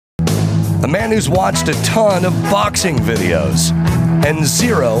A man who's watched a ton of boxing videos and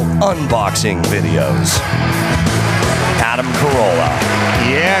 0 unboxing videos. Adam Carolla.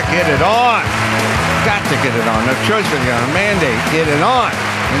 Yeah, get it on. Got to get it on. No choice but to get on. Mandate. Get it on.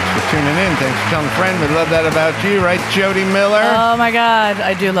 Thanks for tuning in. Thanks for telling a friend. We love that about you, right, Jodi Miller? Oh, my God.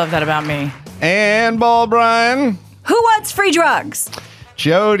 I do love that about me. And Ball Brian. Who wants free drugs?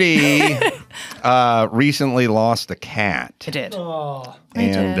 Jodi recently lost a cat. I did. Oh.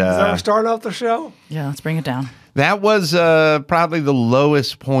 And Is that starting off the show? Yeah, let's bring it down. that was probably the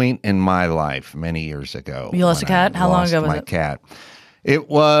lowest point in my life many years ago. You lost a cat? How long ago was my it? Cat. It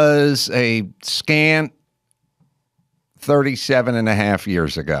was a scant 37 and a half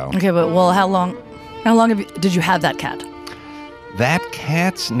years ago. Okay, but how long did you have that cat? That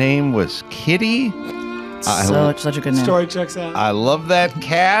cat's name was Kitty. Such a good name. Story checks out. I love that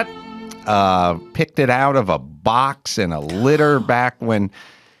cat. Picked it out of a box in a litter back when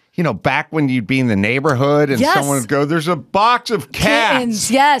you'd be in the neighborhood and Yes. someone would go, "There's a box of cats."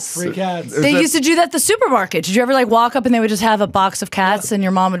 Kittens, yes. Free cats. They used to do that at the supermarket. Did you ever walk up and they would just have a box of cats and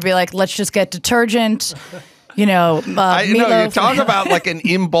your mom would be like, "Let's just get detergent." I know you meatloaf. talk about like an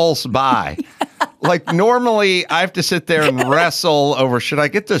impulse buy. Like normally I have to sit there and wrestle over should I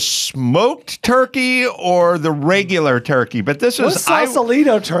get the smoked turkey or the regular turkey? But this was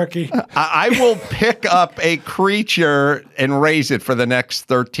Sausalito turkey. I will pick up a creature and raise it for the next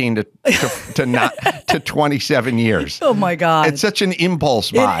 13 to 27 years. Oh my God. It's such an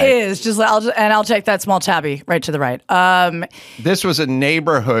impulse buy. It is. I'll take that small tabby right to the right. This was a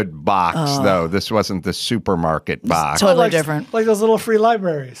neighborhood box though. This wasn't the supermarket box. Totally different. Like those little free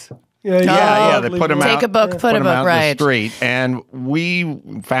libraries. Yeah, they put them out. Take a book, put a them book, out right. in the street. And we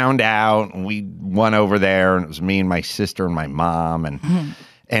found out, and we went over there, and it was me and my sister and my mom, and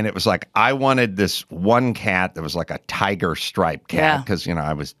it was like, I wanted this one cat that was like a tiger striped cat, because,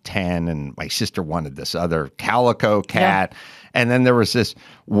 I was 10, and my sister wanted this other calico cat. Yeah. And then there was this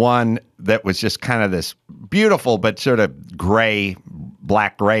one that was just kind of this beautiful, but sort of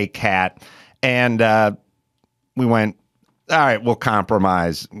black gray cat. And we went, all right, we'll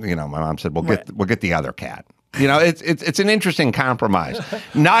compromise. My mom said, we'll get the other cat. It's an interesting compromise.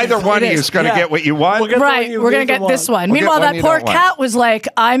 Neither one of you is going to get what you want. We're going to get this one. Meanwhile, that poor cat was like,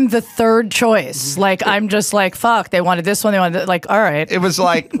 I'm the third choice. Like, I'm just like, fuck, they wanted this one. They wanted, all right. It was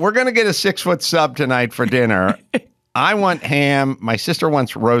like, we're going to get a 6-foot sub tonight for dinner. I want ham. My sister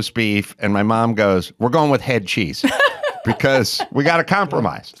wants roast beef. And my mom goes, we're going with head cheese because we got to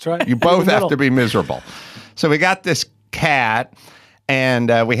compromise. That's right. You both have to be miserable. So we got this cat,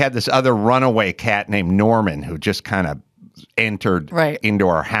 and we had this other runaway cat named Norman who just kind of entered into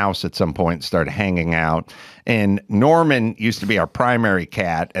our house at some point and started hanging out. And Norman used to be our primary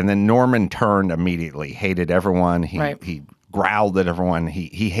cat, and then Norman turned immediately, hated everyone. He growled at everyone.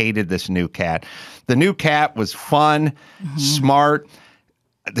 He hated this new cat. The new cat was fun, smart.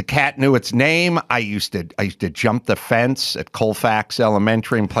 The cat knew its name. I used to jump the fence at Colfax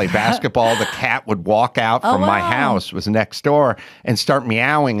Elementary and play basketball. The cat would walk out from my house, was next door, and start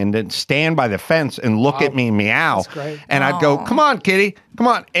meowing and then stand by the fence and look at me meow. That's great. And I'd go, come on, kitty, come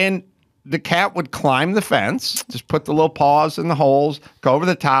on. And the cat would climb the fence, just put the little paws in the holes, go over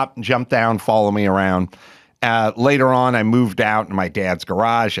the top, and jump down, follow me around. Later on, I moved out in my dad's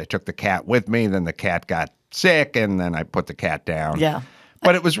garage. I took the cat with me. Then the cat got sick, and then I put the cat down. Yeah.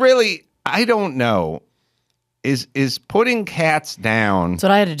 But it was really, I don't know, is putting cats down. That's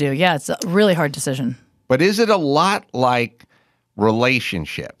what I had to do. Yeah, it's a really hard decision. But is it a lot like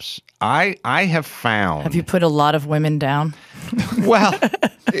relationships? I have found. Have you put a lot of women down? Well,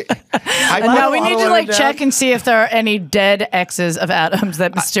 no, we need to check and see if there are any dead exes of Adams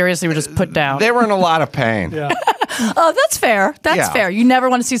that mysteriously were just put down. They were in a lot of pain. Yeah. Oh, that's fair. That's fair. You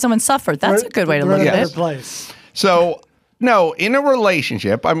never want to see someone suffer. That's a good way to look at it. Place. So, no, in a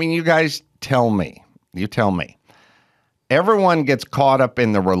relationship, I mean, you guys tell me. You tell me. Everyone gets caught up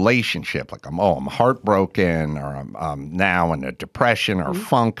in the relationship. Like, I'm heartbroken, or I'm now in a depression or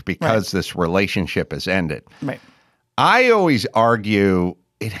funk because this relationship has ended. Right. I always argue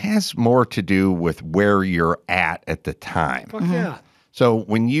it has more to do with where you're at the time. Fuck yeah. So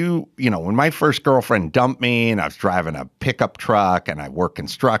when when my first girlfriend dumped me and I was driving a pickup truck and I worked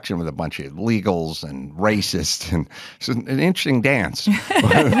construction with a bunch of illegals and racists, and it's an interesting dance.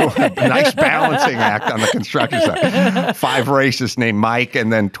 A nice balancing act on the construction side. 5 racists named Mike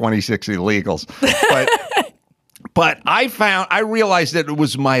and then 26 illegals. But I realized that it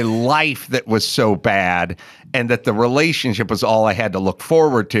was my life that was so bad and that the relationship was all I had to look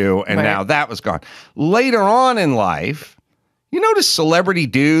forward to. And now that was gone. Later on in life, you notice celebrity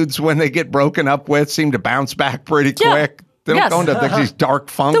dudes, when they get broken up with, seem to bounce back pretty quick. They don't go into these dark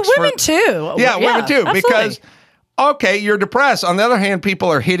funks. The women too. Yeah, women too. Absolutely. Because, okay, you're depressed. On the other hand, people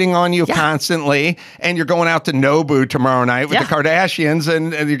are hitting on you constantly, and you're going out to Nobu tomorrow night with the Kardashians,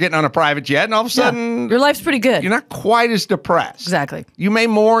 and you're getting on a private jet, and all of a sudden... Your life's pretty good. You're not quite as depressed. Exactly. You may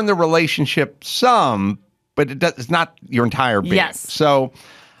mourn the relationship some, but it's not your entire being. Yes. So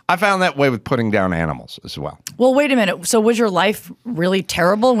I found that way with putting down animals as well. Well, wait a minute. So was your life really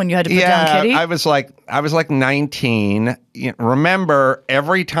terrible when you had to put down Kitty? I was like 19. Remember,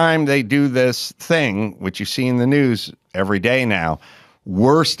 every time they do this thing, which you see in the news every day now,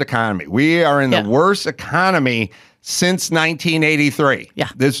 worst economy. We are in the worst economy since 1983. Yeah.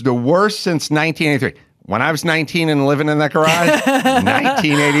 This is the worst since 1983. When I was 19 and living in that garage,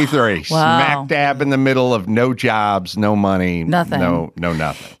 1983. Wow. Smack dab in the middle of no jobs, no money, nothing. No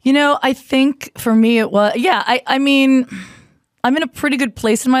nothing. You know, I think for me it was, I mean, I'm in a pretty good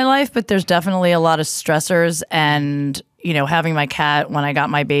place in my life, but there's definitely a lot of stressors. And, you know, having my cat when I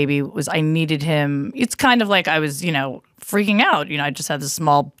got my baby I needed him. It's kind of like I was, freaking out. I just had this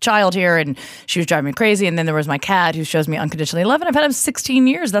small child here and she was driving me crazy. And then there was my cat who shows me unconditionally love. And I've had him 16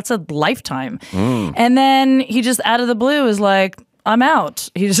 years. That's a lifetime. And then he just out of the blue is like, I'm out.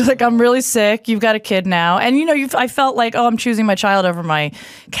 He's just like, I'm really sick. You've got a kid now. And, I felt like, oh, I'm choosing my child over my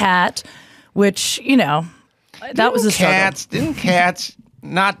cat, which, that was a struggle. Didn't cats,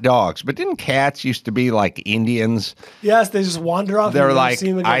 not dogs, but didn't cats used to be like Indians? Yes, they just wander off. They're like,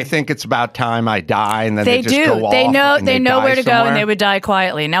 I think it's about time I die, and then they just go off. They know where to somewhere. go, and they would die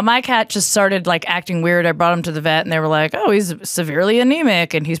quietly. Now my cat just started like acting weird. I brought him to the vet, and they were like, "Oh, he's severely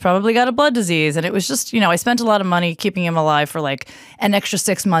anemic, and he's probably got a blood disease." And it was just, I spent a lot of money keeping him alive for like an extra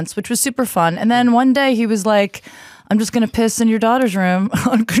 6 months, which was super fun. And then one day he was like, I'm just going to piss in your daughter's room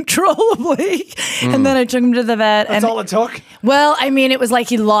uncontrollably. And then I took him to the vet. That's all it took? Well, I mean, it was like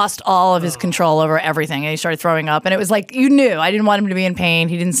he lost all of his control over everything. And he started throwing up. And it was like, you knew. I didn't want him to be in pain.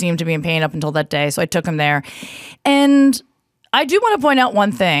 He didn't seem to be in pain up until that day. So I took him there. And I do want to point out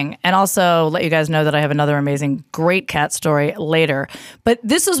one thing and also let you guys know that I have another amazing, great cat story later. But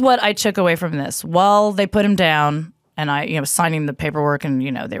this is what I took away from this. While they put him down, and I, signing the paperwork, and,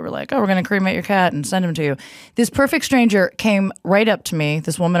 they were like, oh, we're going to cremate your cat and send him to you. This perfect stranger came right up to me,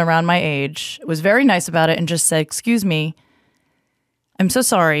 this woman around my age, was very nice about it, and just said, excuse me, I'm so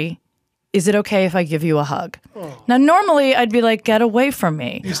sorry. Is it okay if I give you a hug? Oh. Now, normally I'd be like, get away from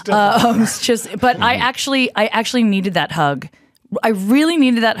me. But I actually needed that hug. I really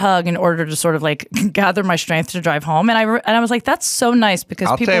needed that hug in order to sort of like gather my strength to drive home. And I was like, that's so nice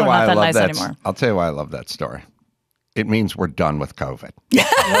because people are not that nice anymore. I'll tell you why I love that story. It means we're done with COVID.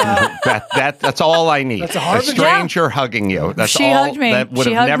 That's all I need. That's a stranger hugging you. That's she all hugged me. that would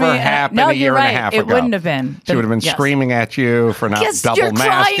she have never happened a year and a half ago. It wouldn't have been. She would have been screaming at you for not double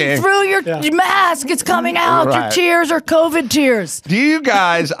masking. You're crying through your mask. It's coming out. Right. Your tears are COVID tears. Do you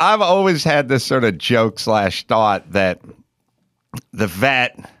guys, I've always had this sort of joke / thought that the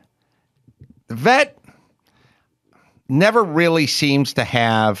vet never really seems to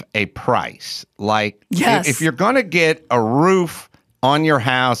have a price. Like, if you're going to get a roof on your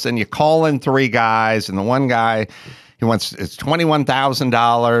house and you call in 3 guys, and the one guy, it's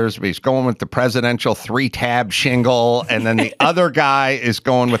 $21,000, but he's going with the presidential 3-tab shingle, and then the other guy is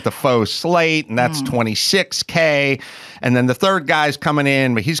going with the faux slate, and that's $26K, and then the third guy's coming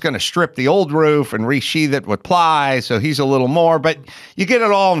in, but he's going to strip the old roof and resheath it with ply, so he's a little more, but you get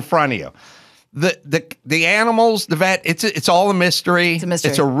it all in front of you. The animals, the vet, it's all a mystery. It's a mystery.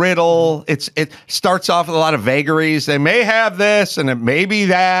 It's a riddle. It starts off with a lot of vagaries. They may have this, and it may be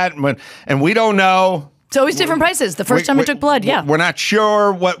that, and we don't know. It's always different prices. The first time I took blood, we're not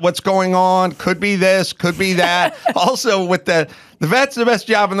sure what's going on. Could be this, could be that. Also, with the vet's the best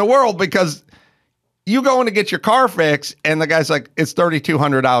job in the world because you go in to get your car fixed, and the guy's like, it's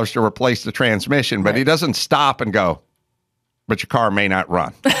 $3,200 to replace the transmission, but he doesn't stop and go, but your car may not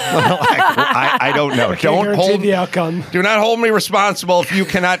run. I don't know. Don't hold the outcome. Do not hold me responsible if you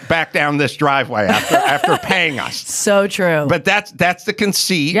cannot back down this driveway after paying us. So true. But that's the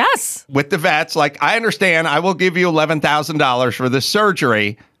conceit. Yes. With the vets, like I understand, I will give you $11,000 for this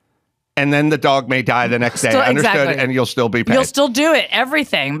surgery, and then the dog may die the next day. Understood, exactly. And you'll still be paid. You'll still do it.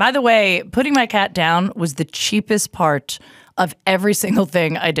 Everything. By the way, putting my cat down was the cheapest part of every single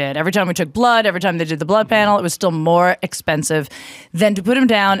thing I did. Every time we took blood, every time they did the blood panel, it was still more expensive than to put him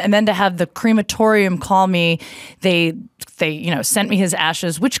down and then to have the crematorium call me. They sent me his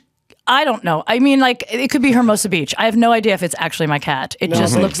ashes, which I don't know. I mean, like, it could be Hermosa Beach. I have no idea if it's actually my cat. It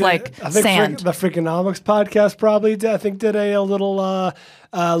just looks like sand. The Freakonomics podcast probably, I think, did a little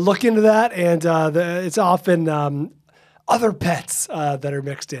look into that, and it's often other pets that are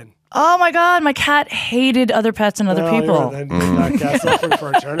mixed in. Oh my God, my cat hated other pets and other people. That cat's suffering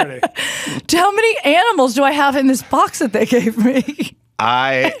for eternity. How many animals do I have in this box that they gave me?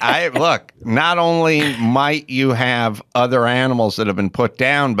 I look, not only might you have other animals that have been put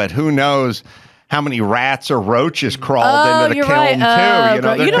down, but who knows how many rats or roaches crawled into the kiln too.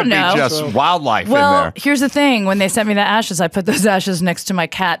 There could be just wildlife in there. Here's the thing. When they sent me the ashes, I put those ashes next to my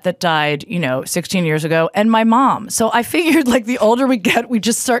cat that died, 16 years ago, and my mom. So I figured like the older we get, we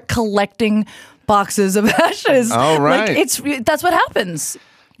just start collecting boxes of ashes. Oh, right. Like, that's what happens.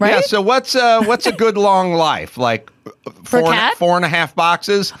 Right? Yeah, so what's a good long life? Like for a cat? 4.5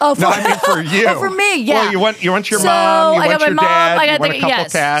 boxes? Oh, no, I mean for you. Oh, for me, yeah. Well, you want your mom, you want your dad, you want a couple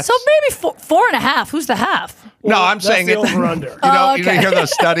cats. So maybe 4.5. Who's the half? Well, no, I'm saying the over-under. You hear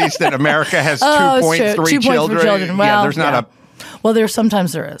those studies that America has 2.3 children? Well, yeah, there's not a... Well,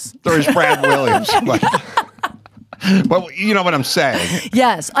 sometimes there is. There's Brad Williams. But you know what I'm saying.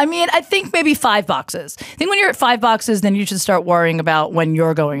 Yes. I mean, I think maybe 5 boxes. I think when you're at 5 boxes, then you should start worrying about when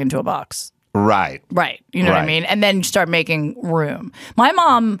you're going into a box. Right. Right. You know what I mean? And then you start making room. My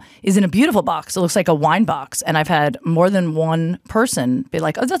mom is in a beautiful box. It looks like a wine box. And I've had more than one person be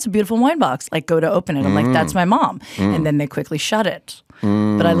like, oh, that's a beautiful wine box. Like, go to open it. I'm like, that's my mom. And then they quickly shut it.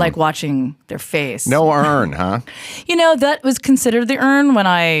 But I like watching their face. No urn, huh? That was considered the urn when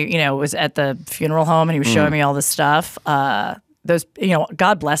I, was at the funeral home and he was showing me all this stuff. Those,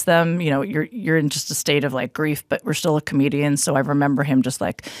 God bless them. You're in just a state of like grief, but we're still a comedian. So I remember him just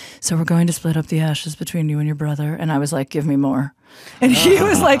like, so we're going to split up the ashes between you and your brother. And I was like, give me more. And he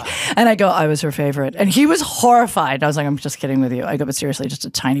was like, and I go, I was her favorite. And he was horrified. I was like, I'm just kidding with you. I go, but seriously, just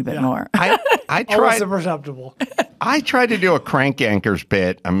a tiny bit more. I tried. Imperceptible. I tried to do a Crank Yankers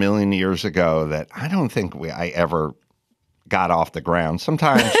bit a million years ago that I don't think I ever got off the ground.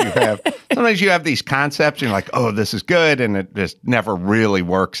 Sometimes you have these concepts and you're like, oh, this is good, and it just never really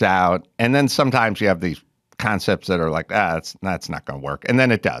works out. And then sometimes you have these concepts that are like, that's not going to work. And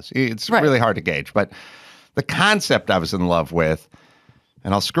then it does. It's really hard to gauge. But the concept I was in love with,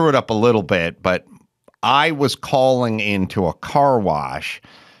 and I'll screw it up a little bit, but I was calling into a car wash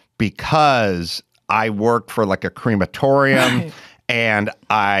because I worked for like a crematorium. And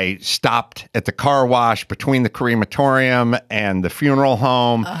I stopped at the car wash between the crematorium and the funeral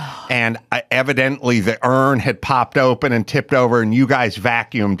home. And evidently the urn had popped open and tipped over, and you guys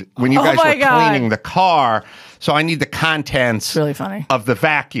vacuumed when you guys were cleaning the car. So I need the contents of the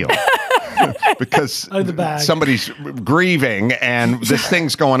vacuum. Because somebody's grieving and this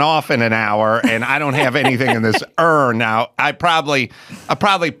thing's going off in an hour and I don't have anything in this urn. Now, I probably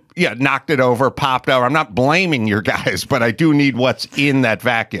knocked it over, popped over. I'm not blaming your guys, but I do need what's in that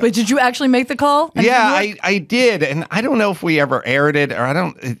vacuum. But did you actually make the call? Yeah, I did. And I don't know if we ever aired it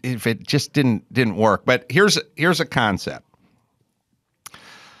or if it just didn't work. But here's a concept.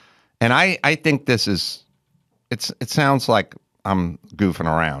 And I think this is, it sounds like I'm goofing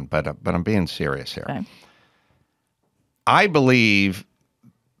around, but I'm being serious here. Okay. I believe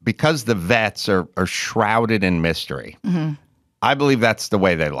because the vets are shrouded in mystery, I believe that's the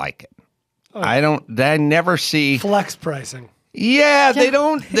way they like it. Oh. I never see flex pricing. Yeah, they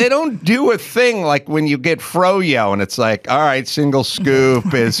don't do a thing like when you get froyo and it's like, all right, single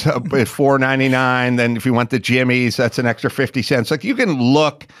scoop is $4.99. Then if you want the Jimmy's, that's an extra 50 cents. Like you can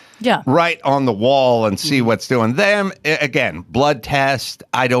look right on the wall and see what's doing them. Again, blood test.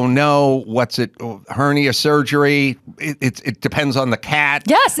 I don't know hernia surgery. It depends on the cat.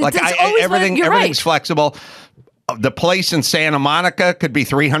 Yes, like everything's flexible. The place in Santa Monica could be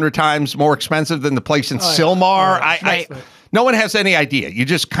 300 times more expensive than the place in Sylmar. No one has any idea. You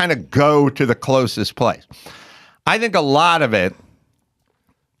just kind of go to the closest place. I think a lot of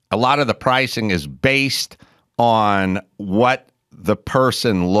the pricing is based on what the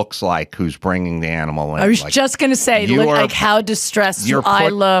person looks like who's bringing the animal in. I was just going to say, like how distressed do I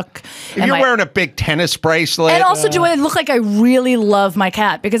look? If you're wearing a big tennis bracelet. And also, do I look like I really love my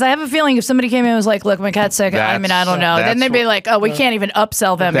cat? Because I have a feeling if somebody came in and was like, look, my cat's sick, I don't know. Then they'd be like, oh, we can't even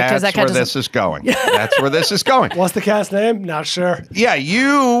upsell them because that cat doesn't. That's where this is going. That's where this is going. What's the cat's name? Not sure. Yeah,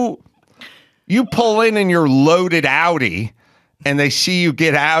 you pull in your loaded Audi and they see you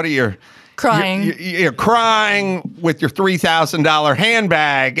get out of your... Crying. You're crying with your $3,000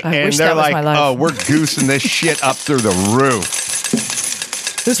 handbag, and they're like, oh, we're goosing this shit up through the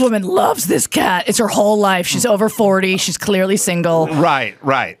roof. This woman loves this cat. It's her whole life. She's over 40. She's clearly single.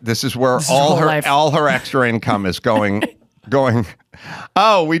 Right. This is where all her extra income is going.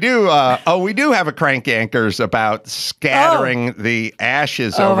 Oh, we do have a Crank Yankers about scattering the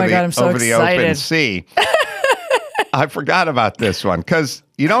ashes over the open sea. I forgot about this one because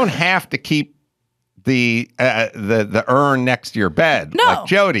you don't have to keep the urn next to your bed. No. Like,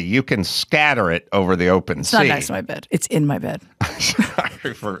 Jodi, you can scatter it over the open sea. It's not next to my bed. It's in my bed.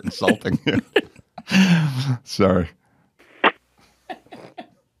 Sorry for insulting you. Sorry.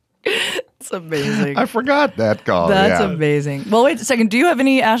 It's amazing. I forgot that call. That's amazing. Well, wait a second. Do you have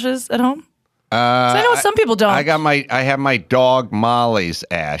any ashes at home? I know some people don't. I have my dog Molly's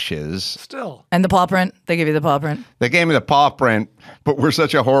ashes. Still. And the paw print. They give you the paw print. They gave me the paw print, but we're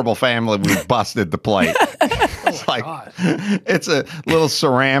such a horrible family, we busted the plate. It's like, it's a little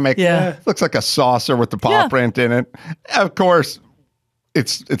ceramic. Yeah. Looks like a saucer with the paw print in it. Of course,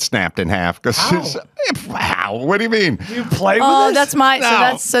 it's snapped in half. How? What do you mean? You play with Oh, this? that's my.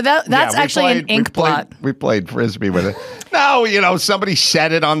 No. That's actually an ink blot. We played Frisbee with it. No, somebody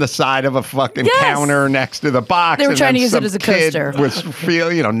set it on the side of a fucking counter next to the box. They were and trying then to use it some as a kid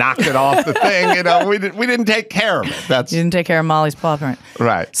coaster. knocked it off the thing. We didn't take care of it. You didn't take care of Molly's paw print.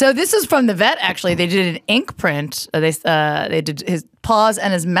 Right. So this is from the vet, actually. They did an ink print. They did his paws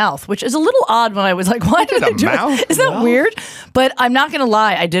and his mouth, which is a little odd when I was like, why did they do it? Isn't that weird? But I'm not going to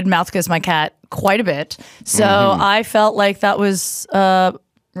lie. I did mouth kiss my cat quite a bit. So I felt like that was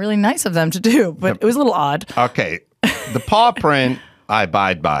really nice of them to do, but it was a little odd. Okay. The paw print, I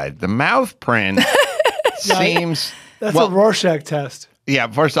abide by. The mouth print seems... That's a Rorschach test. Yeah,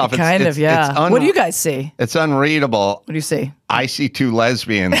 first off, It's what do you guys see? It's unreadable. What do you see? I see two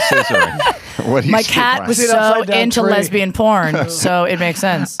lesbians scissoring. What do you My see, cat Brian? was so into lesbian porn, so it makes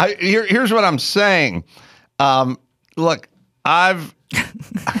sense. Here's what I'm saying. Look, I've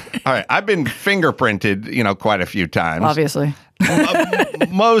been fingerprinted, quite a few times. Obviously.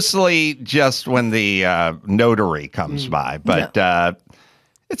 Mostly just when the notary comes by, but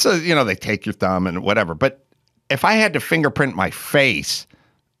it's they take your thumb and whatever. But if I had to fingerprint my face,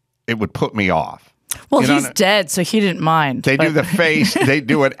 it would put me off. Well, he's dead, so he didn't mind. They do the face. They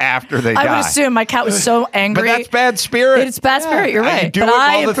do it after they die. I would assume my cat was so angry. But that's bad spirit. It's bad spirit. You're right. Do it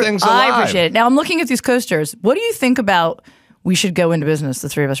while the thing's alive. I appreciate it. Now I'm looking at these coasters. What do you think about? We should go into business, the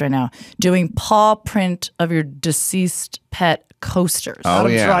three of us right now, doing paw print of your deceased pet coasters. Oh,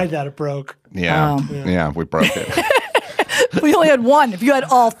 Adam tried that. It broke. Yeah. Yeah, we broke it. We only had one. If you had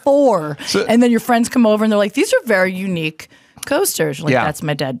all four, and then your friends come over and they're like, these are very unique coasters. You're like, that's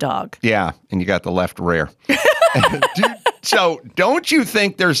my dead dog. Yeah, and you got the left rear. So don't you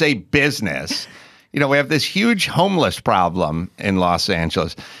think there's a business? We have this huge homeless problem in Los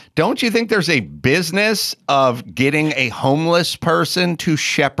Angeles. Don't you think there's a business of getting a homeless person to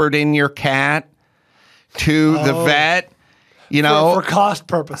shepherd in your cat to the vet? For cost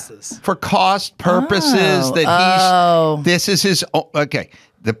purposes. For cost purposes, this is his. Okay,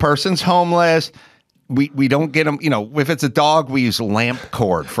 the person's homeless. We don't get them. If it's a dog, we use lamp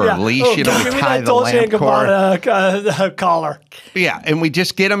cord for a leash. We tie the lamp cord. Collar. Yeah, and we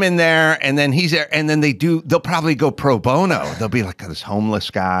just get him in there, and then he's there, and then they'll probably go pro bono. They'll be like, this homeless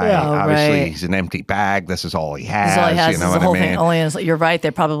guy. Obviously, he's an empty bag. This is all he has. This is all he has. You know what I mean? You're right.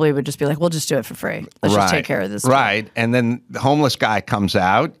 They probably would just be like, we'll just do it for free. Let's just take care of this. Right, and then the homeless guy comes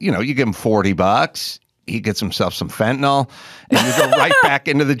out. You give him $40. He gets himself some fentanyl, and you go right back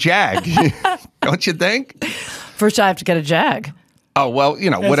into the Jag. Don't you think? First, I have to get a Jag. Oh, well,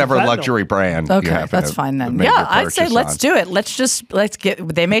 whatever luxury brand. Okay, that's fine then. Yeah, I'd say let's do it. Let's get,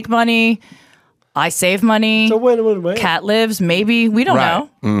 they make money. I save money. It's a win-win-win. Cat lives, maybe. We don't know.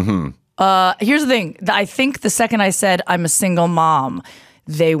 Mm-hmm. Here's the thing. I think the second I said I'm a single mom,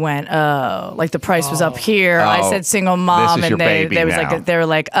 they went, oh, like the price was up here. I said single mom, and they were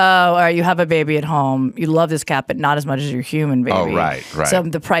like, oh, all right, you have a baby at home. You love this cat, but not as much as your human baby. Oh, right. So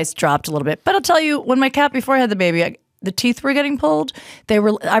the price dropped a little bit. But I'll tell you, when my cat, before I had the baby, the teeth were getting pulled. I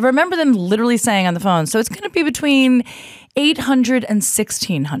remember them literally saying on the phone, so it's going to be between $800 and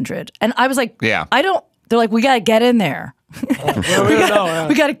 $1,600. And I was like, they're like, we got to get in there. We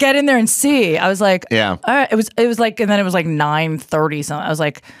got to get in there and see. I was like, all right. It was like, and then it was like 9:30 something. I was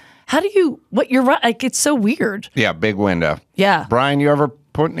like, you're right. Like, it's so weird. Yeah. Big window. Yeah. Brian, you ever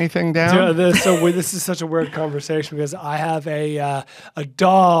put anything down? This is such a weird conversation because I have a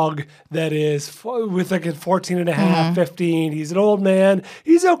dog that is with like a 14 and a half, 15. He's an old man.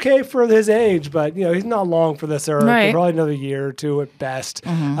 He's okay for his age, but he's not long for this earth. Right. Probably another year or two at best.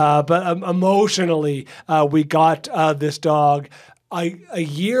 But emotionally, we got this dog a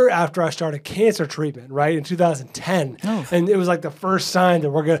year after I started cancer treatment, right, in 2010, and it was like the first sign that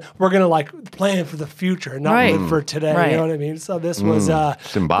we're gonna like plan for the future and not live for today. You know what I mean? So this was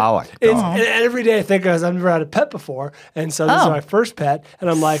symbolic. And every day I think I've never had a pet before, and so this is my first pet, and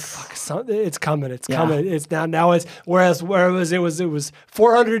I'm like, fuck, it's coming, it's coming. It's now it's whereas it was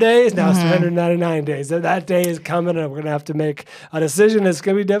 400 days, now it's 399 days. That day is coming, and we're gonna have to make a decision. It's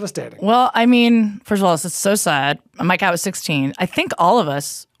gonna be devastating. Well, I mean, first of all, it's so sad. My cat was 16. I think all of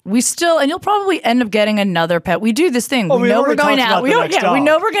us, we still, and you'll probably end up getting another pet. We do this thing. We know we're going out. We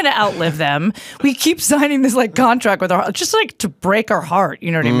know we're going to outlive them. We keep signing this like contract with our, just like to break our heart.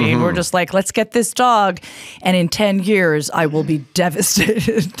 You know what I mean? We're just like, let's get this dog, and in 10 years, I will be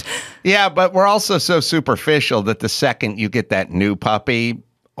devastated. Yeah, but we're also so superficial that the second you get that new puppy,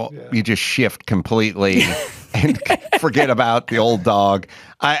 you just shift completely and forget about the old dog.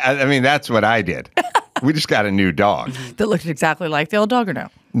 I mean, that's what I did. We just got a new dog. That looked exactly like the old dog, or no?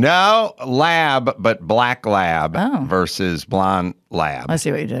 No, lab, but black lab versus blonde lab. I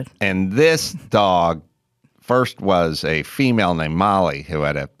see what you did. And this dog first was a female named Molly who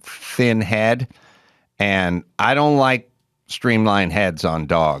had a thin head. And I don't like streamlined heads on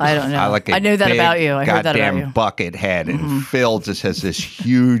dogs. I don't know. I like a I knew that big, about you. I heard that about you. Bucket head. And Phil just has this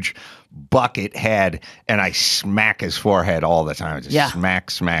huge bucket head, and I smack his forehead all the time. Just smack,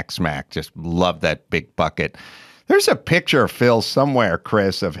 smack, smack. Just love that big bucket. There's a picture of Phil somewhere,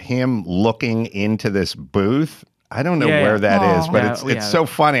 Chris, of him looking into this booth. I don't know where that is, but it's so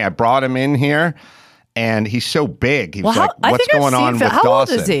funny. I brought him in here, and he's so big. He was like, what's going on with Dawson? How old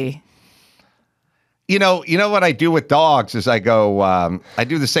is he? You know what I do with dogs is I go, I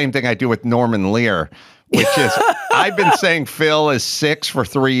do the same thing I do with Norman Lear, which is I've been saying Phil is 6 for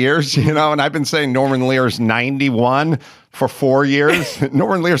 3 years, and I've been saying Norman Lear is 91 for 4 years.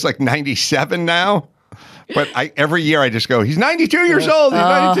 Norman Lear's like 97 now. But every year I just go, he's 92 years old. He's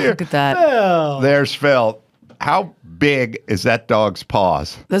 92. Look at that. There's Phil. How big is that dog's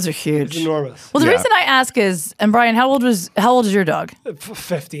paws? Those are huge. It's enormous. Well, the reason I ask is, and Brian, how old is your dog?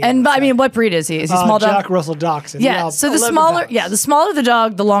 50. And I mean, what breed is he? Is he small dog? Jack Russell Dachshund. Yeah. So the smaller the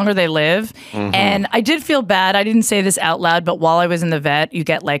dog, the longer they live. And I did feel bad. I didn't say this out loud, but while I was in the vet, you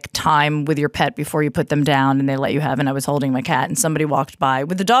get like time with your pet before you put them down, and they let you have. And I was holding my cat, and somebody walked by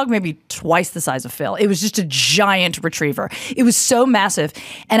with the dog maybe twice the size of Phil. It was just a giant retriever. It was so massive,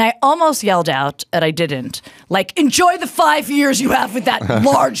 and I almost yelled out, and I didn't. Like, enjoy the 5 years you have with that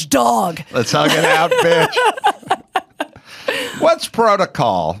large dog. Let's hug it out, bitch. What's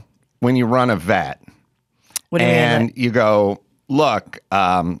protocol when you run a vet? What do you mean? And you go, look,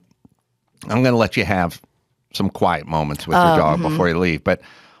 I'm going to let you have some quiet moments with your dog before you leave, but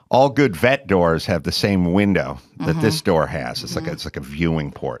all good vet doors have the same window that this door has. It's like a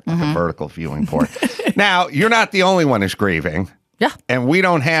viewing port, like a vertical viewing port. Now, you're not the only one who's grieving. Yeah. And we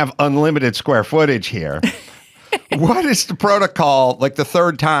don't have unlimited square footage here. What is the protocol? Like the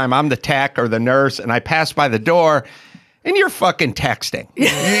third time I'm the tech or the nurse and I pass by the door and you're fucking texting. You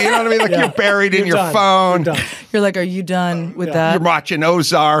know what I mean? Like you're buried in your phone. You're like, are you done with that? You're watching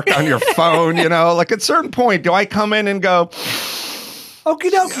Ozark on your phone, Like at a certain point, do I come in and go,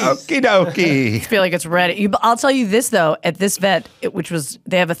 okie dokie. Okie dokie. I feel like it's ready. I'll tell you this, though. At this vet,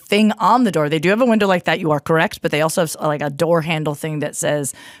 they have a thing on the door. They do have a window like that. You are correct. But they also have like a door handle thing that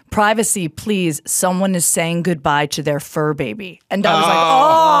says, privacy, please. Someone is saying goodbye to their fur baby. And I was like,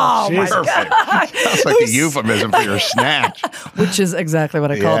 oh, my God. Sounds like a euphemism for your snatch. Which is exactly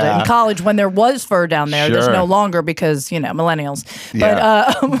what I called it. In college, when there was fur down there, there's no longer because, millennials.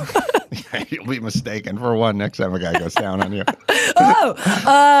 Yeah. But, you'll be mistaken for one next time a guy goes down on you.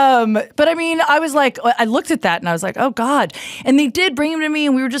 But I mean, I was like, I looked at that and I was like, oh God. And they did bring him to me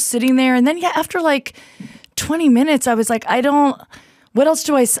and we were just sitting there. And then, after like 20 minutes, I was like, what else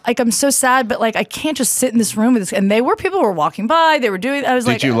do I'm so sad, but like, I can't just sit in this room with this. And people were walking by, I was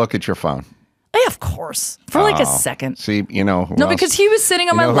like. Did you look at your phone? Yeah, of course. For like a second. See, who else? Because he was sitting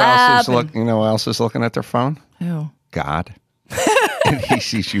on my lap. You know who else is looking at their phone? Who? God. And he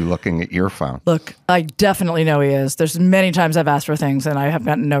sees you looking at your phone. Look, I definitely know he is. There's many times I've asked for things and I have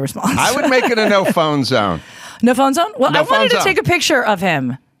gotten no response. I would make it a no phone zone. No phone zone? Well, I wanted to take a picture of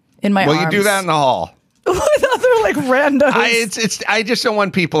him in my arms. Well, you do that in the hall. With other like randos. I just don't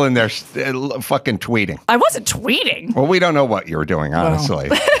want people in there fucking tweeting. I wasn't tweeting. Well, we don't know what you were doing, honestly.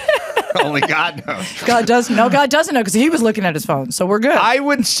 Only God knows. God doesn't know because he was looking at his phone. So we're good. I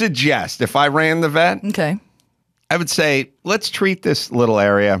would suggest if I ran the vet. Okay. I would say, let's treat this little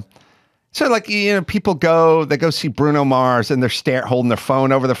area. So like, people they go see Bruno Mars and they're holding their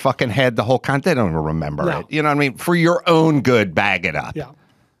phone over their fucking head the whole time. They don't even remember it. You know what I mean? For your own good, bag it up. Yeah.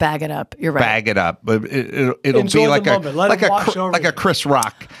 Bag it up. You're right. Bag it up, but it'll Enjoy be like the moment. Let it wash over like a you. Chris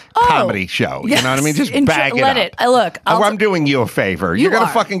Rock comedy show. Yes. You know what I mean? Just bag it let up. it. Look, I'm doing you a favor. You're gonna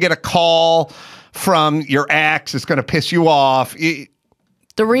are. fucking get a call from your ex. It's gonna piss you off.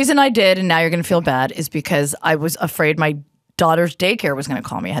 The reason I did, and now you're going to feel bad, is because I was afraid my daughter's daycare was going to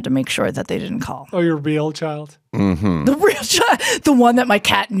call me. I had to make sure that they didn't call. Oh, your real child? Mm-hmm. The real child. The one that my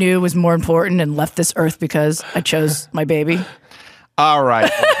cat knew was more important and left this earth because I chose my baby. All right.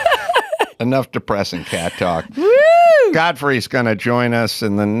 Enough depressing cat talk. Woo! Godfrey's going to join us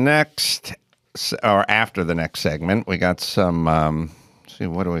in the next, or after the next segment. We got some...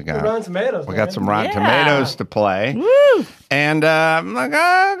 what do we got? Rotten Tomatoes. We got some Rotten Tomatoes to play. Woo! And I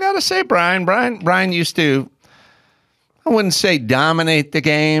gotta say, Brian used to, I wouldn't say dominate the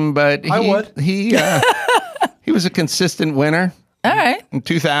game, but I would. He was a consistent winner. All right. In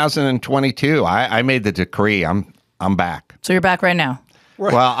 2022, I made the decree. I'm back. So you're back right now.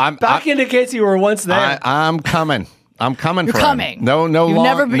 Well, I'm back indicates you were once there. I'm coming. I'm coming You're for coming. him. No You're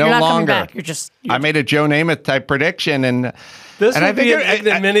not longer. coming back. I made a Joe Namath type prediction, and this and would be an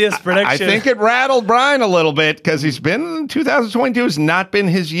ignominious prediction. I think it rattled Brian a little bit because 2022 has not been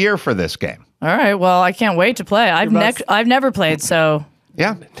his year for this game. All right. Well, I can't wait to play. I've never played, so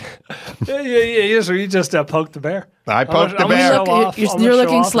yeah. You just poked the bear. I poked the bear. You're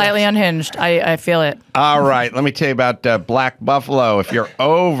looking slightly unhinged. I feel it. All right. Let me tell you about Black Buffalo. If you're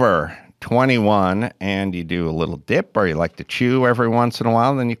over 21 and you do a little dip or you like to chew every once in a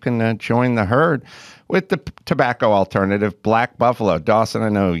while, then you can join the herd with the tobacco alternative, Black Buffalo. Dawson, I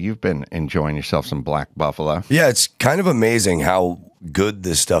know you've been enjoying yourself some Black Buffalo. Yeah, it's kind of amazing how good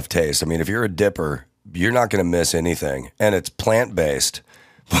this stuff tastes. I mean, if you're a dipper, you're not going to miss anything. And it's plant-based,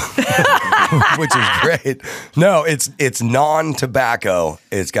 which is great. No, it's non-tobacco.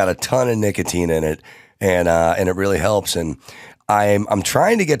 It's got a ton of nicotine in it, and it really helps. And I'm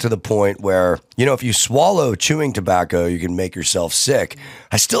trying to get to the point where, if you swallow chewing tobacco, you can make yourself sick.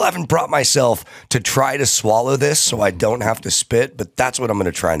 I still haven't brought myself to try to swallow this so I don't have to spit, but that's what I'm going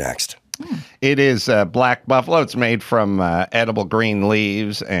to try next. It is Black Buffalo. It's made from edible green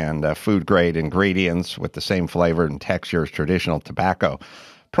leaves and food-grade ingredients with the same flavor and texture as traditional tobacco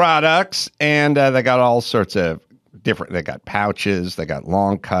products. And they got all sorts of different. They got pouches, they got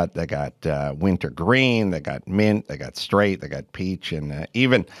long cut, they got winter green, they got mint, they got straight, they got peach, and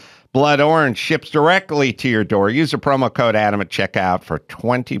even blood orange ships directly to your door. Use the promo code Adam at checkout for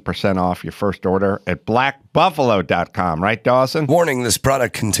 20% off your first order at blackbuffalo.com. Right, Dawson? Warning, this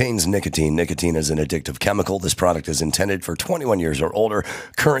product contains nicotine. Nicotine is an addictive chemical. This product is intended for 21 years or older.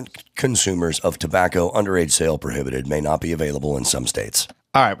 Current consumers of tobacco, underage sale prohibited, may not be available in some states.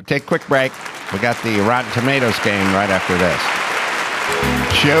 All right, we'll take a quick break. We got the Rotten Tomatoes game right after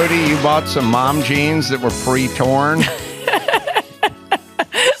this. Jodi, you bought some mom jeans that were pre-torn.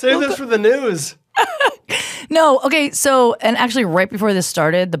 Save this for the news. No, okay, so, and actually right before this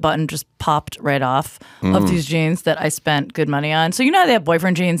started, the button just popped right off of these jeans that I spent good money on. So you know how they have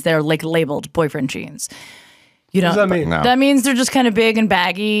boyfriend jeans? They're like labeled boyfriend jeans. You know, what does that mean? No. That means they're just kind of big and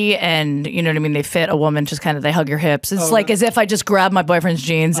baggy, and you know what I mean? They fit a woman, just kind of, they hug your hips. It's like as if I just grabbed my boyfriend's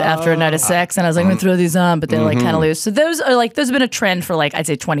jeans after a night of sex, and I was like, I'm going to throw these on, but they're like kind of loose. So those have been a trend for like, I'd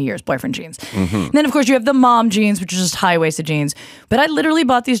say 20 years, boyfriend jeans. And then of course you have the mom jeans, which are just high-waisted jeans. But I literally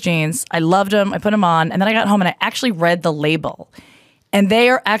bought these jeans. I loved them. I put them on, and then I got home and I actually read the label. And they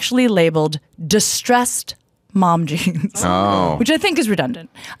are actually labeled distressed mom jeans, which I think is redundant.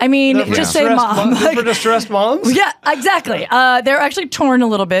 I mean, just say mom. For distressed moms? Yeah, exactly. They're actually torn a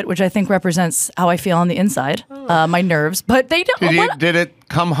little bit, which I think represents how I feel on the inside, my nerves. But they don't. Did it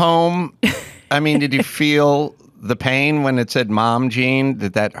come home? I mean, did you feel the pain when it said mom jean?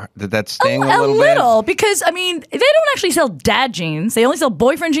 Did that sting a little bit? A little, because I mean, they don't actually sell dad jeans. They only sell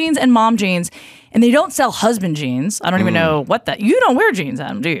boyfriend jeans and mom jeans, and they don't sell husband jeans. I don't even know what that. You don't wear jeans,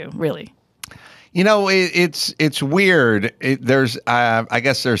 Adam, do you? Really? You know, it's weird. I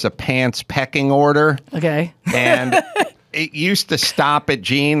guess there's a pants pecking order. Okay. And it used to stop at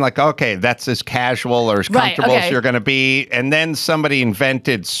jean, like, okay, that's as casual or as comfortable as you're going to be. And then somebody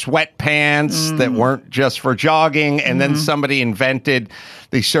invented sweatpants that weren't just for jogging. And then somebody invented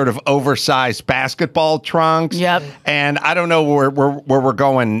these sort of oversized basketball trunks. Yep. And I don't know where we're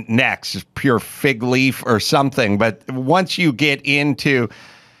going next, pure fig leaf or something. But once you get into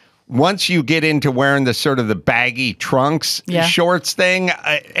wearing the sort of the baggy trunks, shorts thing,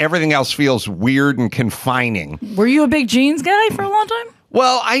 everything else feels weird and confining. Were you a big jeans guy for a long time?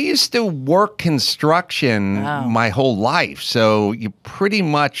 Well, I used to work construction my whole life, so you pretty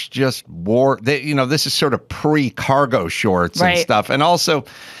much just wore, this is sort of pre-cargo shorts and stuff. And also,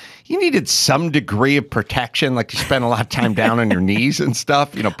 you needed some degree of protection. Like you spent a lot of time down on your knees and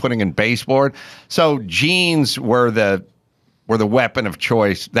stuff, putting in baseboard. So jeans were the weapon of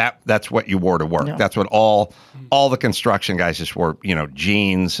choice. That's what you wore to work. Yeah. That's what all the construction guys just wore,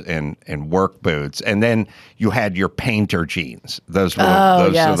 jeans and work boots. And then you had your painter jeans. Those were are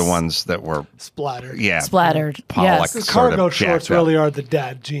the ones that were splattered. Yeah. Splattered. Yes. The cargo shorts really are the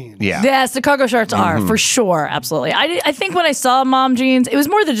dad jeans. Yeah. Yes, the cargo shorts are for sure. Absolutely. I think when I saw mom jeans, it was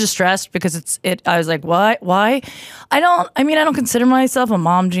more the distressed because I was like, why? I don't consider myself a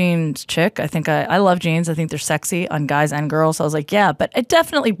mom jeans chick. I think I love jeans. I think they're sexy on guys and girls. So I was like, yeah, but it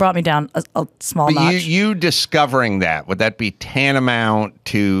definitely brought me down a small notch. You discovering that, would that be tantamount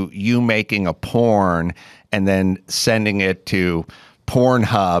to you making a porn and then sending it to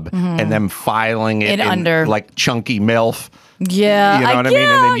Pornhub and then filing it in under like chunky MILF? Yeah, you know what I mean.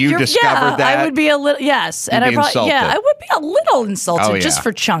 And then you discovered that. I would be a little and I probably I would be a little insulted just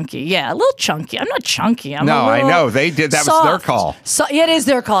for chunky. Yeah, a little chunky. I'm not chunky. I'm I know they did. That was their call. So it is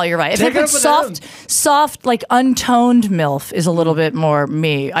their call. You're right. If they put soft, like untoned MILF is a little bit more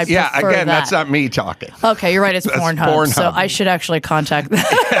me. I prefer again, that. that's not me talking. Okay, you're right. It's Pornhub. So I should actually contact them.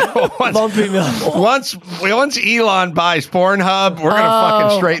 once Elon buys Pornhub, we're gonna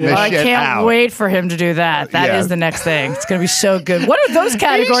fucking straighten this shit out. I can't wait for him to do that. That is the next thing. It's gonna be so good. What are those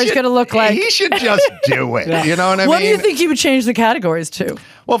categories going to look like? He should just do it. You know what I mean? What do you think he would change the categories to?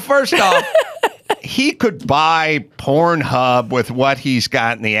 Well, first off, he could buy Pornhub with what he's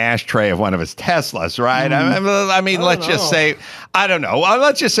got in the ashtray of one of his Teslas, right? I mean, let's just say, I don't know.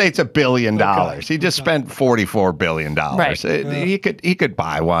 Let's just say it's $1 billion. He just spent $44 billion. Right. He could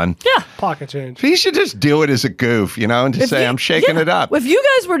buy one. Yeah. Pocket change. He should just do it as a goof, and just say, I'm shaking it up. If you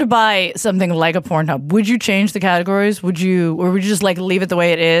guys were to buy something like a Pornhub, would you change the categories? Or would you just like leave it the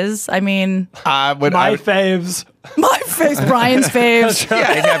way it is? I mean, my faves. My faves, Brian's faves.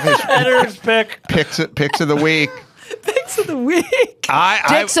 Yeah, he'd have his editor's picks of the week. Picks of the week.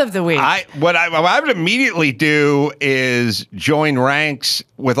 Dicks of the week. What I would immediately do is join ranks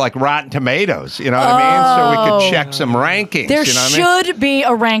with like Rotten Tomatoes. You know what I mean? So we could check some rankings. There should be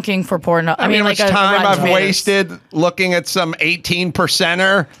a ranking for Pornhub. I mean, like how much time I've wasted looking at some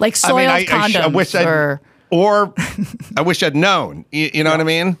 18%er. Like soiled condoms. Or I wish I'd known. You know what I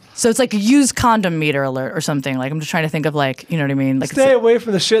mean? So it's like a used condom meter alert or something. Like I'm just trying to think of like, you know what I mean? Like stay away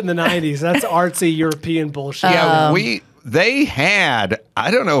from the shit in the 90s. That's artsy European bullshit. Yeah, they had,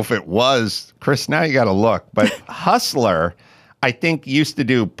 I don't know if it was, Chris, now you got to look, but Hustler, I think, used to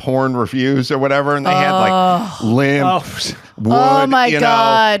do porn reviews or whatever, and they had like limp, wood, oh my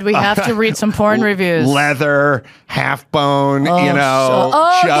God, we have to read some porn reviews. Leather, half bone,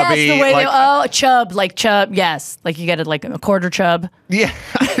 chubby. Yes, chub, yes. Like you get it like a quarter chub. Yeah,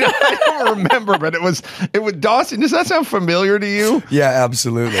 I don't remember, but it was Dawson, does that sound familiar to you? Yeah,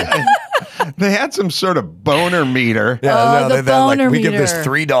 absolutely. They had some sort of boner meter. Yeah, the boner we meter. give this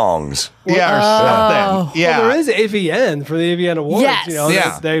 3 dongs. Yeah, or something. Yeah. Well, there is AVN for the AVN Awards.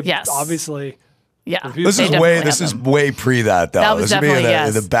 Yes. They obviously. Yeah. This is way pre that though. That was this would be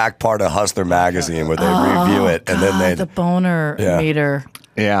in the the back part of Hustler magazine where they review it and then they the boner meter.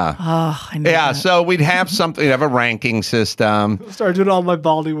 Yeah. Oh, I know that. So we'd have something. We'd have a ranking system. Start doing all my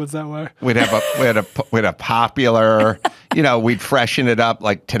baldy ones that way. We'd have a popular. We'd freshen it up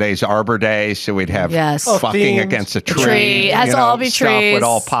like today's Arbor Day. So we'd have fucking themed. Against a tree. It has to all be stuff trees. would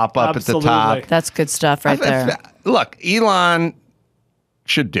all pop up Absolutely. at the top. That's good stuff right there. Look, Elon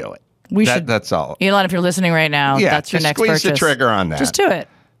should do it. We should. That's all. Elon, if you're listening right now, that's your next squeeze purchase. the trigger on that. Just do it.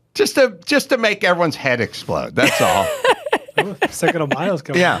 Just to make everyone's head explode. That's all. Second of miles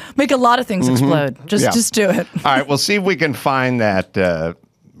coming. Yeah. Make a lot of things explode. Just do it. All right, we'll see if we can find that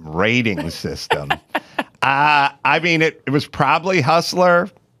rating system. I mean, it was probably Hustler.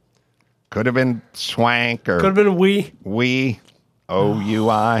 Could have been Swank or could have been We.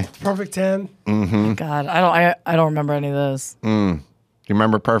 OUI. Perfect 10. Mm-hmm. God, I don't remember any of those. Do you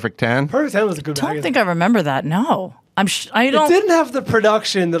remember Perfect 10? Perfect 10 was a good I don't think I remember that. No. I don't. It didn't have the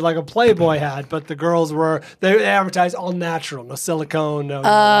production that like a Playboy had, but the girls they advertised all natural, no silicone, no. Oh,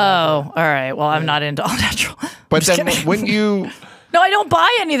 all right. Well, I'm not into all natural. But then when you. No, I don't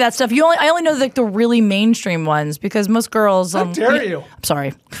buy any of that stuff. I only know like the really mainstream ones because most girls. How dare you? I'm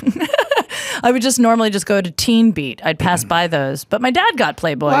sorry. I would normally just go to Teen Beat. I'd pass by those, but my dad got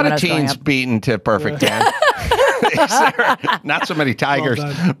Playboy. A lot of teens beaten to Perfect 10. Not so many tigers,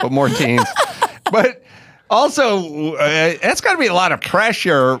 but more teens. But also, that's got to be a lot of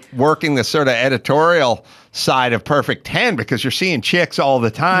pressure working the sort of editorial side of Perfect 10 because you're seeing chicks all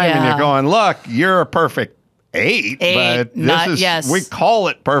the time and you're going, look, you're a perfect 8, but not, this is yes. we call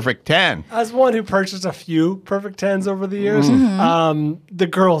it perfect 10. As one who purchased a few perfect 10s over the years, the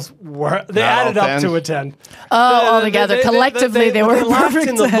girls Not added all up 10s? to a 10. All together, collectively, they were lacked perfect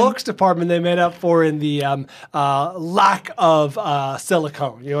in the 10. looks department. They made up for in the lack of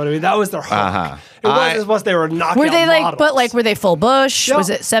silicone. You know what I mean? That was their hook. Uh-huh. It was they were knocking. Were they like, models. but like, were they full bush? Yeah. Was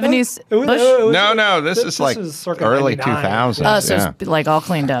it 70s bush? No, this is like circa early 99. 2000s. Oh, so yeah. it's like all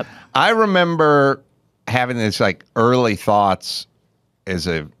cleaned up. I remember having this like early thoughts as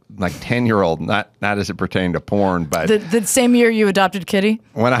a like 10-year-old, not as it pertained to porn, but The same year you adopted Kitty?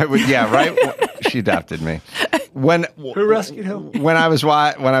 when I would, yeah, right. She adopted me. Who rescued him? When I was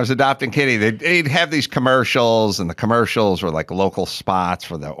adopting Kitty, they'd have these commercials, and the commercials were like local spots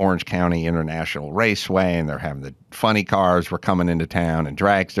for the Orange County International Raceway, and they're having the funny cars were coming into town and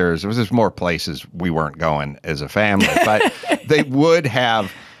dragsters. There was just more places we weren't going as a family, but they would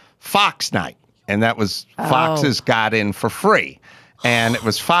have Fox Night, and that was Foxes got in for free. And it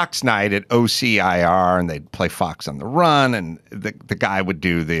was Fox Night at OCIR, and they'd play Fox on the Run, and the guy would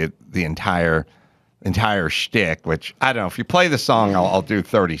do the entire shtick, which I don't know. If you play the song, I'll do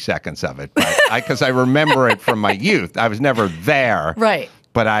 30 seconds of it, because I remember it from my youth. I was never there, Right.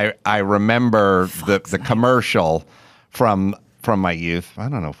 But I remember the commercial from my youth. I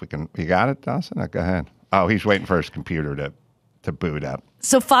don't know if we can. You got it, Dawson? No, go ahead. Oh, he's waiting for his computer to boot up.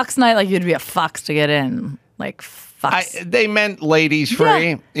 So Fox Night, like you'd be a fox to get in, like Fox. They meant ladies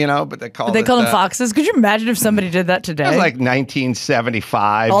free, but they called them foxes. Could you imagine if somebody did that today? It was like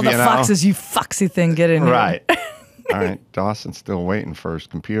 1975. All the foxes, you foxy thing, get in here. Right. All right. Dawson's still waiting for his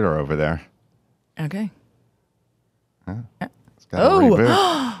computer over there. Okay. It's got to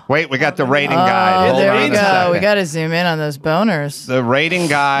reboot. Wait, we got the rating guide. Hold there on we a go. second. We got to zoom in on those boners. The rating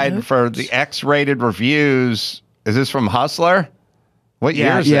guide for the X-rated reviews. Is this from Hustler? What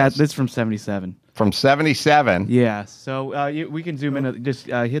year is this? Yeah, this is from 77. From 77. Yeah, so we can zoom in. Just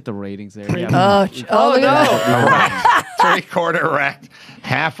hit the ratings there. Yeah. Oh, look at Erect, 3/4 erect,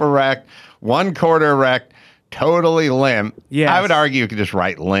 half erect, 1/4 erect, totally limp. Yes. I would argue you could just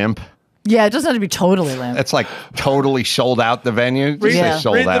write limp. Yeah, it doesn't have to be totally limp. It's like totally sold out the venue. Just say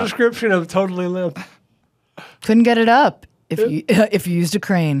sold Read the out. description of totally limp. Couldn't get it up if you used a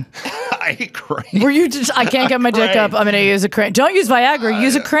crane. I agree. Were you just? I can't get my dick up. I'm going to use a crane. Don't use Viagra.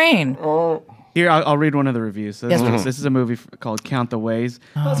 Use a crane. Here, I'll read one of the reviews. So this is a movie called Count the Ways.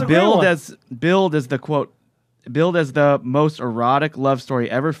 That's a Billed great as the most erotic love story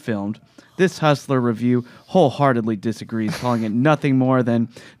ever filmed. This Hustler review wholeheartedly disagrees, calling it nothing more than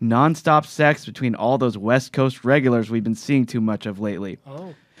nonstop sex between all those West Coast regulars we've been seeing too much of lately.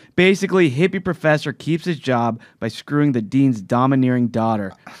 Oh. Basically, hippie professor keeps his job by screwing the dean's domineering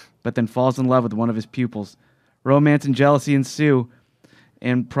daughter, but then falls in love with one of his pupils. Romance and jealousy ensue,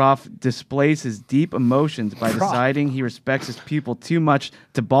 and Prof displays his deep emotions by deciding he respects his pupil too much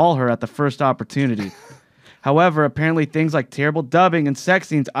to ball her at the first opportunity. However, apparently things like terrible dubbing and sex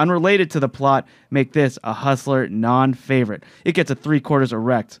scenes unrelated to the plot make this a Hustler non-favorite. It gets a 3/4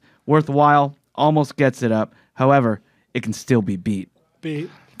 erect. Worthwhile, almost gets it up. However, it can still be beat.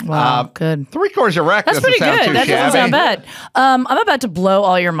 Wow, good. 3/4 erect. That's pretty sound good. too That doesn't sound shabby. bad. I'm about to blow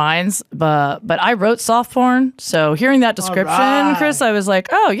all your minds, but I wrote soft porn. So hearing that description, right. Chris, I was like,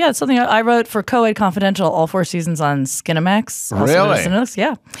 oh yeah, it's something I wrote for Co-Ed Confidential, all 4 seasons on Skinamax. Also known as Really? Cinemax.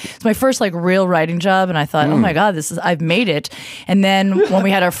 Yeah, it's my first like real writing job, and I thought, oh my god, I've made it. And then when we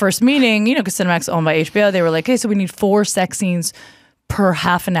had our first meeting, because Cinemax is owned by HBO, they were like, hey, so we need 4 sex scenes per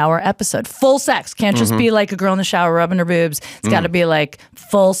half an hour episode. Full sex. Can't just be like a girl in the shower rubbing her boobs. It's got to be like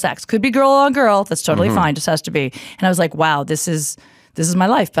full sex. Could be girl on girl. That's totally fine. Just has to be. And I was like, wow, this is my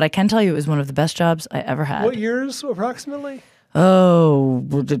life. But I can tell you it was one of the best jobs I ever had. What years approximately? Oh,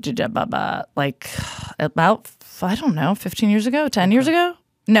 like about, I don't know, 15 years ago, 10 years ago?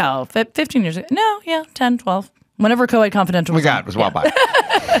 No, 15 years ago. No, yeah, 10, 12. Whenever Co-Ed Confidential was It was well by.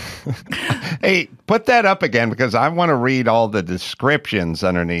 Hey, put that up again because I want to read all the descriptions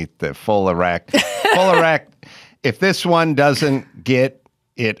underneath the full erect. Full erect. If this one doesn't get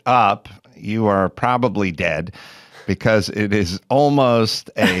it up, you are probably dead because it is almost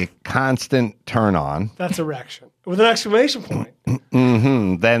a constant turn on. That's erection. With an exclamation point.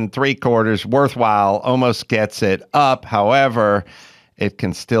 Then 3/4 worthwhile almost gets it up. However, it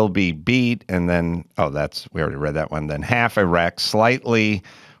can still be beat. And then, we already read that one. Then half erect, slightly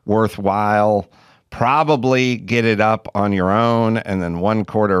worthwhile, probably get it up on your own. And then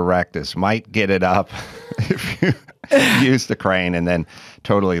 1/4 erect is might get it up if you use the crane, and then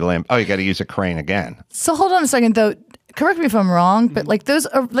totally limp. Oh, you got to use a crane again. So hold on a second though. Correct me if I'm wrong, but like those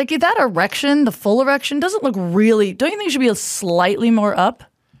are like that erection, the full erection doesn't look really. Don't you think it should be slightly more up?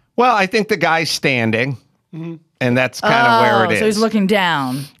 Well, I think the guy's standing. And that's kind of where it is. So he's looking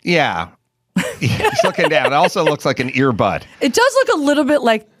down. Yeah. He's looking down. It also looks like an earbud. It does look a little bit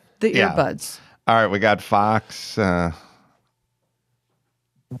like the earbuds. All right, we got Fox. Oh,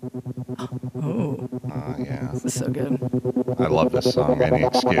 yeah. this is so good. I love this song. Any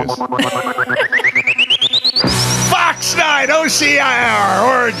excuse. Fox Night, OCIR,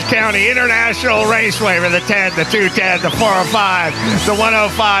 Orange County International Raceway for the 10, the 210, the 405, the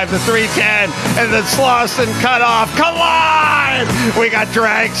 105, the 310, and the Slauson Cutoff collide! We got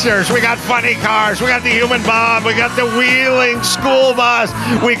dragsters, we got funny cars, we got the human bomb, we got the wheeling school bus,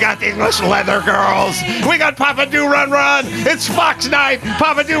 we got the English leather girls, we got Papa Do Run Run. It's Fox Night.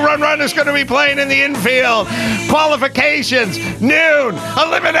 Papa Do Run Run is going to be playing in the infield. Qualifications, noon,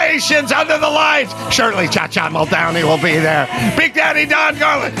 eliminations under the lights. Shirley Cha-Cha Muldowney will be there. Big Daddy Don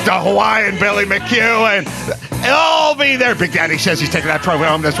Garland, the Hawaiian Billy McEwen. They'll all be there. Big Daddy says he's taking that trophy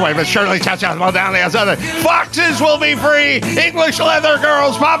home this way, but Shirley Cha-Cha Muldowney has other. Foxes will be free. English leather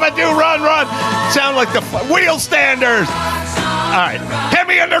girls. Papa Do Run Run. Sound like the wheel standers. All right.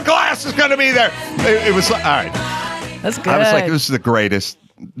 Hemi Under Glass is going to be there. It was, all right. That's good. I was like, this is the greatest.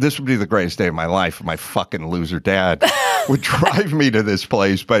 This would be the greatest day of my life. My fucking loser dad would drive me to this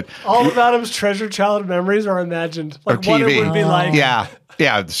place. But all of Adam's treasured childhood memories are imagined. Like or TV. What it would be like. Yeah.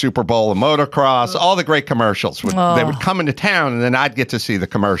 Yeah, the Super Bowl, the motocross, all the great commercials. They would come into town, and then I'd get to see the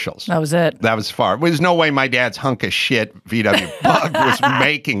commercials. That was it. That was far. There's no way my dad's hunk of shit VW Bug was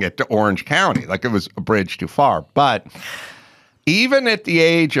making it to Orange County. Like, it was a bridge too far. But even at the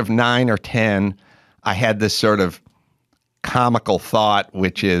age of 9 or 10, I had this sort of comical thought,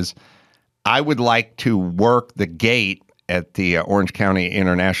 which is I would like to work the gate at the Orange County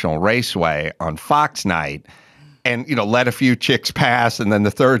International Raceway on Fox Night and, you know, let a few chicks pass, and then the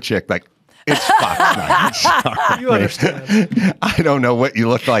third chick, like, it's Fox Night. Sorry. You understand. I don't know what you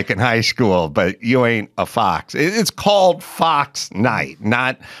look like in high school, but you ain't a fox. It's called Fox Night,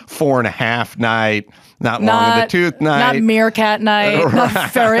 not 4.5 night, not long in the tooth night. Not meerkat night, Right.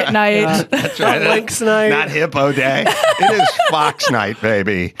 not ferret night. That's right. Not lynx night. Not hippo day. It is Fox Night,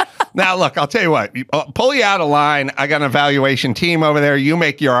 baby. Now, look, I'll tell you what. Pull you out of line. I got an evaluation team over there. You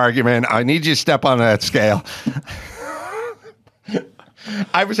make your argument. I need you to step on that scale.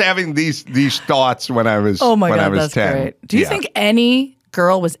 I was having these thoughts when I was Oh my when God, I was that's 10. great. Do you think any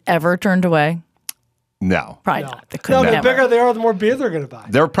girl was ever turned away? No. Probably No. not. They No, couldn't the ever. bigger they are, the more beer they're going to buy.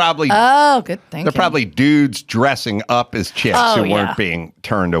 They're probably Oh, good. Thank they're you. probably dudes dressing up as chicks Oh, who yeah. weren't being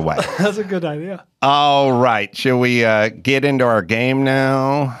turned away. That's a good idea. All right. Shall we get into our game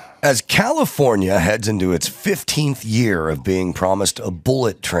now? As California heads into its 15th year of being promised a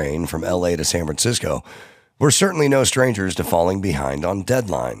bullet train from LA to San Francisco, we're certainly no strangers to falling behind on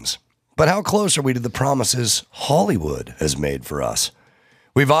deadlines. But how close are we to the promises Hollywood has made for us?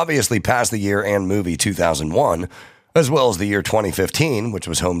 We've obviously passed the year and movie 2001, as well as the year 2015, which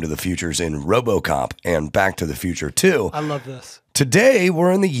was home to the futures in RoboCop and Back to the Future 2. I love this. Today,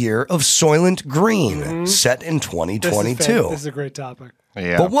 we're in the year of Soylent Green, set in 2022. This is a great topic.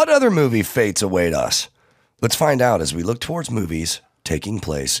 Yeah. But what other movie fates await us? Let's find out as we look towards movies taking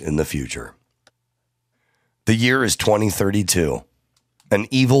place in the future. The year is 2032. An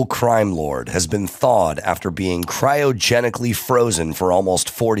evil crime lord has been thawed after being cryogenically frozen for almost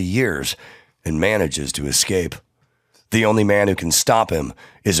 40 years and manages to escape. The only man who can stop him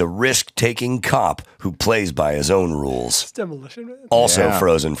is a risk-taking cop who plays by his own rules. It's Demolition Man. Also Yeah.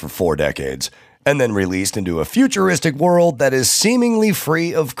 frozen for 4 decades, and then released into a futuristic world that is seemingly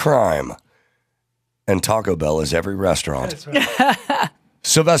free of crime. And Taco Bell is every restaurant. That's right.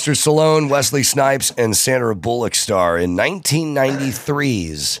 Sylvester Stallone, Wesley Snipes, and Sandra Bullock star in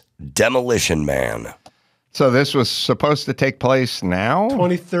 1993's Demolition Man. So this was supposed to take place now?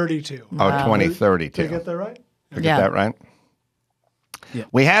 2032. Oh, 2032. Did I get that right? Did I get that right? Yeah.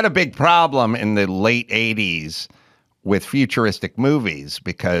 We had a big problem in the late 80s with futuristic movies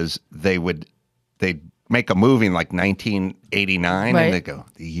because they'd make a movie in like 1989 Right. and they'd go,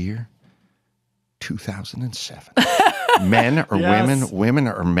 the year 2007. Men or Yes. women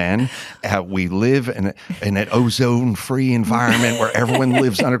or men. We live in an ozone-free environment where everyone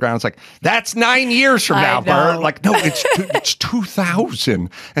lives underground. It's like, that's 9 years from I now, know. Bert. Like, no, it's 2000.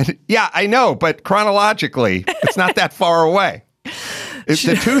 And yeah, I know, but chronologically, it's not that far away. It's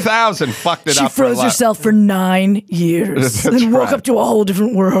the 2000 fucked it She up for a froze lot. herself for 9 years That's and woke right. up to a whole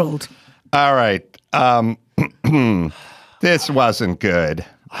different world. All right. This wasn't good.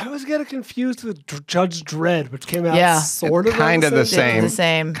 I was getting confused with Judge Dredd, which came out Yeah. sort of Kind of the same. The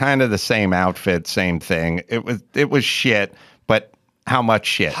same. Kind of the same outfit, same thing. It was shit, but how much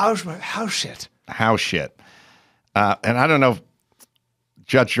shit? How shit? How shit? And I don't know.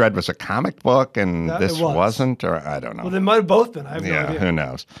 Judge Dredd was a comic book and this was. wasn't, or I don't know. Well, they might have both been. I have no idea. Who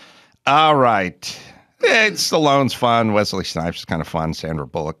knows? All right. Stallone's fun. Wesley Snipes is kind of fun. Sandra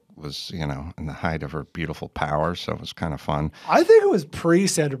Bullock was, in the height of her beaueful powers, so it was kind of fun. I think it was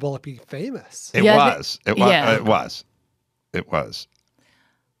pre-Sandra Bullock being famous. It was. It was.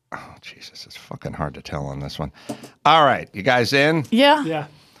 Oh, Jesus. It's fucking hard to tell on this one. All right. You guys in? Yeah. Yeah.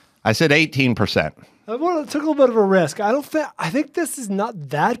 I said 18%. I took a little bit of a risk. I think this is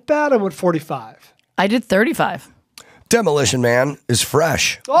not that bad. I went 45. I did 35. Demolition Man is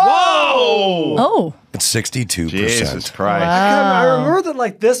fresh. Oh. It's 62%. Jesus Christ. I remember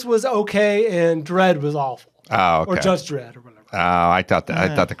that this was okay and Dredd was awful. Oh, okay. Or Judge Dredd or whatever. Oh, I thought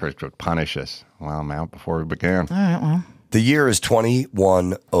the critics would punish us. Well, I'm out before we began. All right, well. The year is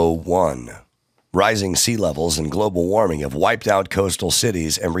 2101. Rising sea levels and global warming have wiped out coastal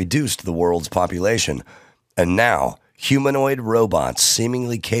cities and reduced the world's population. And now, humanoid robots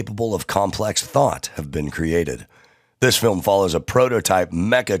seemingly capable of complex thought have been created. This film follows a prototype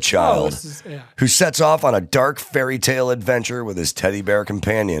mecha child who sets off on a dark fairy tale adventure with his teddy bear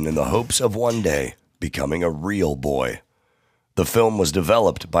companion in the hopes of one day becoming a real boy. The film was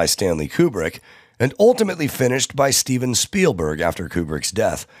developed by Stanley Kubrick and ultimately finished by Steven Spielberg after Kubrick's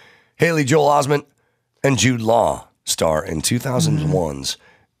death. Haley Joel Osment and Jude Law star in 2001's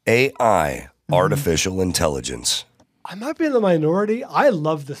AI, Artificial Intelligence. I might be in the minority. I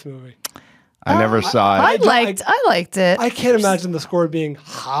love this movie. I never saw it. I liked it. I can't imagine the score being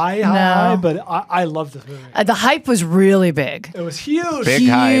high, but I love this movie. The hype was really big. It was huge. Big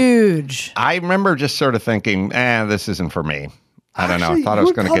hype. Huge. I remember just sort of thinking, this isn't for me. I don't know. I thought I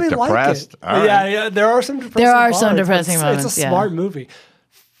was going to get depressed. Yeah, there are some depressing moments. It's a smart movie.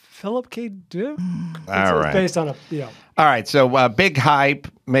 Philip K. Dick? All right. It's based on All right, so big hype,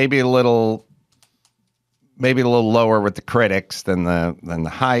 maybe a little lower with the critics than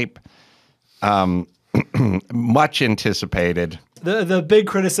the hype. Much anticipated. The big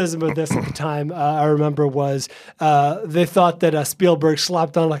criticism of this at the time, I remember, was they thought that Spielberg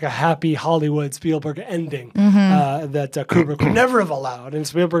slapped on a happy Hollywood Spielberg ending that Kubrick would never have allowed. And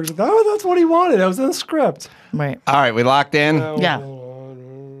Spielberg's like, that's what he wanted. That was in the script. Right. All right, we locked in? Yeah.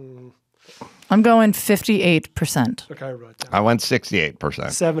 I'm going 58%. Okay, I wrote down. I went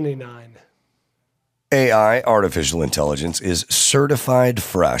 68%. 79. AI, Artificial Intelligence, is certified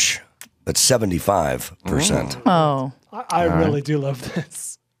fresh. That's 75%. Oh. I really do love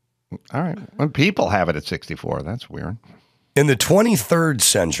this. All right. When people have it at 64, that's weird. In the 23rd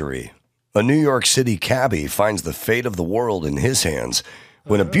century, a New York City cabbie finds the fate of the world in his hands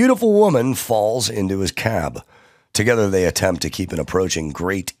when a beautiful woman falls into his cab. Together, they attempt to keep an approaching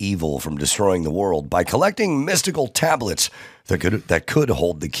great evil from destroying the world by collecting mystical tablets that could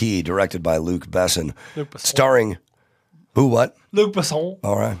hold the key, directed by Luc Besson. Starring... Who, what? Luc Besson.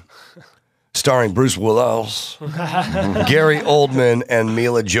 All right. Starring Bruce Willis, Gary Oldman, and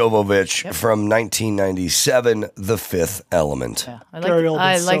Mila Jovovich from 1997, The Fifth Element. Yeah,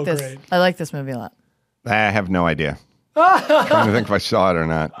 I like this. Great. I like this movie a lot. I have no idea. Trying to think if I saw it or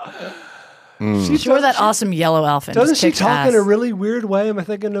not. She wore that awesome yellow outfit. Doesn't she talk in a really weird way? Am I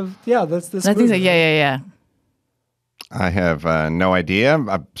thinking of, that's this movie. I think so, yeah. I have no idea.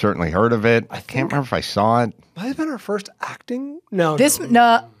 I've certainly heard of it. I can't remember if I saw it. Might have been her first acting? No.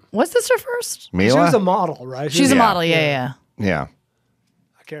 Was this her first? Mila? She was a model, right? She's a model, yeah. Yeah.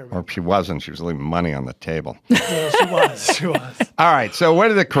 I can't remember. Or if she wasn't, she was leaving money on the table. Yeah, she was. All right, so what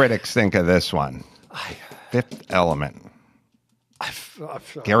do the critics think of this one? Fifth Element.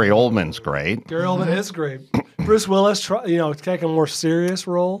 Gary Oldman's great. Gary Oldman is great. Bruce Willis, taking a more serious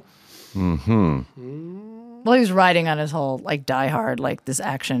role. Mm-hmm. Well, he was riding on his whole, Die Hard, this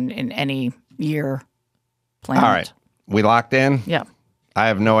action in any year planned. All right. We locked in? Yeah. I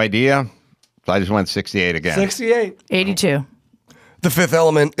have no idea. So I just went 68 again. 68. 82. The Fifth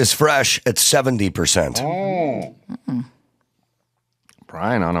Element is fresh at 70%. Oh.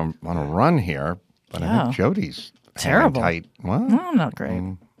 Brian on a run here, but I think Jodi's terrible. Tight. What? No, not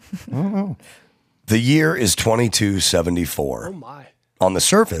great. The year is 2274. Oh, my. On the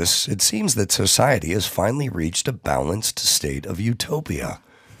surface, it seems that society has finally reached a balanced state of utopia.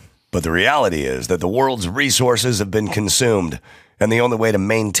 But the reality is that the world's resources have been consumed, and the only way to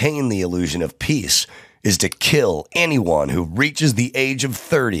maintain the illusion of peace is to kill anyone who reaches the age of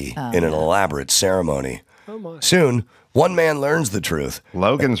 30 in an elaborate ceremony. Oh my. Soon, one man learns the truth.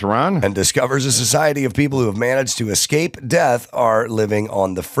 Logan's Run? And discovers a society of people who have managed to escape death are living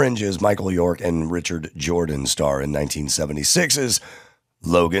on the fringes. Michael York and Richard Jordan star in 1976's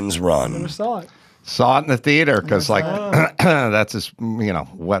Logan's Run. Never saw it. Saw it in the theater because, like, that's just,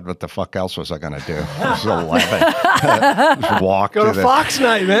 what the fuck else was I going to do? I was 11. Just walk Go to Fox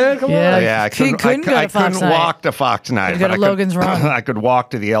Night, man. Come on. Yeah, I couldn't walk to Fox Night. Go to Logan's Run. I could walk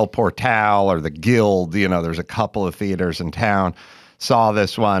to the El Portal or the Guild. There's a couple of theaters in town. Saw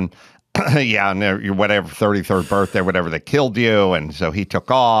this one. Yeah, and your whatever 33rd birthday, whatever, they killed you. And so he took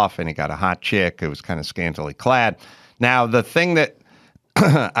off and he got a hot chick who was kind of scantily clad. Now, the thing that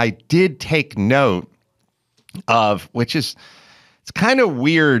I did take note of, which is, it's kind of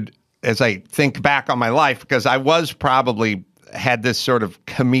weird as I think back on my life, because I was probably had this sort of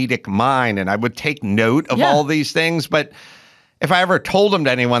comedic mind and I would take note of all these things. But if I ever told them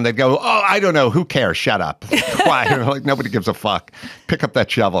to anyone, they'd go, "Oh, I don't know. Who cares? Shut up. Quiet." Like, nobody gives a fuck. Pick up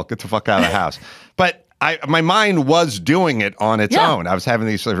that shovel. Get the fuck out of the house. But my mind was doing it on its own. I was having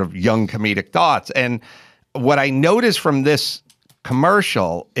these sort of young comedic thoughts. And what I noticed from this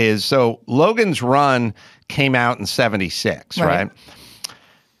commercial is, so Logan's Run came out in 76, right?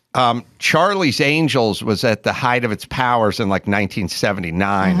 Charlie's Angels was at the height of its powers in like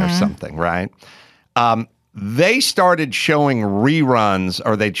 1979 or something, right? They started showing reruns,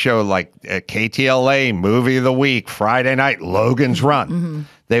 or they'd show like KTLA Movie of the Week, Friday night, Logan's Run.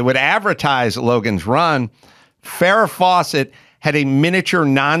 They would advertise Logan's Run. Farrah Fawcett had a miniature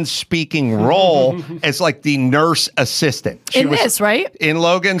non-speaking role as like the nurse assistant. She was right? In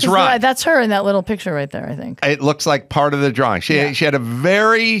Logan's Run. That's her in that little picture right there, I think. It looks like part of the drawing. She had a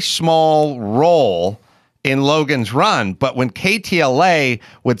very small role in Logan's Run, but when KTLA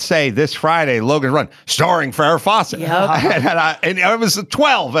would say this Friday, Logan's Run, starring Farrah Fawcett, and I was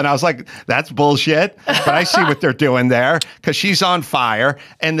 12, and I was like, that's bullshit, but I see what they're doing there, because she's on fire,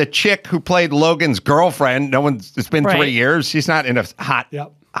 and the chick who played Logan's girlfriend, it's been 3 years, she's not in a hot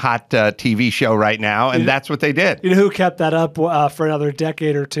TV show right now, and that's what they did. You know who kept that up for another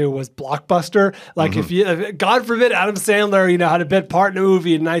decade or two was Blockbuster. Like, if God forbid, Adam Sandler, had a bit part in a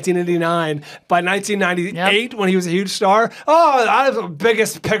movie in 1989. By 1998, when he was a huge star, I have the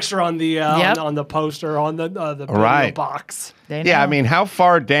biggest picture on the on the poster on the video box. Yeah, I mean, how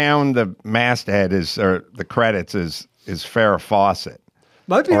far down the masthead or the credits is Farrah Fawcett?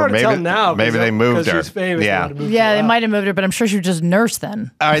 Might be hard to tell now. Maybe they moved her. She's famous. They might have moved her, but I'm sure she was just nurse then.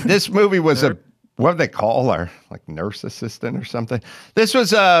 All right, this movie was what do they call her? Like nurse assistant or something? This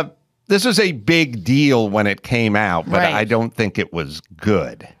was a big deal when it came out, but I don't think it was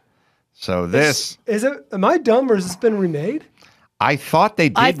good. So this is it. Am I dumb, or has this been remade? I thought they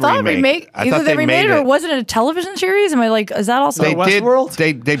did remake. Either they remade it, or was it a television series? Am I like, is that also Westworld?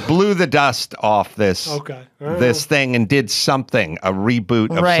 They blew the dust off this this thing and did something, a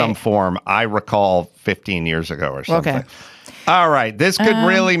reboot of some form. I recall 15 years ago or something. Okay. All right, this could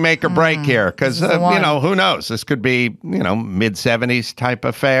really make or break here, because who knows? This could be mid 70s type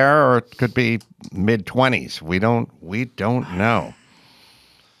affair, or it could be mid 20s. We don't know.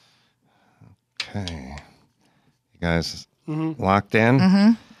 Okay, you guys. Locked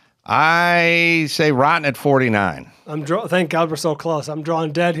in. I say rotten at 49. Thank God we're so close. I'm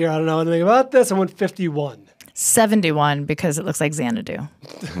drawing dead here. I don't know anything about this. I went 51. 71, because it looks like Xanadu.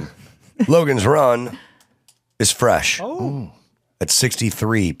 Logan's Run is fresh at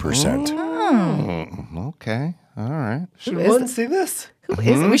 63%. Okay. All right. Should one see this? Who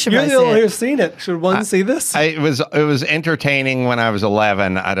is it? We should You're see the only it. who's seen it. Should one see this? It was entertaining when I was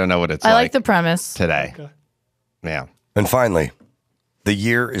 11. I don't know what it's like. I like the premise. Today. Okay. Yeah. And finally, the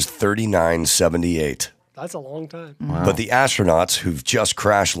year is 3978. That's a long time. Wow. But the astronauts who've just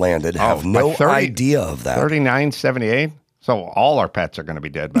crash landed have no idea of that. 3978? So all our pets are going to be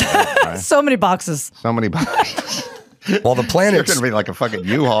dead by then, right? So many boxes. So many boxes. Well, the planet's going to be like a fucking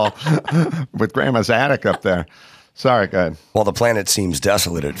U-Haul with Grandma's attic up there. Sorry, go ahead. While the planet seems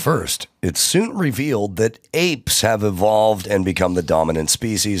desolate at first, it's soon revealed that apes have evolved and become the dominant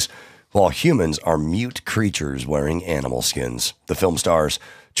species, while humans are mute creatures wearing animal skins. The film stars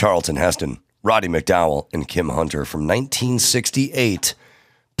Charlton Heston, Roddy McDowall, and Kim Hunter from 1968,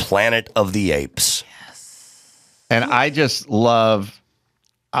 Planet of the Apes. Yes. And I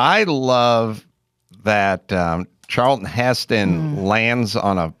love that Charlton Heston lands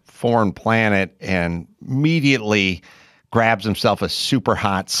on a foreign planet and immediately grabs himself a super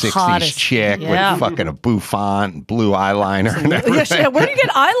hot 60s chick with fucking a bouffant and blue eyeliner and everything. Yeah, where do you get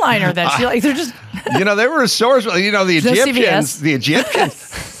eyeliner then? They're just... they were a source. The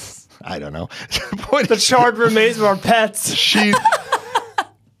Egyptians, I don't know. The charred remains of our pets.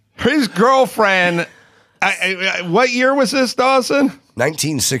 His girlfriend, what year was this, Dawson?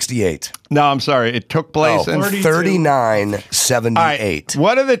 1968. No, I'm sorry. It took place in 3978. Right,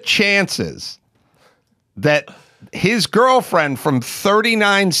 what are the chances that his girlfriend from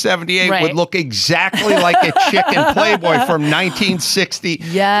 3978 Right. would look exactly like a chick in Playboy from 1968.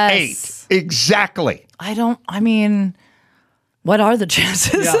 Yes. Exactly. I mean, what are the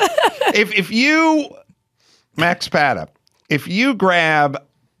chances? Yeah. If you, Max Pata, if you grab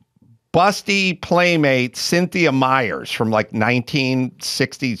busty playmate Cynthia Myers from like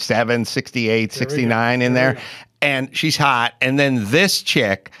 1967, 68, 69 in there, and she's hot, and then this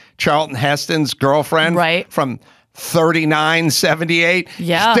chick, Charlton Heston's girlfriend from 3978.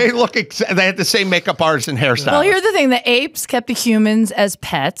 Yeah. They look they had the same makeup artist and hairstyle. Well, here's the thing. The apes kept the humans as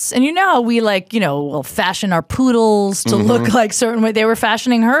pets. And you know how we we'll fashion our poodles to look like certain way. They were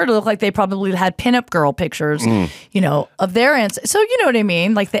fashioning her to look like they probably had pinup girl pictures, of their ancestors. So you know what I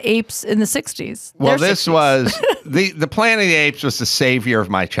mean? Like the apes in the 60s. Well, this 60s. Was, the Planet of the Apes was the savior of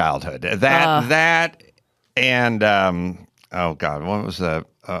my childhood. That and, oh God, what was the...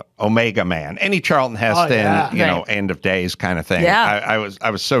 Omega Man, any Charlton Heston, end of days kind of thing. Yeah. I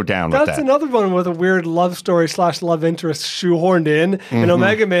was so down with that. That's another one with a weird love story / love interest shoehorned in. And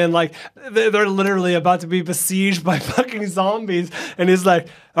Omega Man, like they're literally about to be besieged by fucking zombies, and he's like,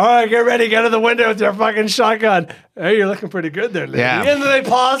 "All right, get ready, get in the window with your fucking shotgun. Hey, you're looking pretty good there, lady." Yeah. And then they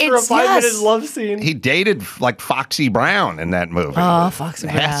pause for a 5-minute love scene. He dated like Foxy Brown in that movie. Oh, Foxy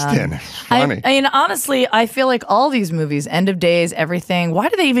Brown. Heston. It's funny. I mean, honestly, I feel like all these movies, End of Days, everything. Why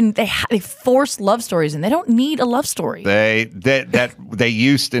do they even they force love stories in? They don't need a love story. They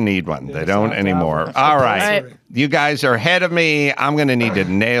used to need one. They don't anymore. All right. You guys are ahead of me. I'm going to need to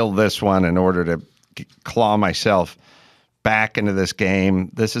nail this one in order to claw myself back into this game.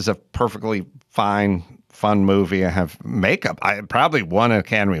 This is a perfectly fine, fun movie. I have makeup. I probably won an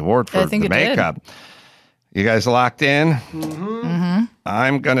Academy Award for the makeup. Did. You guys locked in? Mm-hmm.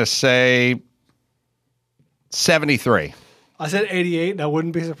 I'm going to say 73. I said 88, and I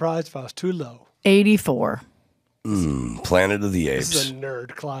wouldn't be surprised if I was too low. 84. Planet of the Apes. This is a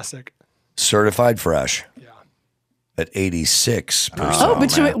nerd classic. Certified fresh. Yeah. At 86%. Oh,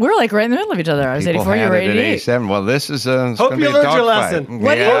 but we're like right in the middle of each other. I was 84, you were 88. 87. Well, this is a Hope you learned your lesson.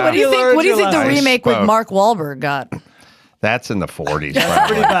 What do you think the remake with Mark Wahlberg got? That's in the 40s.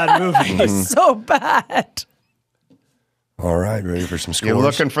 That's a pretty bad movie. It's so bad. All right, ready for some scores? You're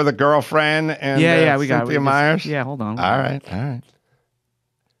looking for the girlfriend and we got Cynthia Myers? Yeah, hold on. All right.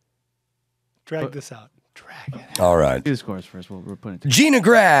 Drag this out. Drag it. All right. Do the scores first. We're putting it together. Gina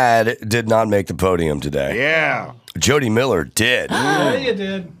Grad did not make the podium today. Yeah. Jodi Miller did. Yeah, you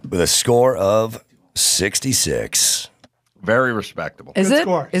did. With a score of 66. Very respectable. Is Good it?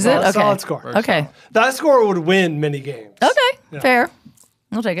 score. Is it? Okay. Solid score. Okay. That score would win many games. Okay. Fair.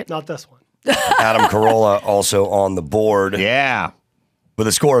 I'll take it. Not this one. Adam Carolla also on the board. Yeah. With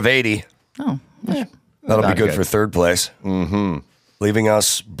a score of 80. Oh. Yeah. That'll be good for third place. Mm-hmm. Leaving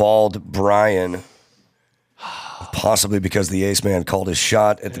us bald Brian. Possibly because the ace man called his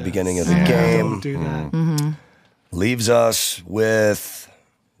shot at the beginning of the game. Don't do that. Mm-hmm. Leaves us with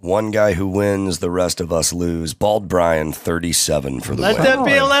one guy who wins, the rest of us lose. Bald Brian, 37 for the Let win. that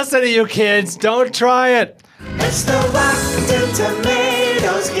be a lesson to you kids. Don't try it. It's the Rotten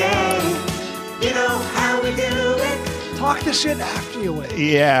Tomatoes game. You know how we do it. Talk the shit after you win.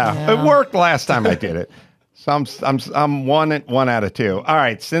 Yeah. It worked last time I did it. So I'm one out of two. All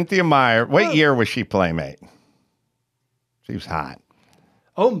right, Cynthia Meyer. What year was she Playmate? She was hot.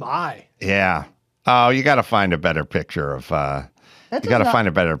 Oh my. Yeah. Oh, you got to find a better picture of. You got to find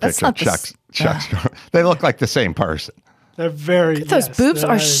a better picture of Chuck's. They look like the same person. They're very. Those boobs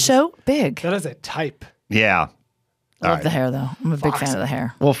are so big. That is a type. Yeah. I love the hair, though. I'm a big fan of the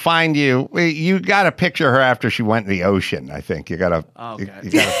hair. We'll find you. You got to picture her after she went in the ocean. I think you got to. Oh, you God.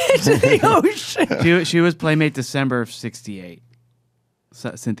 To the ocean. She was Playmate December of 68.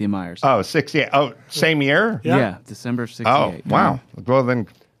 Cynthia Myers. Oh, 68. Oh, same year? Yeah, December of 68. Oh, wow. Well, then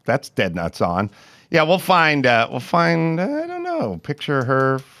that's dead nuts on. Yeah, we'll find. I don't know. Picture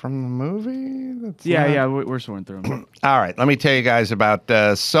her from the movie. We're sorting through them. All right, let me tell you guys about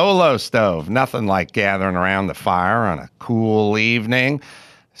Solo Stove. Nothing like gathering around the fire on a cool evening.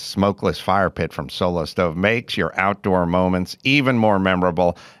 Smokeless fire pit from Solo Stove makes your outdoor moments even more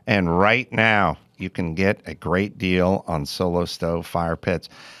memorable. And right now, you can get a great deal on Solo Stove fire pits.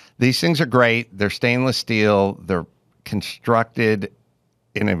 These things are great. They're stainless steel. They're constructed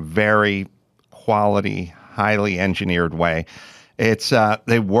in a very quality, highly engineered way.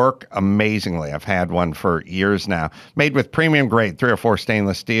 They work amazingly. I've had one for years now. Made with premium grade 304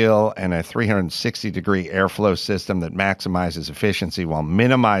 stainless steel and a 360-degree airflow system that maximizes efficiency while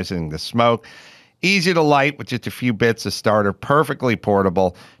minimizing the smoke. Easy to light with just a few bits of starter. Perfectly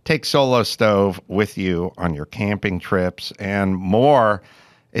portable. Take Solo Stove with you on your camping trips and more.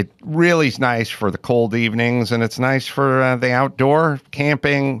 It really is nice for the cold evenings, and it's nice for the outdoor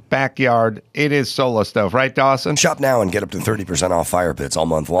camping backyard. It is Solo Stove, right, Dawson? Shop now and get up to 30% off fire pits all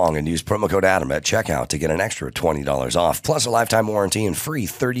month long, and use promo code Adam at checkout to get an extra $20 off, plus a lifetime warranty and free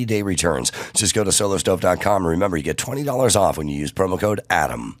 30-day returns. Just go to solostove.com, and remember, you get $20 off when you use promo code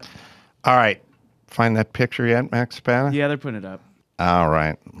Adam. All right. Find that picture yet, Max Spanner? Yeah, they're putting it up. All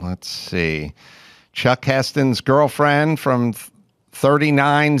right. Let's see. Chuck Heston's girlfriend from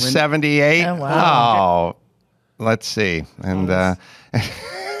 3978. Oh, wow. Oh, let's see. And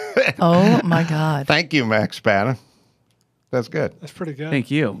Oh my God. thank you, Max Spanner. That's good. That's pretty good.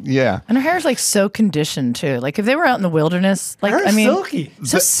 Thank you. Yeah. And her hair's like so conditioned too. Like if they were out in the wilderness, like Her I mean, silky.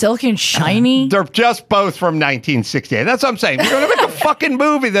 so silky and shiny. They're just both from 1968. That's what I'm saying. You're going to make a fucking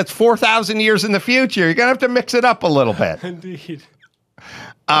movie that's 4,000 years in the future. You're going to have to mix it up a little bit. Indeed.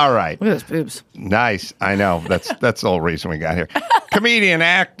 All right. Look at those boobs. Nice. I know. That's the whole reason we got here. Comedian,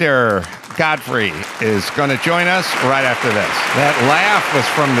 actor Godfrey is going to join us right after this. That laugh was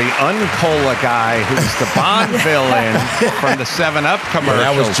from the Uncola guy who's the Bond villain from the 7-Up commercial.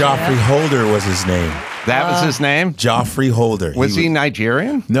 That was Joffrey Holder was his name. That was his name? Joffrey Holder. Was he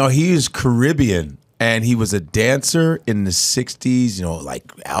Nigerian? No, he was Caribbean, and he was a dancer in the 60s, you know, like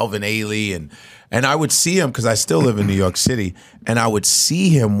Alvin Ailey, and I would see him because I still live in New York City, and I would see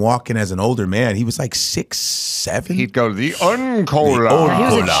him walking as an older man. He was like 6'7". He'd go to the Uncola. He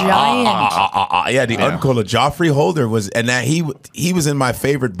was a giant. Yeah, the Uncola. Joffrey Holder was, and that he was in my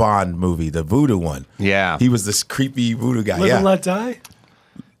favorite Bond movie, the Voodoo one. Yeah. He was this creepy voodoo guy. Live and Let Die?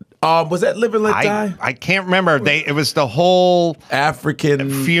 Was that Live and Let Die? I can't remember. It was the whole African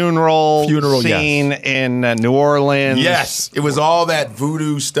funeral yes. scene in New Orleans. Yes, it was all that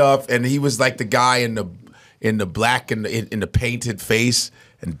voodoo stuff, and he was like the guy in the black and in the painted face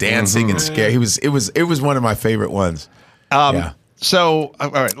and dancing and scared. It was one of my favorite ones. So,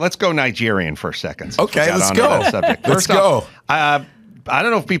 all right, let's go Nigerian for a second. Okay, let's go. Let's go. I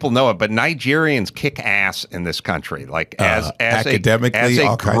don't know if people know it, but Nigerians kick ass in this country. Like as academically, as a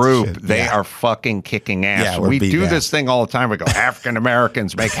all kinds of group, shit. they are fucking kicking ass. Yeah, we do beat this thing all the time. We go, African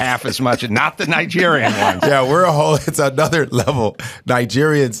Americans make half as much, not the Nigerian ones. Yeah, it's another level.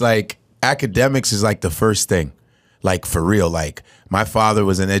 Nigerians, like, academics is like the first thing. Like, for real. Like, my father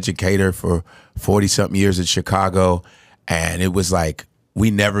was an educator for 40-something years in Chicago, and it was like,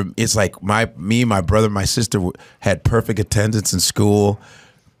 it's like me, my brother, my sister had perfect attendance in school.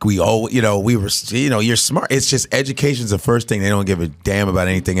 We all, we were, you're smart. It's just education's the first thing. They don't give a damn about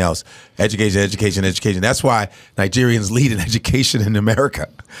anything else. Education. That's why Nigerians lead in education in America.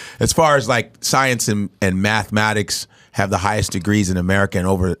 As far as like science and mathematics have the highest degrees in America and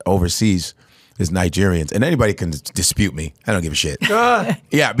overseas is Nigerians. And anybody can dispute me. I don't give a shit.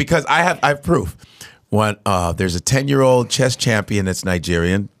 Yeah, because I have proof. There's a 10-year-old chess champion that's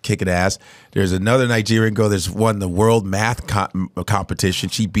Nigerian, kicking ass. There's another Nigerian girl that's won the world math competition.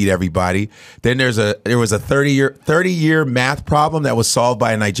 She beat everybody. Then there was a 30-year math problem that was solved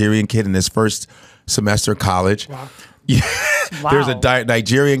by a Nigerian kid in his first semester of college. Wow. Yeah. Wow. There's a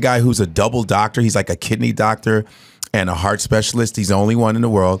Nigerian guy who's a double doctor. He's like a kidney doctor and a heart specialist. He's the only one in the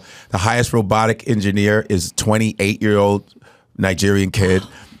world. The highest robotic engineer is 28-year-old Nigerian kid.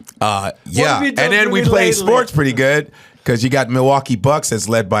 Yeah, and then we play sports pretty good because you got Milwaukee Bucks that's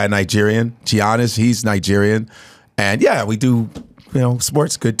led by a Nigerian, Giannis. He's Nigerian, and yeah, we do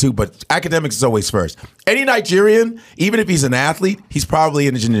sports good too. But academics is always first. Any Nigerian, even if he's an athlete, he's probably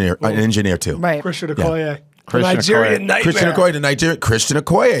an engineer too. Right, Christian Okoye. Yeah. Nigerian nightmare. Christian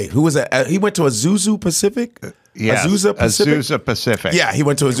Okoye, who was he went to Azusa Pacific. Yeah, Azusa Pacific. Yeah, he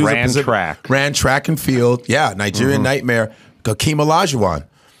went to Azusa Pacific. Ran track and field. Yeah, Nigerian nightmare. Hakeem Olajuwon.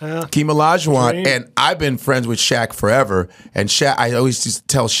 Hakeem Olajuwon, and I've been friends with Shaq forever. And Shaq, I always used to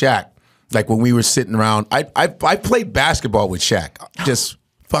tell Shaq, like when we were sitting around, I played basketball with Shaq, just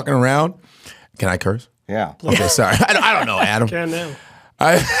fucking around. Can I curse? Yeah. Okay, sorry. I don't know, Adam. Can now.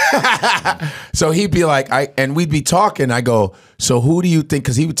 So he'd be like, and we'd be talking. I go, so who do you think?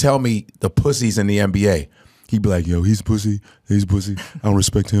 Because he would tell me the pussies in the NBA. He'd be like, yo, he's pussy. He's pussy. I don't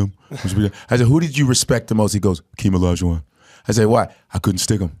respect him. I said, who did you respect the most? He goes, Hakeem Olajuwon. I said, why? I couldn't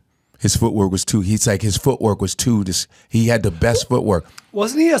stick him. His footwork was too. He's like his footwork was too. He had the best footwork.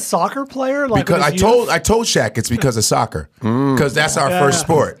 Wasn't he a soccer player? Like because I told Shaq it's because of soccer. Because that's our first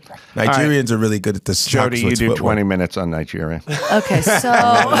sport. Nigerians are really good at this. Jodi, you do 20 minutes on Nigeria. Okay, so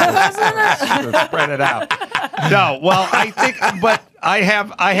spread it out. No, well, I think, but I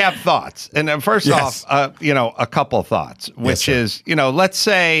have thoughts, and first off, a couple thoughts, which is, let's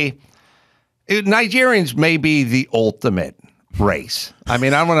say Nigerians may be the ultimate race. I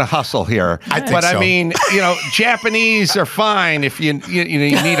mean, I'm going to hustle here. I think but so. I mean, Japanese are fine if you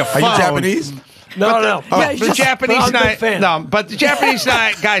need a phone. Are you Japanese? No. The Japanese I'm a big fan. no, but the Japanese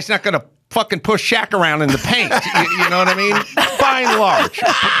guy's not going to fucking push Shaq around in the paint. You know what I mean? By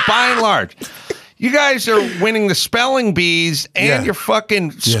and large. You guys are winning the spelling bees and you're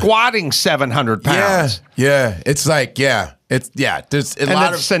fucking squatting 700 pounds. Yeah. It's like, there's a And lot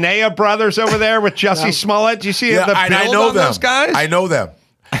the of Sanea brothers over there with Jussie Smollett. Do you see the build I know on them. those guys? I know them.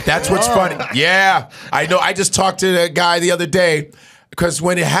 That's what's funny. Yeah, I know. I just talked to a guy the other day because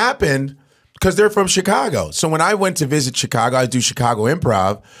when it happened, because they're from Chicago. So when I went to visit Chicago, I do Chicago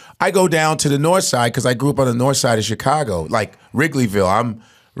Improv. I go down to the north side because I grew up on the north side of Chicago, like Wrigleyville. I'm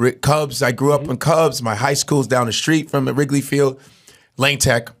Cubs. I grew up in Cubs. My high school's down the street from Wrigley Field. Lane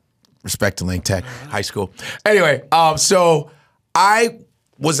Tech. Respect to Lane Tech High School. Anyway, so I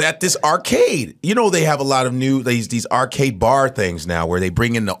was at this arcade. They have a lot of new these arcade bar things now where they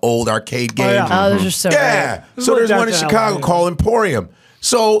bring in the old arcade games. Oh, those are so Yeah. great. So there's one in downtown Chicago LA. called Emporium.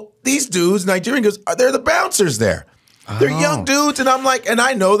 So these dudes, Nigerian dudes, they're the bouncers there. They're young dudes, and I'm like, and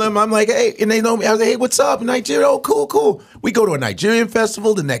I know them. I'm like, hey, and they know me. I was like, hey, what's up, Nigeria? Oh, cool. We go to a Nigerian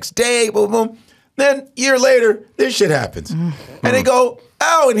festival the next day, boom, boom. Then a year later, this shit happens. And they go,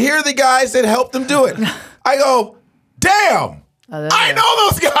 oh, and here are the guys that helped them do it. I go, damn. I know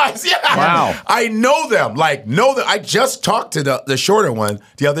those guys. Yeah. Wow. I know them. I just talked to the shorter one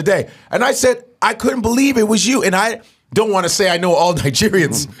the other day. And I said, I couldn't believe it was you. And I don't want to say I know all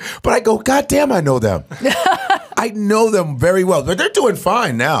Nigerians, but I go, God damn, I know them. I know them very well. But they're doing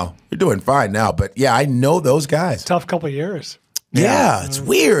fine now. But yeah, I know those guys. Tough couple of years. Yeah, it's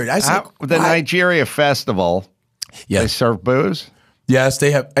weird. I said, The Nigeria Festival, they serve booze? Yes,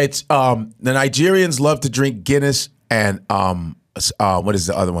 they have. It's the Nigerians love to drink Guinness and what is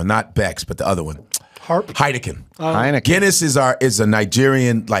the other one? Not Beck's, but the other one. Heineken. Heineken. Guinness is a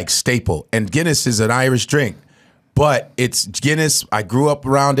Nigerian staple, and Guinness is an Irish drink, but it's Guinness. I grew up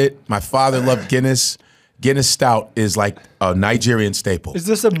around it. My father loved Guinness. Guinness Stout is like a Nigerian staple. Is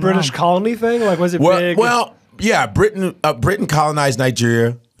this a British colony thing? Was it big? Well, yeah. Britain colonized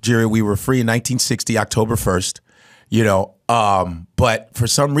Nigeria. We were free in 1960, October 1st. But for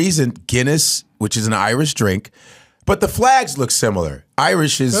some reason, Guinness, which is an Irish drink, but the flags look similar.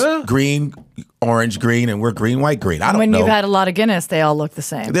 Irish is green, orange, green, and we're green, white, green. I don't know. When you've had a lot of Guinness, they all look the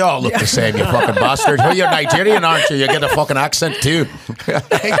same. They all look the same, you fucking bastard. Well, you're Nigerian, aren't you? You get a fucking accent, too.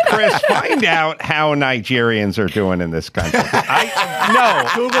 Hey, Chris, find out how Nigerians are doing in this country.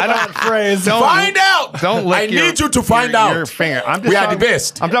 Google that phrase. Find out. Don't lick I need you to find out. Your finger. We are the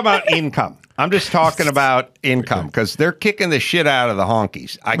best. I'm talking about income. I'm just talking about income because they're kicking the shit out of the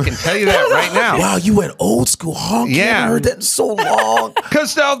honkies. I can tell you that right now. Wow, you went old school honky. Yeah. I haven't heard that in so long.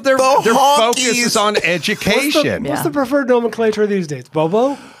 Because their focus is on education. What's the preferred nomenclature these days?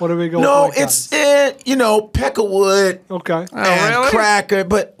 Bobo? What are we going? No, it's Peckerwood. Okay. And really? Cracker,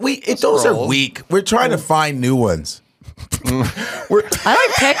 but those are weak. We're trying to find new ones. I like I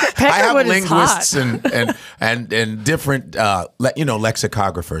have Peckerwood is hot. linguists and different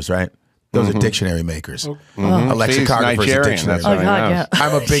lexicographers, right? Those are dictionary makers. A lexicographer is a dictionary That's maker. what I know. yeah.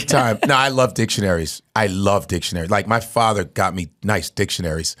 I'm a big time. No, I love dictionaries. I love dictionaries. Like my father got me nice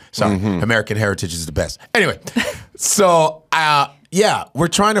dictionaries. So American Heritage is the best. Anyway, so we're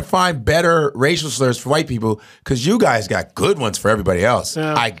trying to find better racial slurs for white people because you guys got good ones for everybody else.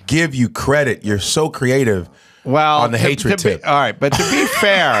 Yeah. I give you credit. You're so creative. Well, on the hatred tip. All right, but to be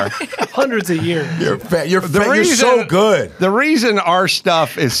fair, hundreds of years. You're so good. The reason our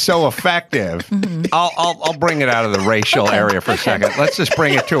stuff is so effective, I'll bring it out of the racial area for a second. Let's just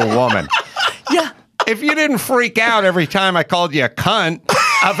bring it to a woman. Yeah. If you didn't freak out every time I called you a cunt,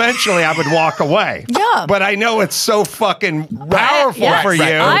 eventually I would walk away. Yeah. But I know it's so fucking powerful Yes. for you.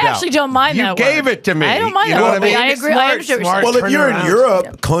 I actually don't mind You that gave word. it to me. I don't mind You that know word. what I mean? I agree. I understand what you're Well, saying. if you're in around.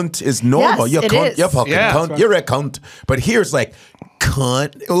 Europe, cunt is normal. Yes, You're it cunt. is. You're fucking Yeah. cunt. You're a cunt. But here it's like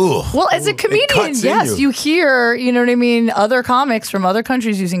cunt. Ugh. Well, as a It comedian, cuts in yes, you hear, you know what I mean, other comics from other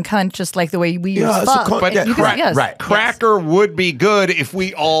countries using cunt just like the way we use it's a fuck. cunt, But yeah, You can- correct, yes, right. yes. Cracker would be good if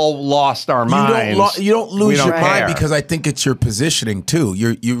we all lost our minds. You don't lose We don't your mind care. because I think it's your positioning too.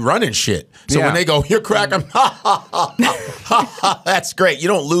 You're running shit. So Yeah. when they go, you're cracking, that's great. You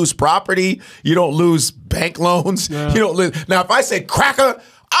don't lose property. You don't lose bank loans. You don't lose. Now, if I say cracker,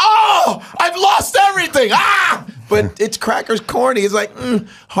 I've lost everything. But it's Cracker's corny. It's like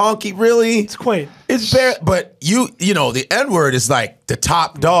honky. Really, It's quaint. It's bare. But you know, the N word is like the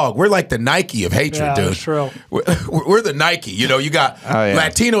top dog. We're like the Nike of hatred, Yeah, dude. that's true. We're the Nike. You know, you got yeah.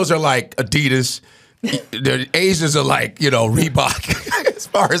 Latinos are like Adidas. the Asians are like, Reebok as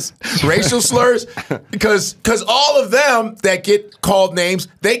far as racial slurs, because all of them that get called names,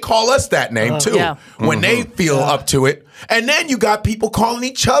 they call us that name too when they feel up to it. And then you got people calling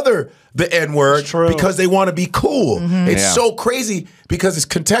each other the N-word because they want to be cool. It's so crazy because it's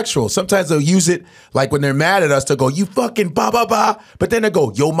contextual. Sometimes they'll use it like when they're mad at us, they'll go, you fucking ba ba ba. But then they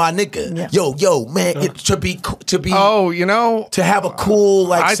go, yo, my nigga. Yo, man. It to be to have a cool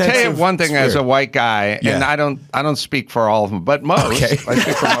like I sense tell you of one thing spirit. as a white guy, and I don't speak for all of them, but most. I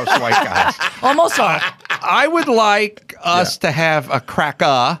speak for most white guys. Almost all. I would like us to have a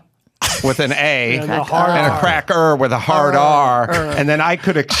cracker with an A and a cracker with a hard R, and then I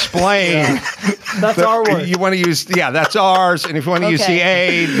could explain. That's our word. You want to use, that's ours, and if you want to use the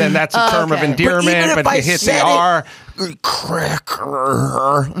A, then that's a term of endearment, but if you hit the R.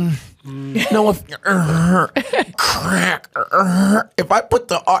 Cracker. No, if if I put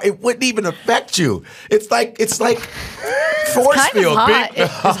the R, it wouldn't even affect you. It's like force field. Hot.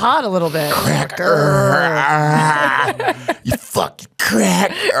 It's hot a little bit. Cracker. You fucking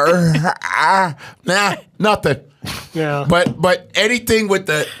cracker. Nah, nothing. Yeah. But anything with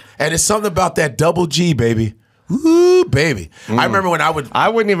and it's something about that double G, baby. Ooh, baby. I remember when I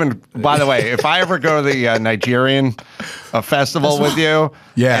wouldn't even, by the way, if I ever go to the Nigerian festival with you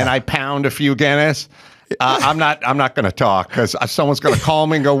and I pound a few Guinness, I'm not going to talk because someone's going to call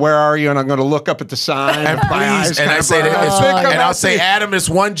me and go, "Where are you?" And I'm going to look up at the sign. And please, and I say, I'll say, Adam, it's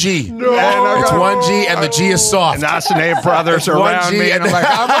 1G. No. It's 1G, and the G is soft. And Asane brothers are around me, and I'm like,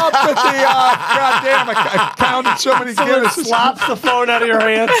 I'm up with the. Goddamn, I pounded so many Guinness. Slaps the phone out of your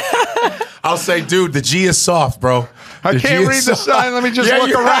hand. I'll say, dude, the G is soft, bro. I can't read the sign. Let me just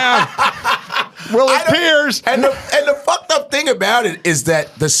look around. Will it appears. And the fucked up thing about it is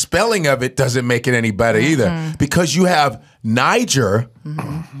that the spelling of it doesn't make it any better either. Because you have Niger,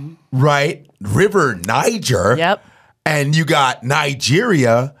 right? River Niger. Yep. And you got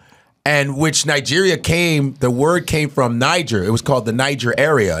Nigeria, and which the word came from Niger. It was called the Niger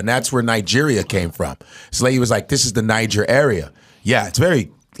area, and that's where Nigeria came from. So he was like, this is the Niger area. Yeah, it's a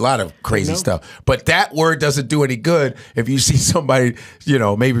lot of crazy stuff. But that word doesn't do any good if you see somebody,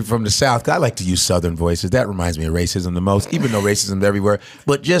 maybe from the South. I like to use Southern voices. That reminds me of racism the most, even though racism's everywhere.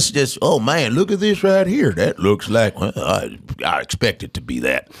 But just, oh man, look at this right here. That looks like, I expect it to be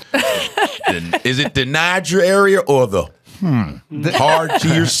that. Is it the Niger area or the hard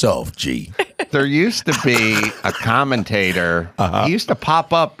to yourself, G? There used to be a commentator. He used to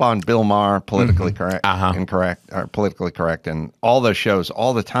pop up on Bill Maher, politically correct, politically correct, and all those shows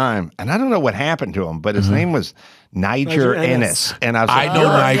all the time. And I don't know what happened to him, but his name was Niger Ennis. And I was like, I know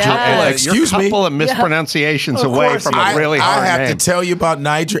Niger Ennis. Excuse me. You're a couple of mispronunciations away from a really hard name. I have name. to tell you about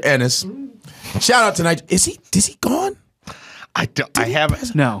Niger Ennis. Shout out to Niger. Is he gone? I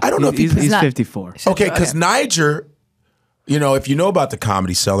haven't. No, I don't know if he's 54. Okay, because Niger. If you know about the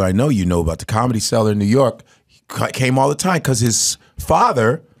Comedy Cellar, I know you know about the Comedy Cellar in New York. He came all the time because his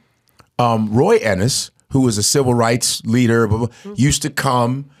father, Roy Ennis, who was a civil rights leader, used to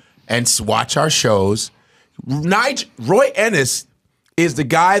come and watch our shows. Roy Ennis is the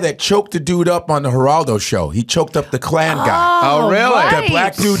guy that choked the dude up on the Geraldo show. He choked up the Klan guy. Oh, really? Right. That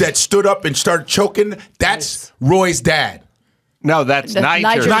black dude that stood up and started choking, that's Roy's dad. No, that's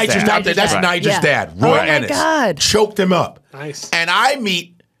Niger's dad. dad. That's Niger's dad, Roy Ennis. God. Choked him up. Nice. And I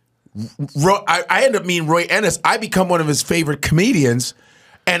end up meeting Roy Ennis. I become one of his favorite comedians.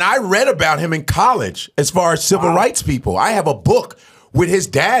 And I read about him in college as far as civil rights people. I have a book with his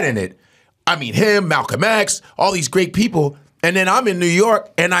dad in it. I mean, him, Malcolm X, all these great people. And then I'm in New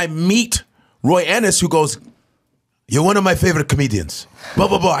York and I meet Roy Ennis, who goes, "You're one of my favorite comedians." Blah,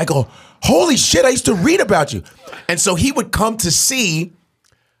 blah, blah. I go, "Holy shit, I used to read about you." And so he would come to see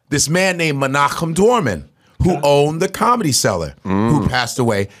this man named Menachem Dorman, who owned the Comedy Cellar, who passed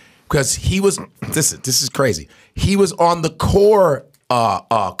away because he was, this is crazy. He was on the core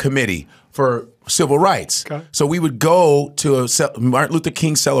committee for civil rights. Okay. So we would go to a Martin Luther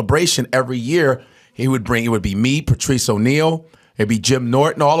King celebration every year. It would be me, Patrice O'Neill, it'd be Jim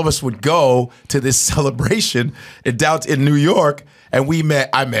Norton. All of us would go to this celebration in New York. And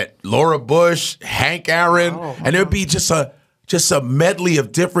I met Laura Bush, Hank Aaron, and it would be just a medley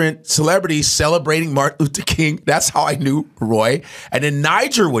of different celebrities celebrating Martin Luther King. That's how I knew Roy. And then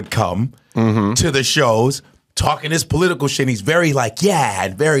Niger would come to the shows talking his political shit. He's very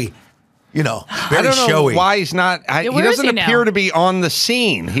and very, very I don't showy. know why he's not. He doesn't appear to be on the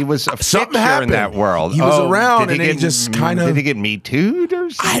scene. He was a fixture in that world. He was around, and he just kind of. Did he get Me Too'd or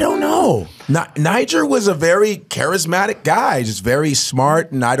something? I don't know. Niger was a very charismatic guy, just very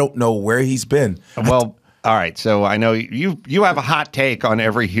smart, and I don't know where he's been. Well, All right, so I know you have a hot take on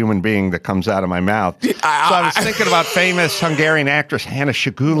every human being that comes out of my mouth. So I was thinking about famous Hungarian actress Hannah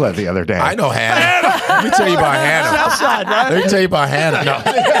Shigula the other day. I know Hannah. Let me tell you about Hannah. Southside, right? Let me tell you about Hannah. No.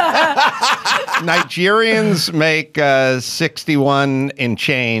 Nigerians make 61 and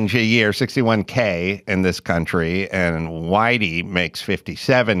change a year, 61K in this country, and Whitey makes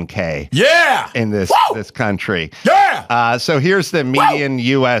 57K. Yeah. In this country. Yeah. So here's the median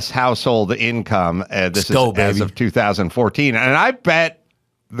U.S. household income. This is as of 2014, and I bet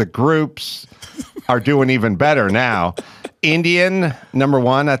the groups are doing even better now. Indian, number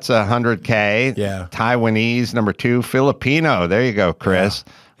 1, that's 100K. Yeah. Taiwanese, number 2. Filipino, there you go, Chris.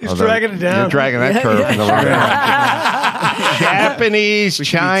 Yeah. He's dragging it down. You're dragging that curve in the wrong direction. Japanese,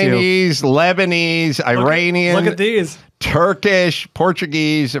 Chinese, Lebanese, Iranian. Look at these. Turkish,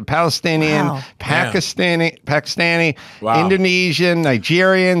 Portuguese, Palestinian, Pakistani, Indonesian,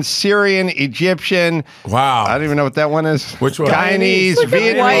 Nigerian, Syrian, Egyptian. Wow. I don't even know what that one is. Which one? Guyanese,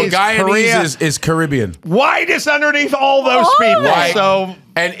 Vietnamese, Guyanese Korea. is Caribbean. Whitest underneath all those people. White. So,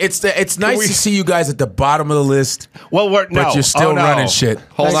 and it's nice to see you guys at the bottom of the list. well, but you're still running shit.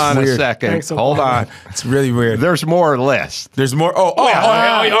 Hold on Weird. a second. Thanks a Hold lot. on. It's really weird. There's more lists. There's more.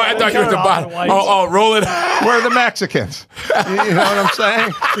 I thought you were at the bottom. Roll it. Where are the Mexicans? You know what I'm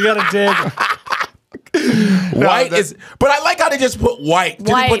saying? You got to dig. White is, but I like how they just put white.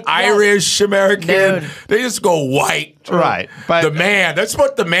 They White, put Irish, American. Dude. They just go white. Right. But the man. Let's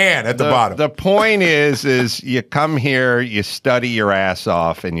put the man at the bottom. The point is you come here, you study your ass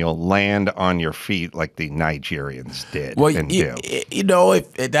off, and you'll land on your feet like the Nigerians did. Well, and you know,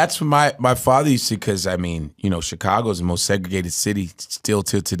 if that's what my father used to, because I mean, you know, Chicago's the most segregated city still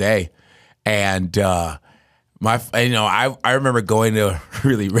till today, and I remember going to a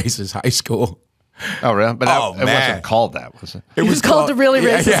really racist high school. Oh, really? But it man. wasn't called that, was it? It was called the really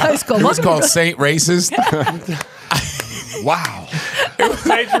racist high school. It was called Saint Racist. Wow. It was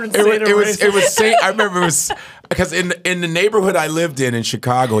Saint. I remember it was because in the neighborhood I lived in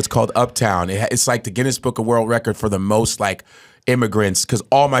Chicago, it's called Uptown. It's like the Guinness Book of World Record for the most like immigrants, because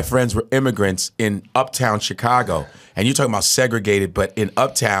all my friends were immigrants in Uptown Chicago. And you're talking about segregated, but in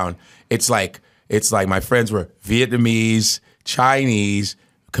Uptown, it's like my friends were Vietnamese, Chinese,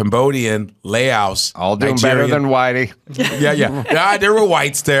 Cambodian, Laos, All doing Nigerian. better than Whitey. Yeah, there were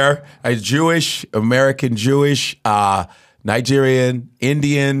whites there. Jewish, American Jewish, Nigerian,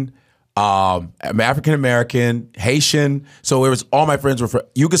 Indian, African American, Haitian. So it was all my friends were from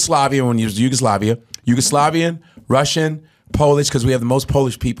Yugoslavia when you was Yugoslavia, Yugoslavian, Russian, Polish, because we have the most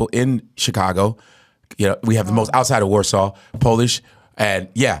Polish people in Chicago. You know, we have the most outside of Warsaw, Polish, and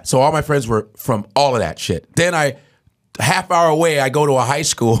yeah. So all my friends were from all of that shit. Then half hour away, I go to a high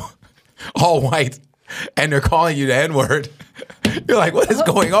school, all white, and they're calling you the N-word. You're like, what is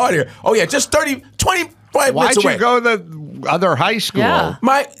going on here? Oh, yeah, just 25 Why'd minutes away. you go to the other high school? Yeah.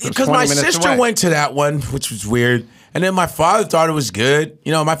 Because my sister went to that one, which was weird. And then my father thought it was good.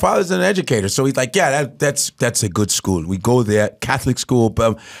 You know, my father's an educator. So he's like, yeah, that's a good school. We go there, Catholic school.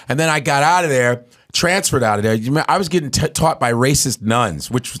 And then I got out of there, transferred out of there. I was getting taught by racist nuns,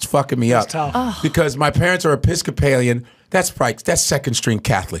 which was fucking me up. Because my parents are Episcopalian. That's second string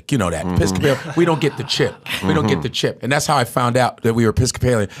Catholic. You know that. Episcopalian, we don't get the chip. We don't get the chip. And that's how I found out that we were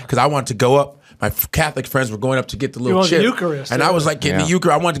Episcopalian, because I wanted to go up. My Catholic friends were going up to get the little chip. The Eucharist. And I was like getting the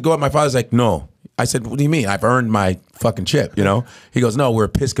Eucharist. I wanted to go up. My father's like, no. I said, what do you mean? I've earned my fucking chip, you know? He goes, no, we're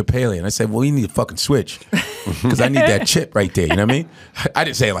Episcopalian. I said, well, you need to fucking switch, because I need that chip right there, you know what I mean? I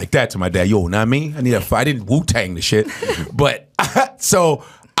didn't say it like that to my dad. Yo, not me. I didn't Wu-Tang the shit. But, so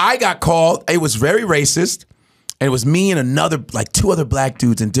I got called. It was very racist. And it was me and two other black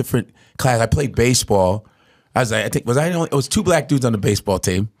dudes in different classes. I played baseball. It was 2 black dudes on the baseball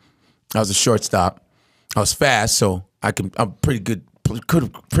team. I was a shortstop. I was fast, so I'm pretty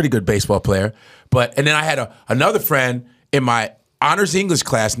good baseball player. And then I had another friend in my honors English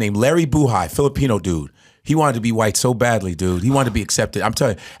class named Larry Buhai, Filipino dude. He wanted to be white so badly, dude. He wanted to be accepted. I'm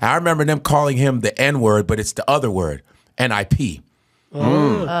telling you. And I remember them calling him the N-word, but it's the other word, N-I-P.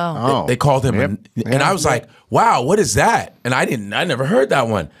 They called him, and I was like, "Wow, what is that?" And I never heard that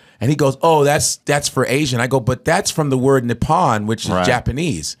one. And he goes, "Oh, that's for Asian." I go, "But that's from the word Nippon, which is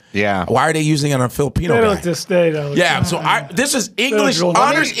Japanese. Yeah. Why are they using it on a Filipino They guy?" don't just stay though. Yeah. So this is English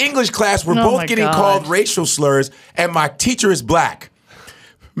honors English class. We're both getting called racial slurs, and my teacher is black,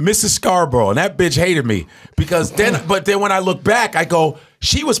 Mrs. Scarborough, and that bitch hated me because then. But then when I look back, I go,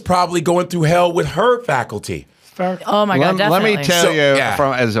 she was probably going through hell with her faculty. Oh my God, Let definitely. me tell you,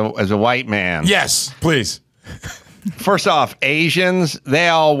 as a white man. Yes, please. First off, Asians, they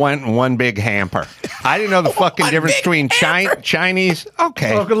all went in one big hamper. I didn't know the fucking difference between Chinese.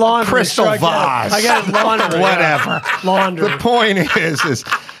 Okay. Laundry, Crystal sure, vase. I got laundry. Whatever. Laundry. The point is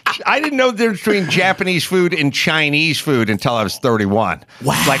I didn't know the difference between Japanese food and Chinese food until I was 31.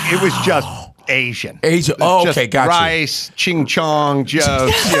 Wow. Like, it was just Asian. Oh, just okay, gotcha. Rice, ching chong,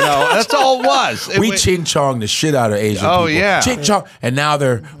 jokes, that's all it was. We ching chong the shit out of Asian Oh, people. yeah. Ching chong. And now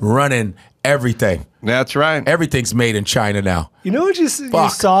they're running everything. That's right. Everything's made in China now. You know what you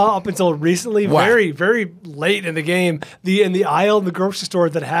saw up until recently? What? Very, very late in the game. In the aisle in the grocery store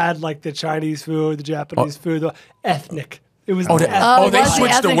that had like the Chinese food, the Japanese food, the ethnic. It was They ethnic.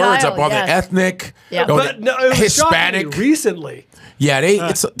 switched the ethnic words aisle, up on yes. the ethnic. Yeah. But no, it was Hispanic. shocking recently. Yeah,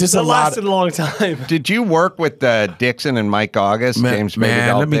 there's That a lot. lasted a long time. Did you work with Dixon and Mike August, James Baby Man,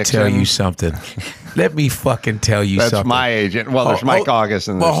 Doll let me Dixon? tell you something. Let me fucking tell you That's something. my agent. Well, there's Mike August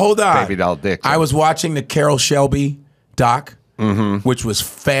and there's hold on. Baby Doll Dixon. I was watching the Carol Shelby doc, which was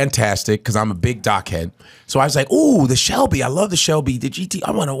fantastic because I'm a big doc head. So I was like, ooh, the Shelby. I love the Shelby. The GT.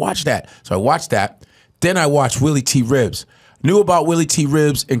 I want to watch that. So I watched that. Then I watched Willie T. Ribbs. Knew about Willie T.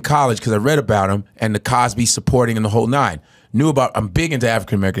 Ribbs in college because I read about him and the Cosby supporting and the whole nine. I'm big into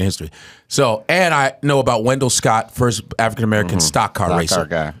African American history. So, and I know about Wendell Scott, first African American stock car racer.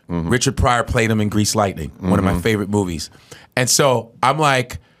 guy. Richard Pryor played him in Grease Lightning, one of my favorite movies. And so I'm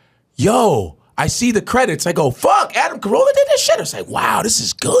like, yo, I see the credits. I go, fuck, Adam Carolla did this shit. I was like, wow, this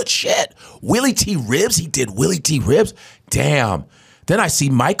is good shit. Willie T. Ribbs, he did Willie T. Ribbs. Damn. Then I see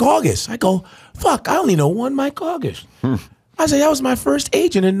Mike August. I go, fuck, I only know one Mike August. I was like, that was my first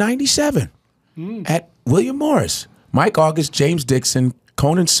agent in 97 at William Morris. Mike August, James Dixon,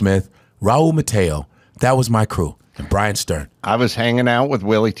 Conan Smith, Raul Mateo. That was my crew. And Brian Stern. I was hanging out with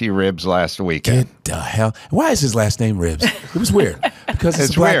Willie T. Ribbs last weekend. Get the hell. Why is his last name Ribbs? It was weird. Because it's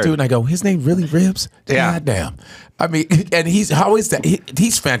It's a black weird. dude, and I go, his name really Ribbs? Yeah. God damn. I mean, and how is that?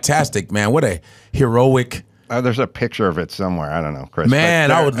 He's fantastic, man. What a heroic. There's a picture of it somewhere. I don't know, Chris. Man,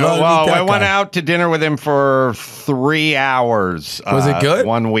 But I would love to Well, meet that I went guy. out to dinner with him for 3 hours. Was it good?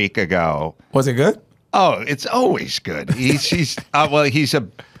 1 week ago. Was it good? Oh, it's always good. He's all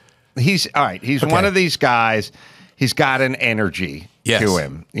right. He's one of these guys. He's got an energy to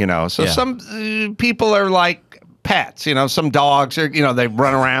him, So some people are like pets, Some dogs are, they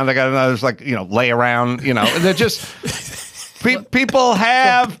run around. They got others like, lay around, They're just people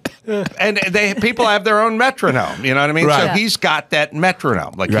have. And people have their own metronome, you know what I mean? Right. So he's got that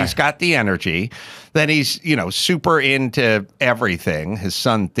metronome, he's got the energy. Then he's, super into everything. His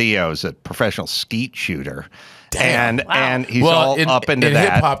son Theo's a professional skeet shooter. Damn. And he's all up into in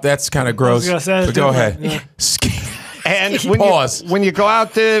that. hip hop, that's kind of gross. I was gonna say, but go ahead. yeah. And Pause. when you go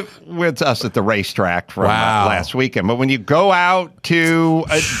out with us at the racetrack from last weekend, but when you go out to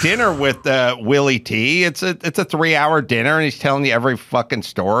a dinner with Willie T, it's a 3-hour dinner, and he's telling you every fucking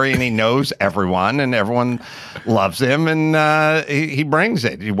story, and he knows everyone, and everyone loves him, and he brings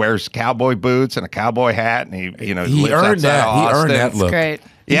it. He wears cowboy boots and a cowboy hat, and he He lives earned outside that. of He Austin. earned that look. Great.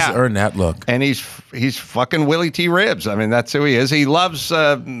 He's Yeah. earned that look. And he's fucking Willie T. Ribbs. I mean, that's who he is. He loves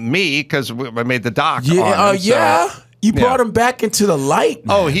me because I made the doc. on him, so- You brought him back into the light.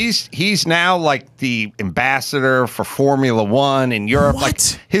 Oh, he's now like the ambassador for Formula One in Europe. What?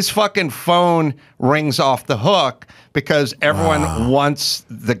 Like his fucking phone rings off the hook because everyone wants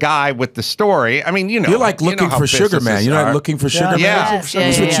the guy with the story. I mean, You're like looking how for Sugar Man. businesses You're not are. looking for Sugar Man. Yes,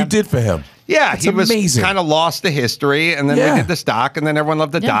 That's what you did for him. Yeah, It's he was amazing. kind of lost to history, and then they did this doc, and then everyone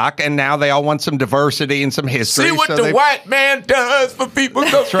loved the doc, and now they all want some diversity and some history. See what so the they- white man does for people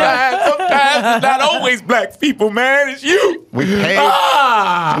sometimes. Sometimes it's not always black people, man. It's you. We paid.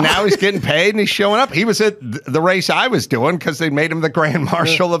 Now he's getting paid and he's showing up. He was at the race I was doing because they made him the grand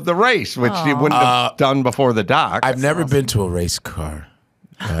marshal of the race, which he wouldn't have done before the doc. I've never been to a race car.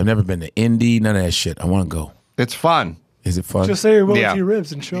 I've never been to Indy, none of that shit. I want to go. It's fun. Is it fun? Just say your Willie Yeah. T.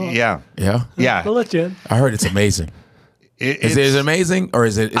 Ribs and show up. Yeah. Yeah? Yeah. We'll let you in. I heard it's amazing. Is it amazing, or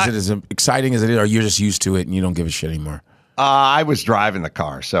is it as exciting as it is, or you're just used to it and you don't give a shit anymore? I was driving the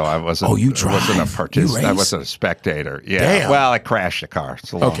car, so I wasn't. Oh, you wasn't a drive? participant. You I race? wasn't a spectator. Yeah. Damn. Well, I crashed the car.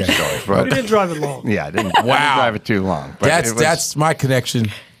 It's a long Okay. story. We But didn't drive it long. yeah, I didn't drive it too long. But it was- That's my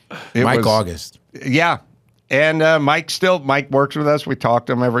connection. it Mike was- August. Yeah. And Mike works with us. We talk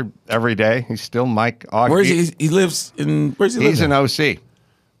to him every day. He's still Mike August. Where's he? He lives in. Where's he? He's living? an OC.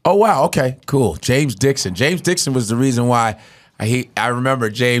 Oh wow. Okay. Cool. James Dixon. James Dixon was the reason why I remember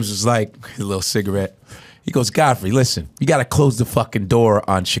James was like a little cigarette. He goes, Godfrey, listen, you got to close the fucking door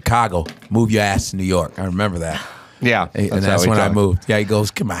on Chicago. Move your ass to New York. I remember that. Yeah. And that's when I moved. Yeah. He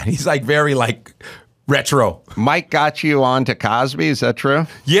goes, come on. He's like very like retro. Mike got you on to Cosby. Is that true?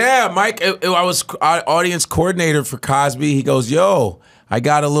 Yeah, Mike. I was audience coordinator for Cosby. He goes, "Yo, I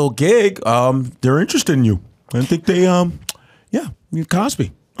got a little gig. They're interested in you. I think they, you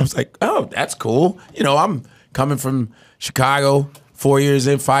Cosby." I was like, "Oh, that's cool." You know, I'm coming from Chicago, 5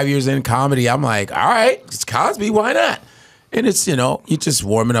 years in comedy. I'm like, all right, it's Cosby. Why not? And it's, you know, you're just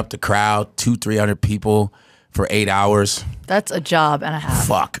warming up the crowd, 200-300 people for 8 hours. That's a job and a half.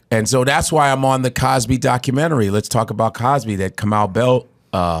 Fuck. And so that's why I'm on the Cosby documentary. Let's Talk About Cosby that Kamau Bell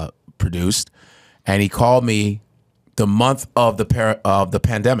produced. And he called me the month of the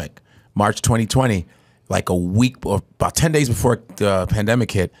pandemic, March 2020, like a week or about 10 days before the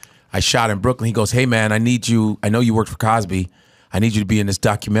pandemic hit. I shot in Brooklyn. He goes, "Hey man, I need you. I know you worked for Cosby. I need you to be in this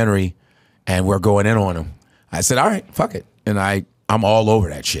documentary, and we're going in on him." I said, "All right, fuck it." And I'm all over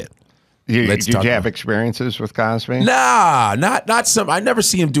that shit. Did you have experiences with Cosby? Nah, not some. I never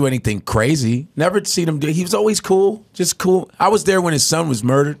seen him do anything crazy. Never seen him do. He was always cool, just cool. I was there when his son was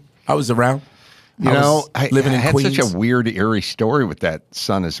murdered. I was around. I living in had Queens. such a weird, eerie story with that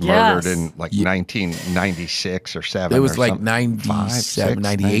son is murdered in like 1996 or 7. It was like 97,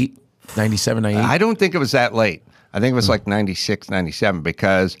 98, 97, 98. I don't think it was that late. I think it was like 96, 97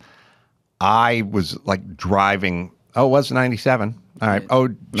 because I was like driving. Oh, it was 97. All right. Oh,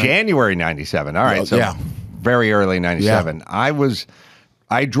 January 97. All right. So very early 97. Yeah.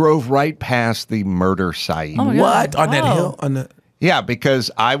 I drove right past the murder site. Oh, what? On that hill? Yeah,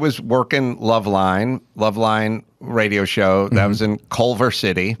 because I was working Loveline radio show. That was in Culver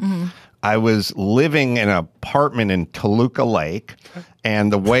City. I was living in an apartment in Toluca Lake,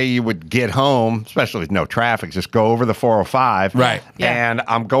 and the way you would get home, especially with no traffic, just go over the 405. Right. Yeah. And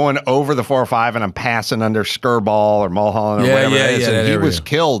I'm going over the 405, and I'm passing under Skirball or Mulholland or whatever it is. And he was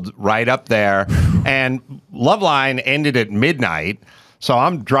killed right up there. And Loveline ended at midnight. So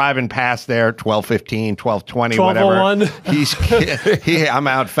I'm driving past there, 12:15, 12:20, whatever. I'm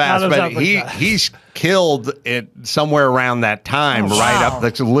out fast, but he's killed it somewhere around that time, right up.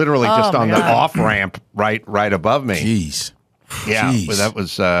 That's literally just on the off ramp, right above me. Jeez, yeah, but that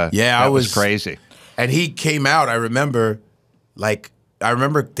was that was crazy. And he came out. I remember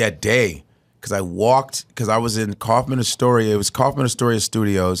that day because I walked because I was in Kaufman Astoria. It was Kaufman Astoria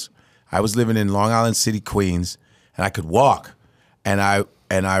Studios. I was living in Long Island City, Queens, and I could walk. And I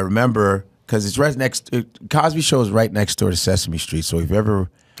remember because it's right next. Cosby Show is right next door to Sesame Street. So if you ever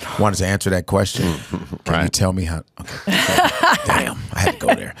wanted to answer that question, can you tell me how? Okay. Damn, I had to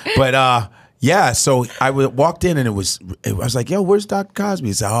go there. But yeah, so I walked in and I was like, "Yo, where's Dr. Cosby?"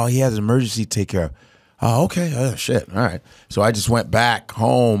 He said, "Oh, he has an emergency to take care of." Oh, okay. Oh shit. All right. So I just went back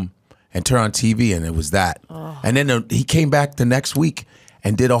home and turned on TV, and it was that. Oh. And then he came back the next week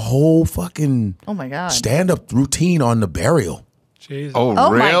and did a whole fucking stand-up routine on the burial. Jesus. Oh,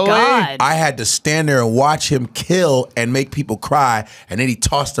 really? My God. I had to stand there and watch him kill and make people cry, and then he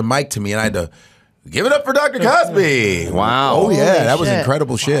tossed the mic to me, and I had to give it up for Dr. Cosby. Wow. Oh, yeah. Holy that was shit.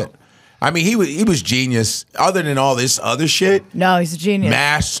 incredible shit. I mean, he was genius. Other than all this other shit. No, he's a genius.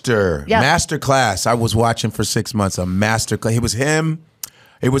 Master class. I was watching for 6 months. A master class. It was him.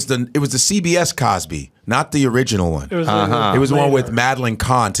 It was the CBS Cosby, not the original one. It was the one with Madeline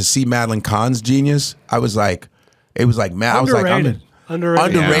Kahn. To see Madeline Kahn's genius, I was like, it was like, man, I was like,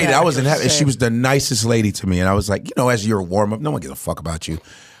 underrated. Yeah. I was in heaven. She was the nicest lady to me, and I was like, as you're a warm up, no one gives a fuck about you.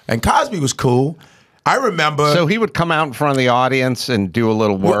 And Cosby was cool. I remember. So he would come out in front of the audience and do a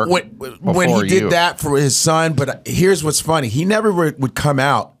little work when he did that for his son. But here's what's funny: he never would come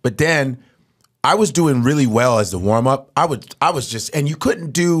out. But then I was doing really well as the warm up. I was just, and you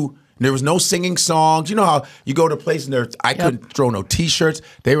couldn't do. There was no singing songs. You know how you go to a place and I couldn't throw no T-shirts.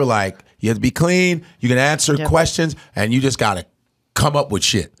 They were like, you have to be clean. You can answer questions, and you just gotta come up with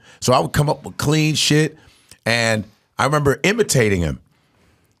shit. So I would come up with clean shit, and I remember imitating him.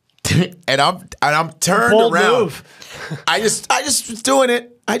 and I'm turned Bold around. Move. I just was doing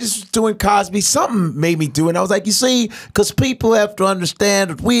it. I just was doing Cosby. Something made me do it. I was like, you see, because people have to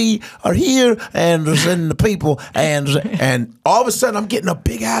understand that we are here and the people. And all of a sudden, I'm getting a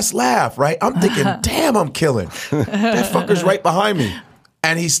big ass laugh, right? I'm thinking, damn, I'm killing. That fucker's right behind me.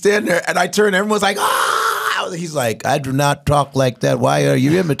 And he's standing there, and I turn, everyone's like, ah! He's like, I do not talk like that. Why are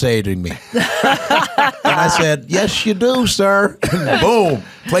you imitating me? And I said, yes, you do, sir. And boom,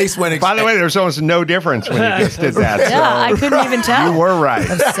 place went. By the way, there's almost no difference when you just did that. Yeah, I couldn't even tell. You were right.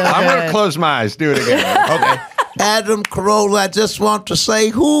 So I'm going to good. close my eyes. Do it again. Okay. Adam Carolla, I just want to say,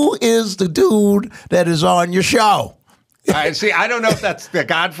 who is the dude that is on your show? See, I don't know if that's the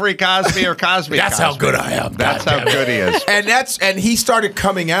Godfrey Cosby or Cosby. That's Cosby. how good I am. That's how good he is. And he started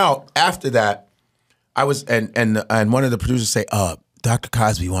coming out after that. I was and one of the producers say, Dr.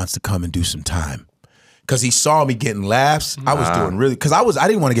 Cosby wants to come and do some time. because he saw me getting laughs. I was doing really, because I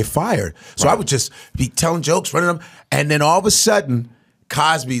didn't want to get fired. So I would just be telling jokes, running them. And then all of a sudden,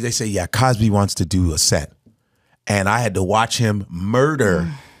 Cosby, they say, yeah, Cosby wants to do a set. And I had to watch him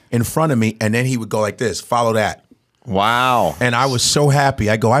murder in front of me. And then he would go like this, follow that. Wow. And I was so happy.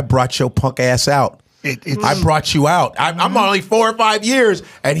 I go, I brought your punk ass out. I brought you out. I'm only 4 or 5 years.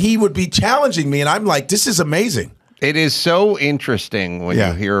 And he would be challenging me. And I'm like, this is amazing. It is so interesting when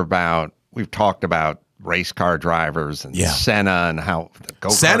you hear about, we've talked about race car drivers and Senna and how the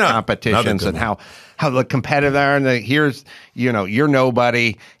go-kart competitions and how the competitive are, and here's, you're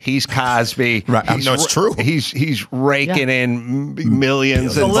nobody, he's Cosby. Right. No, it's true. He's raking in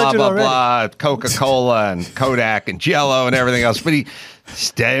millions and blah, blah, blah, Coca-Cola and Kodak and Jell-O and everything else. But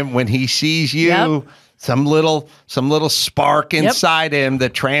when he sees you, some little spark inside him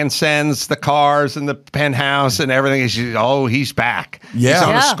that transcends the cars and the penthouse and everything. He's back. Yeah. He's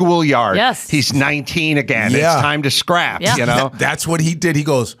on a schoolyard. Yes. He's 19 again. Yeah. It's time to scrap, That's what he did. He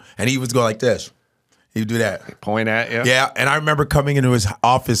goes, and he would go like this. He would do that. Point at you. Yeah, and I remember coming into his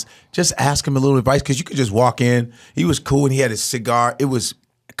office, just ask him a little advice, because you could just walk in. He was cool, and he had his cigar. It was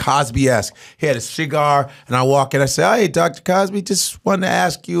Cosby-esque. He had a cigar, and I walk in. I say, hey, Dr. Cosby, just wanted to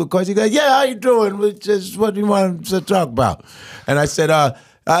ask you a question. He goes, yeah, how you doing? Just what do you want to talk about? And I said,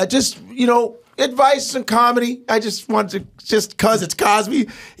 just, advice and comedy. I just wanted to, just because it's Cosby.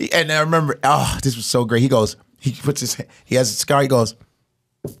 And I remember, this was so great. He goes, he has a cigar. He goes,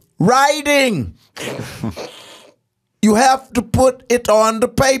 writing. You have to put it on the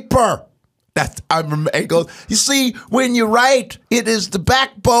paper. I remember. He goes, you see, when you write, it is the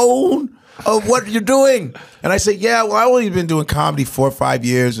backbone of what you're doing. And I say, yeah, well, I've only been doing comedy 4 or 5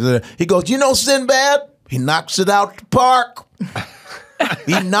 years. He goes, Sinbad? He knocks it out the park.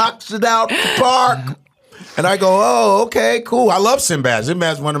 He knocks it out the park. And I go, oh, okay, cool. I love Sinbad.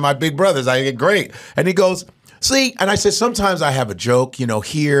 Sinbad's one of my big brothers. I get great. And he goes, see, and I said, sometimes I have a joke,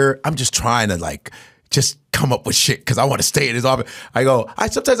 here. I'm just trying to just come up with shit because I want to stay in his office. I go,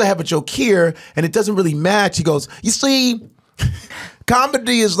 sometimes I have a joke here and it doesn't really match. He goes, you see,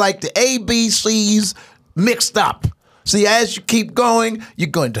 comedy is like the ABCs mixed up. See, as you keep going, you're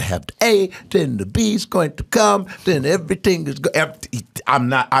going to have the A, then the B is going to come, then everything is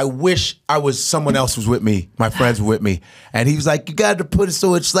I wish someone else was with me. My friends were with me. And he was like, you got to put it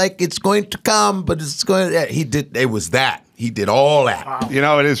so it's like it's going to come, but it's going to, it was that. He did all that.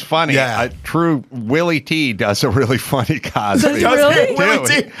 Wow. It is funny. Yeah. True Willie T does a really funny Cosby. Does he really? Willie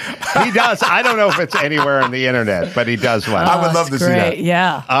T? He does. I don't know if it's anywhere on the internet, but he does one. I would love to see that.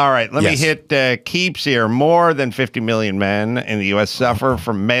 Yeah. All right. Let me hit Keeps here. More than 50 million men in the U.S. suffer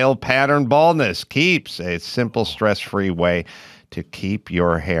from male pattern baldness. Keeps, a simple, stress-free way to keep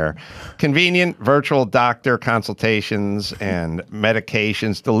your hair. Convenient virtual doctor consultations and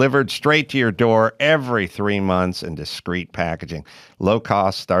medications delivered straight to your door every 3 months in discreet packaging. Low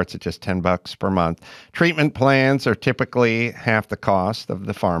cost starts at just $10 per month. Treatment plans are typically half the cost of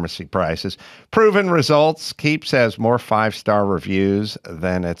the pharmacy prices. Proven results. Keeps has more 5-star reviews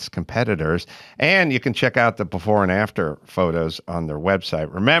than its competitors. And you can check out the before and after photos on their website.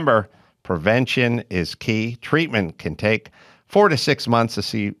 Remember, prevention is key. Treatment can take 4 to 6 months to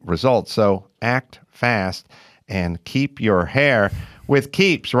see results. So act fast and keep your hair with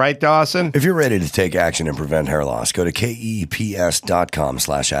Keeps, right, Dawson? If you're ready to take action and prevent hair loss, go to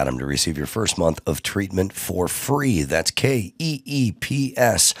keeps.com/Adam to receive your first month of treatment for free. That's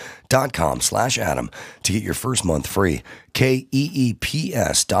keeps.com/Adam to get your first month free.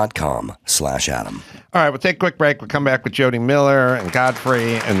 keeps.com/Adam. All right, we'll take a quick break. We'll come back with Jodi Miller and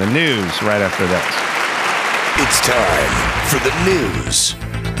Godfrey and the news right after this. It's time for the news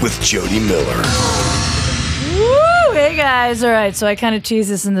with Jodi Miller. Woo! Hey guys. All right. So I kind of teased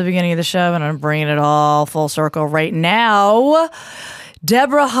this in the beginning of the show, and I'm bringing it all full circle right now.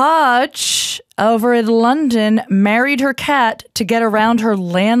 Deborah Hodge over in London married her cat to get around her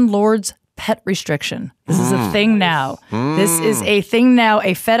landlord's pet restriction. This is a thing now. This is a thing now.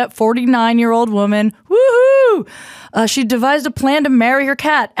 A fed up 49-year-old woman. Woohoo! She devised a plan to marry her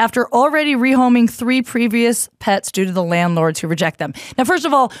cat after already rehoming 3 previous pets due to the landlords who reject them. Now, first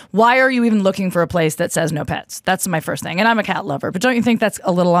of all, why are you even looking for a place that says no pets? That's my first thing. And I'm a cat lover, but don't you think that's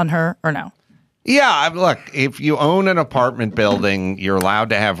a little on her or no? Yeah, look, if you own an apartment building, you're allowed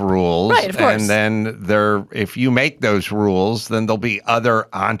to have rules. Right, of course. And then if you make those rules, then there'll be other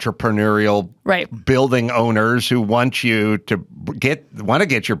entrepreneurial building owners who want you to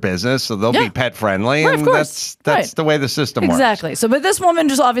get your business, so they'll be pet friendly. Right, and of course. that's the way the system works. Exactly. So, but this woman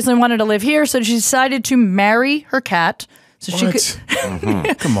just obviously wanted to live here, so she decided to marry her cat. So she could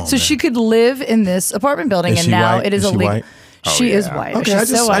Come on. So she could live in this apartment building, Is and she now white? it is Is she illegal. white? She is white. Okay,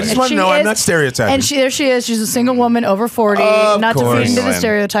 She's so white. I just And want to she know. I'm is- not stereotyping. And there she is. She's a single woman over 40. Of Not to course. feed into the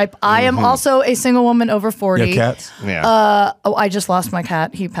stereotype. I am also a single woman over 40. Your cats? Yeah. I just lost my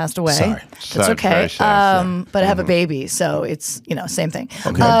cat. He passed away. Sorry. It's Sad, okay. very sad. But I have a baby, so it's same thing.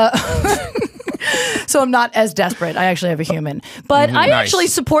 Okay. So I'm not as desperate. I actually have a human, but I actually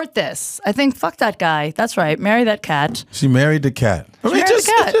support this. I think fuck that guy. That's right. Marry that cat. She married the cat. I mean, married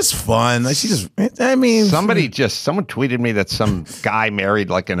the cat. it's just fun. Like someone tweeted me that some guy married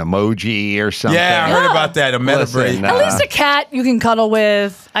like an emoji or something. Yeah, I heard about that. A metaphor. Listen, At least a cat you can cuddle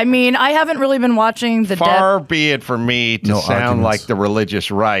with. I mean, I haven't really been watching the Far be it from me to No sound arguments. like the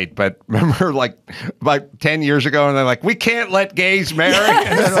religious right, but remember like 10 years ago, and they're like, we can't let gays marry.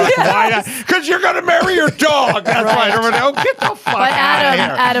 And they're like, why not? Because you're going to marry your dog. That's right. Everybody, oh, get the fuck But out of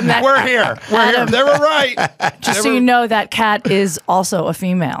here. Adam, we're here. We're here. They were right. Just so you know, that cat is also a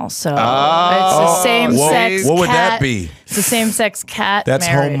female. So it's the same sex. What would cat. that be? It's the same sex cat. That's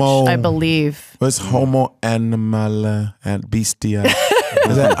marriage, homo. I believe. What's homo animal and bestia?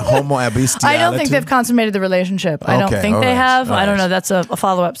 Is that homo and bestia? I don't think they've consummated the relationship. I don't Okay, think all they right, have. all I don't right. know. That's a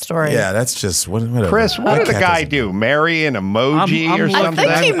follow-up story. Yeah, that's just whatever. Chris, what did the cat guy doesn't- do? Marry an emoji I'm or looking. I something?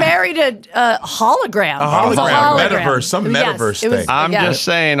 think he married a hologram. A It was hologram, metaverse, some Yes, metaverse it was- thing. I'm yeah. just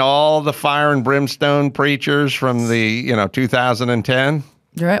saying, all the fire and brimstone preachers from the 2010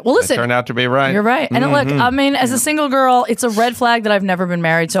 You're right. Well, listen. turned out to be right. You're right. And look, I mean, as a single girl, it's a red flag that I've never been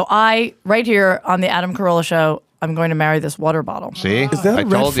married. So right here on the Adam Carolla show, I'm going to marry this water bottle. See, Is that I a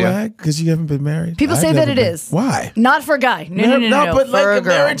red told you. flag because you haven't been married? People say I've that never it been. is. Why? Not for a guy. No. But for like a the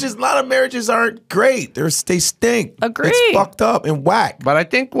girl. marriages, a lot of marriages aren't great. They stink. Agreed. It's fucked up and whack. But I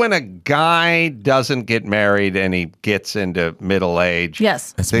think when a guy doesn't get married and he gets into middle age,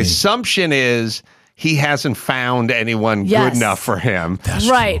 Yes. That's the me. assumption is he hasn't found anyone Yes. good enough for him.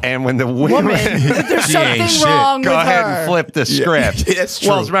 Right. And when the Woman, women there's She ain't something shit. wrong go with ahead her. and flip the script. Yeah, that's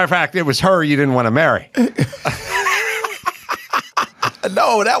Well, true. as a matter of fact, it was her you didn't want to marry.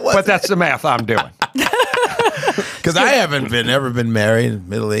 No, that wasn't. But that's the math I'm doing. Because I haven't ever been married,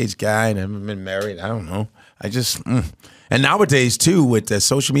 middle-aged guy, and haven't been married. I don't know. I just and nowadays too with the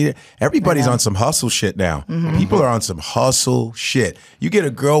social media, everybody's on some hustle shit now. Mm-hmm. People are on some hustle shit. You get a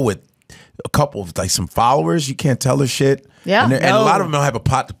girl with a couple of some followers, you can't tell her shit. Yeah. and a lot of them don't have a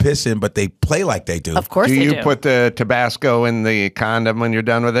pot to piss in, but they play like they do. Of course Do they you do. put the Tabasco in the condom when you're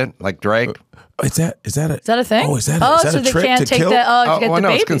done with it, like Drake? Is that a Is that a thing? Oh, is that Oh, is that so a they trick can't to take kill? the to Oh, get well, the no,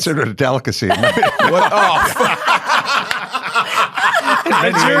 it's babies. considered a delicacy. What? Oh, fuck.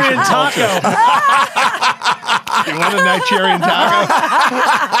 Nigerian taco. You want a Nigerian taco?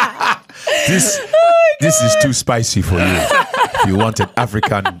 This is too spicy for you. You want an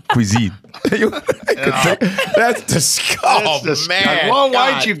African cuisine. That's disgusting. Oh, man. Well,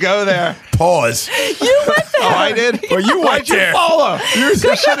 God. why'd you go there? Pause. You went there. Oh, I did? Well, you Why'd went you there. follow? You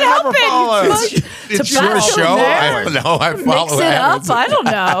should have never followed. It's Tabasco your show. there. I don't know. I follow Mix it Adams. up. I don't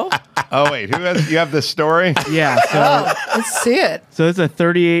know. Oh, wait. You have the story? Yeah. So, Let's see it. so it's a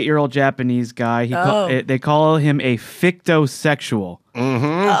 38-year-old Japanese guy. They call him a fictosexual.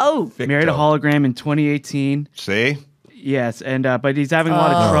 Oh. Married a hologram in 2018. See? Yes, and but he's having a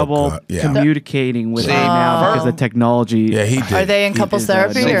lot of Oh, trouble God, yeah. communicating with it now because of technology. Yeah, he did. Are they in couples is,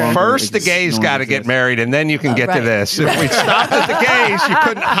 therapy? no or? longer- First, the gays got to get married, and then you can get to right. this. If we stopped at the gays, you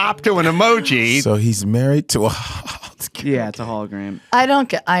couldn't hop to an emoji. So he's married to a. Yeah, it's a hologram. I don't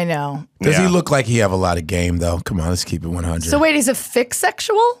get. I know. Does Yeah. he look like he have a lot of game though? Come on, let's keep it 100. So wait, he's a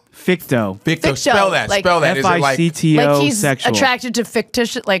fixsexual? Ficto. Victor, Ficto, spell that. like- spell that. Is it like F-I-C-T-O Like he's sexual. attracted to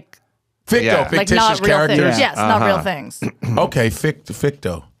fictitious, like Ficto, Yeah. fictitious not real characters? things. Yeah. Yes, not real things. Okay,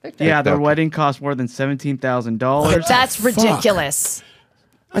 Ficto. Yeah, their Ficto. wedding cost more than $17,000. That's ridiculous.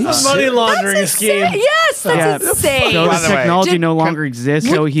 Money laundering scheme. Yes, that's insane. So By the the way- technology no longer exists,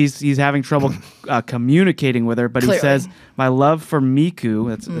 so he's having trouble communicating with her. But Clearly. he says, "My love for Miku,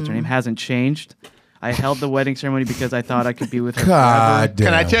 that's her name, hasn't changed. I held the wedding ceremony because I thought I could be with her forever." God damn.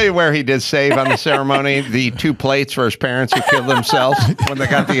 Can I tell you where he did save on the ceremony? The 2 plates for his parents who killed themselves when they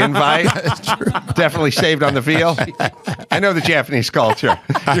got the invite. Definitely saved on the veal. I know the Japanese culture.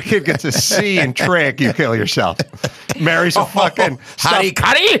 Your kid gets a C in trick, you kill yourself. Marries a fucking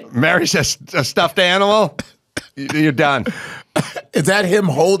marries a stuffed animal. You're done. Is that him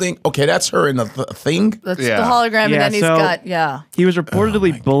holding? Okay, that's her in the thing. That's Yeah. the hologram, and Yeah, then he's so- got He was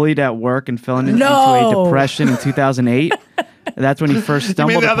reportedly bullied at work and fell into No. a depression in 2008. That's when he first You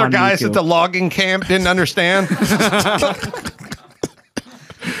stumbled mean the other upon guys Miku. at the logging camp didn't understand?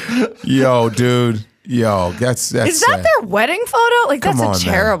 Yo, dude. Yo, that's Is that sad. their wedding photo? Like that's Come on, a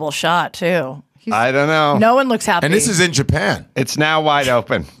man. terrible shot too. I don't know. No one looks happy. And this is in Japan. It's now wide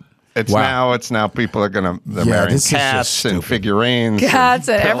open. It's now people are gonna marrying cats and figurines, cats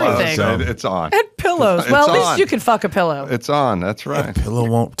and everything. So it's on. And pillows. Well, at least you can fuck a pillow. It's on. That's right. Pillow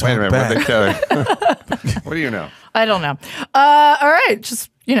won't talk Wait a minute. back. What are they telling? What do you know? I don't know. All right, just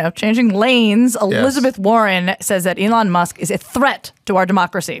changing lanes. Elizabeth Warren says that Elon Musk is a threat to our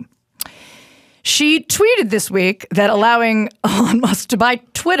democracy. She tweeted this week that allowing Elon Musk to buy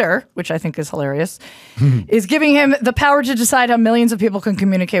Twitter, which I think is hilarious, is giving him the power to decide how millions of people can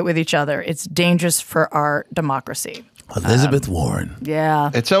communicate with each other. It's dangerous for our democracy. Elizabeth Warren.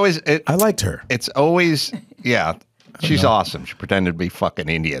 Yeah. It's always. I liked her. It's always. Yeah. She's awesome. She pretended to be fucking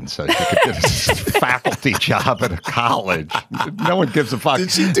Indian so she could get a faculty job at a college. No one gives a fuck.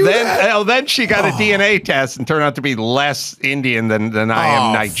 Did she do that? Then she got a DNA test and turned out to be less Indian than I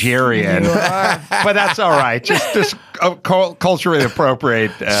am Nigerian. But that's all right. Just culturally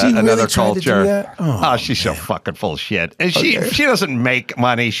appropriate another culture. Oh, she's so fucking full of shit. And she doesn't make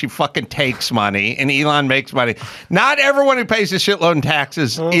money. She fucking takes money. And Elon makes money. Not everyone who pays a shitload in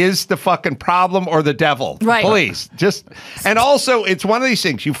taxes is the fucking problem or the devil. Right. Please. And also, it's one of these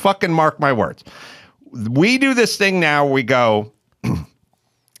things. You fucking mark my words. We do this thing now. We go,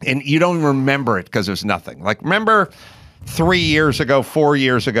 and you don't remember it because there's nothing. Like, remember 3 years ago, 4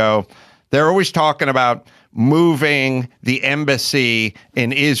 years ago, they're always talking about moving the embassy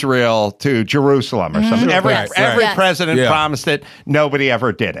in Israel to Jerusalem or something. Every president promised it. Nobody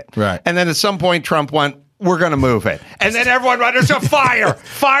ever did it. Right. And then at some point, Trump went, we're going to move it. And then everyone, there's a fire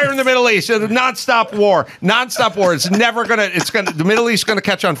in the Middle East. It's a nonstop war. It's never going to, the Middle East is going to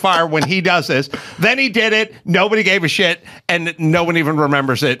catch on fire when he does this. Then he did it. Nobody gave a shit. And no one even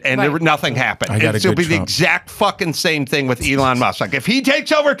remembers it. And nothing happened. It'll be the exact fucking same thing with Elon Musk. Like, if he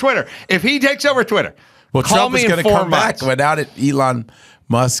takes over Twitter, well, Trump is going to come back. But now that Elon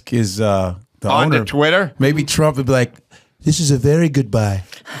Musk is the owner of Twitter, maybe Trump would be like, this is a very good buy.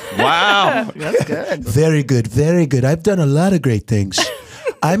 Wow. That's good. Very good, very good. I've done a lot of great things.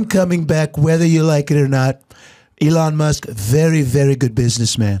 I'm coming back whether you like it or not. Elon Musk, very, very good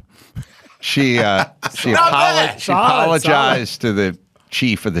businessman. She apologized to the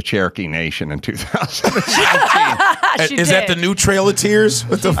chief of the Cherokee Nation in 2017. Is that the new Trail of Tears?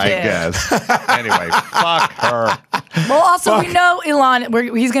 What the I guess. Anyway, fuck her. Well, also, we know Elon,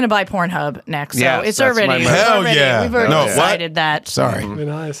 he's going to buy Pornhub next. So it's already. Hell yeah. We've already decided that. Sorry. Be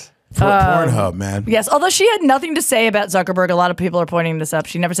nice. Pornhub, man. Yes, although she had nothing to say about Zuckerberg. A lot of people are pointing this up.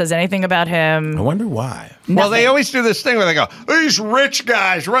 She never says anything about him. I wonder why. Nothing. Well, they always do this thing where they go, these rich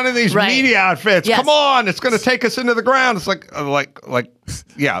guys running these media outfits. Yes. Come on, it's going to take us into the ground. It's like,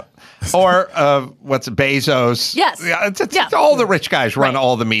 yeah. Or what's it, Bezos? Yes. Yeah, it's all the rich guys run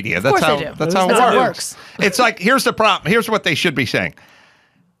all the media. That's how it works. It's like, here's the problem. Here's what they should be saying.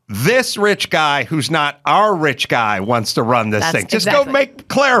 This rich guy who's not our rich guy wants to run this thing. Just go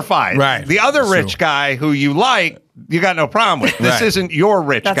clarify. Right. The other rich guy who you like, you got no problem with. This isn't your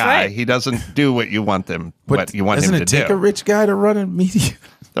rich guy. Right. He doesn't do what you want him to do. Doesn't it take a rich guy to run a media?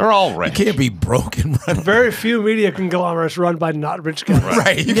 They're all rich. You can't be broke and run. Very few media conglomerates run by not rich guys.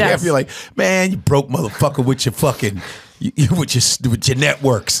 Right. You can't be like, man, you broke motherfucker with your fucking... with your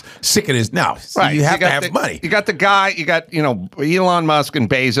networks. Sick of this. No, right. You have to have money. You got the guy, Elon Musk and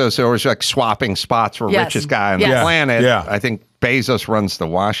Bezos are always like swapping spots for richest guy on the planet. Yeah. I think Bezos runs the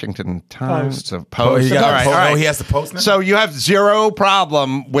Washington Times. Post. Post. He has the Post now? So you have zero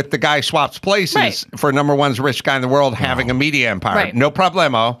problem with the guy swaps places for number one's rich guy in the world having a media empire. Right. No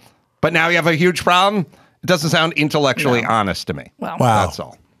problemo. But now you have a huge problem? It doesn't sound intellectually honest to me. Well, that's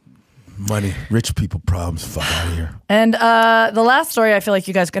all. Money, rich people problems, fuck out of here. And the last story I feel like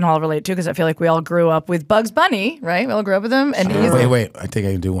you guys can all relate to because I feel like we all grew up with Bugs Bunny, right? We all grew up with him. And Wait. I think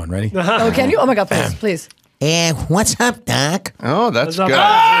I can do one. Ready? Oh, can you? Oh my God, please. What's up, Doc? Oh, that's good.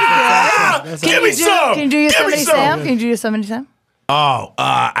 Give me some. Can you do your Somebody Sam? Can you do your Somebody Sam? Oh,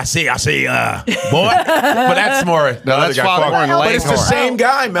 I see, boy. But that's more. No, that's Foghorn Leghorn. But it's the same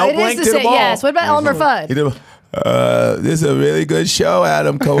guy. Mel Blanc did them all. Yes. What about Elmer Fudd? He did. This is a really good show,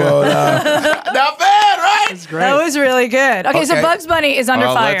 Adam Carolla. Not bad, right? That's great. That was really good. Okay, so Bugs Bunny is under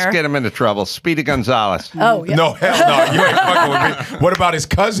fire. Let's get him into trouble. Speedy Gonzalez. Oh, yeah. No, hell no. You ain't fucking with me. What about his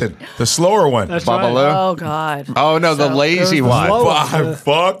cousin, the slower one? That's Babalu? right. Oh, God. Oh, no, the lazy one.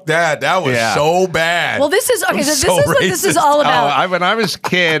 Fuck that. That was so bad. Well, this is, okay, so this is what this is all about. When I was a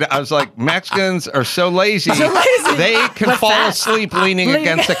kid, I was like, Mexicans are so lazy. They can fall asleep leaning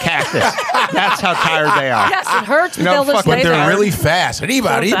against a cactus. That's how tired they are. Yes, it hurts, but they'll just But lay they're there. really fast.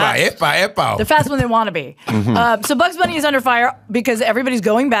 They're fast when they want to be. So Bugs Bunny is under fire because everybody's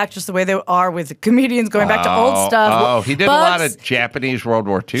going back just the way they are with comedians going back to old stuff. Oh, he did a lot of Japanese World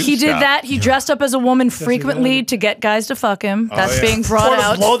War II He stuff. did that. He dressed up as a woman frequently to get guys to fuck him. That's being brought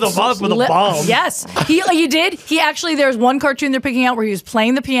out. Blow them up with a bomb. Yes, he did. He actually, there's one cartoon they're picking out where he was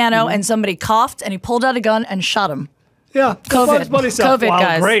playing the piano and somebody coughed and he pulled out a gun and shot him. Yeah, COVID. COVID, wow,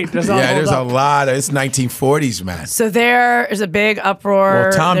 guys. great. There's a lot of, it's 1940s, man. So there is a big uproar.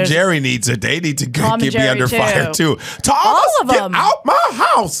 Well, Tom There's- Jerry needs it. They need to Tom get me Jerry, under too. fire too. Thomas, All of get them. out my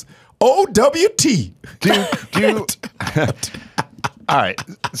house. OWT. All right.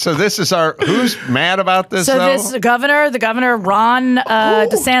 So this is who's mad about this, So though? the governor Ron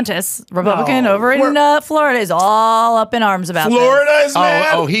DeSantis, Republican over in Florida, is all up in arms about Florida is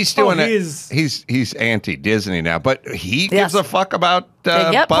mad. Oh, he's doing it. he's- He's anti-Disney now, but he gives a fuck about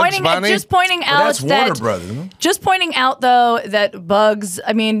this. Bugs Bunny. Just pointing out that's Warner that, Brothers. Huh? just pointing out though that Bugs.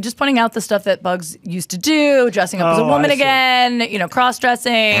 I mean, just pointing out the stuff that Bugs used to do, dressing up as a Oh, woman I see. again.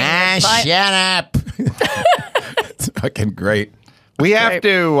 Cross-dressing. Shut up. It's fucking great. We have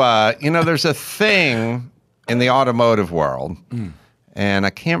to, there's a thing in the automotive world, and I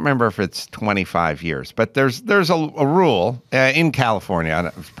can't remember if it's 25 years, but there's a rule in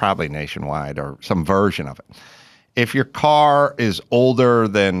California, it's probably nationwide or some version of it. If your car is older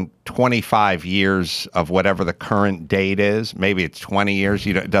than 25 years of whatever the current date is, maybe it's 20 years,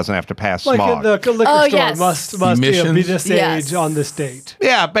 it doesn't have to pass Like smog. the liquor Oh, store yes. must Emissions? be this Yes. age on this date.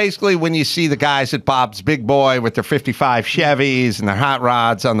 Yeah, basically when you see the guys at Bob's Big Boy with their 55 Chevys and their hot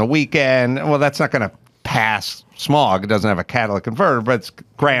rods on the weekend, well, that's not going to pass smog. It doesn't have a catalytic converter, but it's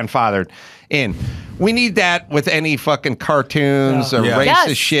grandfathered in. We need that with any fucking cartoons or Yeah. racist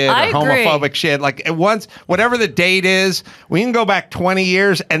Yes, shit or I agree. homophobic shit. Like once, whatever the date is, we can go back 20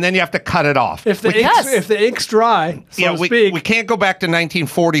 years and then you have to cut it off. If the Yes. ink's, if the ink's dry, so to we speak, can't go back to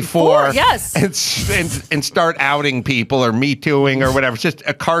 1944 Yes. and start outing people or Me Tooing or whatever. It's just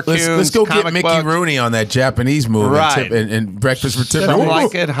a cartoon. Let's go get comic Mickey book. Rooney on that Japanese movie Right. and Breakfast for Tiffany. Something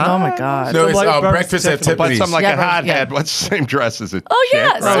like it, huh? Oh my God. No, it's Like Breakfast at Tiffany. But Tiffany's. some like Yeah, a right, hothead. yeah. What's the same dress as a Oh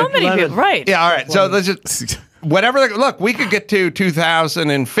yeah, chick, so right? many Lemon. people. Right. Yeah, all right. So let's just whatever. Look, we could get to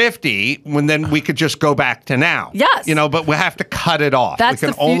 2050 when then we could just go back to now. Yes. But we have to cut it off. That's we can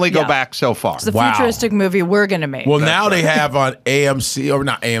the fu- only go yeah. back so far. It's the Wow. futuristic movie we're gonna make. Well, now they have on AMC or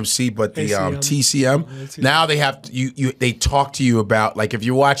not AMC, but the ACM. TCM. Now they have they talk to you about, like, if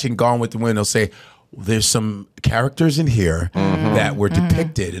you're watching Gone with the Wind, they'll say there's some characters in here that were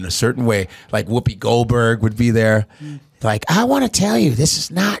depicted in a certain way. Like Whoopi Goldberg would be there. Like, I want to tell you, this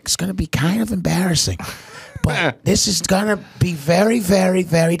is not. It's going to be kind of embarrassing. But this is going to be very, very,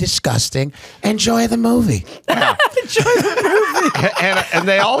 very disgusting. Enjoy the movie. and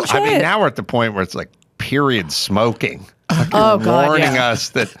they all. I mean, it. now we're at the point where it's like period smoking. Oh God, warning yeah. us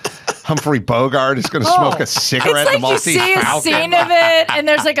that Humphrey Bogart is going to smoke a cigarette It's in the like you see a Falcon. scene of it, and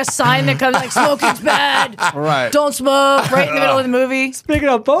there's like a sign that comes like "smoking's bad." Right. Don't smoke. Right in the middle of the movie. speaking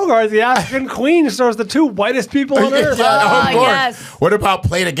of Bogart, the African Queen stars the two whitest people on earth. Ah, of course. yes. What about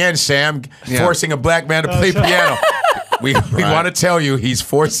Play It Again, Sam? Forcing a black man to play piano. We want to tell you he's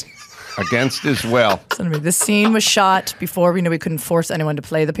forcing. Against his will. The scene was shot before we knew we couldn't force anyone to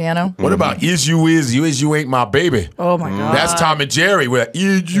play the piano. What about Is You Ain't My Baby? Oh my God. That's Tom and Jerry with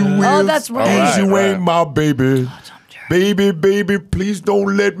Is You Is. Oh, that's right. Is You Right. Ain't My Baby. Baby, baby, please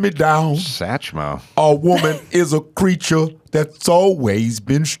don't let me down. Satchmo. A woman is a creature that's always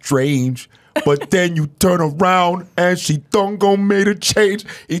been strange. But then you turn around and she done gon' made a change.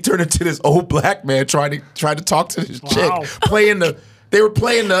 He turned into this old black man trying to talk to this chick. They were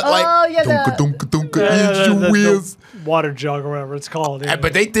playing the like yeah, dunka dunka dunka is the you is. water jug or whatever it's called. Yeah.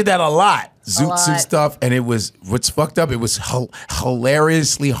 But they did that a lot. Zoots lot. and stuff, and it was what's fucked up. It was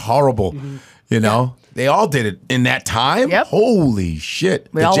hilariously horrible. You know, they all did it in that time. Yep. Holy shit!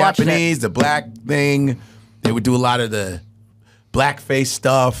 We the all watched it. Japanese, the black thing. They would do a lot of the blackface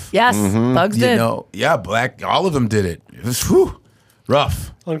stuff. Yes, Bugs You did. know, yeah, black. All of them did it. It was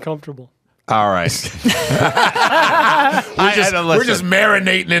rough. Uncomfortable. All right. We're just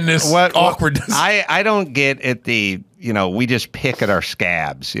marinating in this awkwardness. I don't get at the, we just pick at our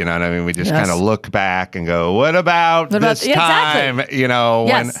scabs. You know what I mean? We just Yes. kind of look back and go, what about this yeah, time? exactly. When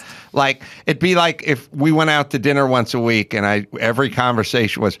Yes. like it'd be like if we went out to dinner once a week and every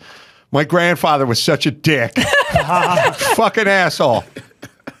conversation was, my grandfather was such a dick. Fucking asshole.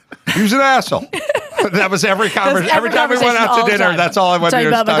 He was an asshole. That was every conversation. Every time we went conversation out all to the dinner, time. that's all I wanted Talking to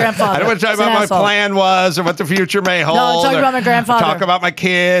about my talk. grandfather. I don't want to talk He's an about my asshole. plan was or what the future may hold. talking or about my grandfather. Talk about my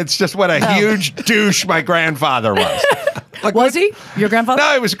kids. Just what a huge douche my grandfather was. Was he your grandfather?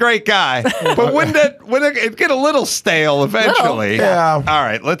 No, he was a great guy. But wouldn't it get a little stale eventually? Yeah. All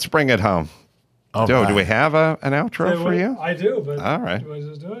right, let's bring it home. Joe, do we have an outro for you? I do, but all right. Do I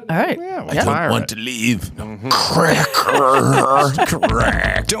just do it? All right. Yeah, I don't want to leave. Crack.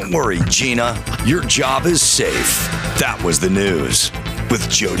 Don't worry, Gina. Your job is safe. That was the news with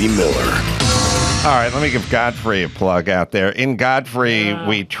Jodi Miller. All right, let me give Godfrey a plug out there. In Godfrey,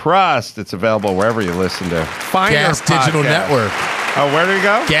 we trust. It's available wherever you listen to finer Gas Digital podcasts. Network. Oh, where do we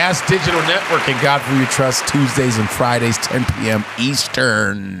go? Gas Digital Network and Godfrey You Trust, Tuesdays and Fridays, 10 p.m.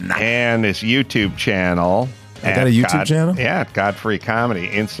 Eastern. And his YouTube channel. I got a YouTube channel? Yeah, Godfrey Comedy.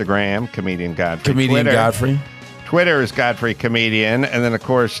 Instagram, Comedian Godfrey. Comedian Twitter, Godfrey. Twitter is Godfrey Comedian. And then, of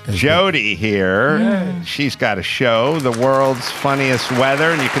course, Jodi here. She's got a show, The World's Funniest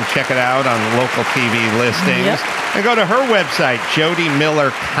Weather, and you can check it out on local TV listings. Yep. And go to her website,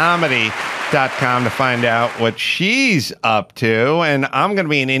 JodiMillerComedy.com, to find out what she's up to. And I'm going to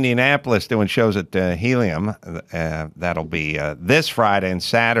be in Indianapolis doing shows at Helium. That'll be this Friday and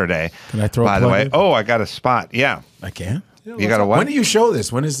Saturday. Can I throw a By the plug way, in? oh, I got a spot. Yeah. I can? You got a what? When do you show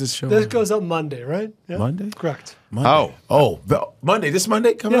this? When is this show? This goes up Monday, right? Yeah. Monday? Correct. Monday. Monday. This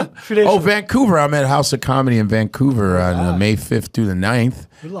Monday coming Yeah, up? a few days Oh, from- Vancouver. I'm at House of Comedy in Vancouver on May 5th through the 9th.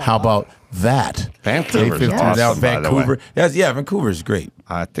 How about that? Vancouver's May 5th through the awesome, by the way. Vancouver. Yeah, Vancouver's great.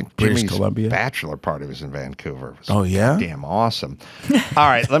 I think British Jimmy's Columbia. bachelor party was in Vancouver. It was Oh, yeah? damn awesome. All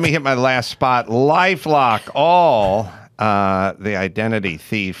right, let me hit my last spot. LifeLock, all the identity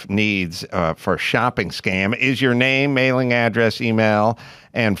thief needs for a shopping scam is your name, mailing address, email,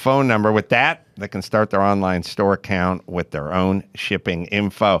 and phone number. With that, they can start their online store account with their own shipping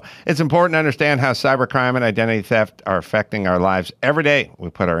info. It's important to understand how cybercrime and identity theft are affecting our lives every day. We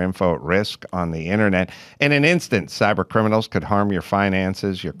put our info at risk on the internet. In an instant, cyber criminals could harm your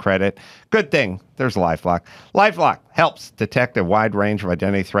finances, your credit. Good thing there's LifeLock. LifeLock helps detect a wide range of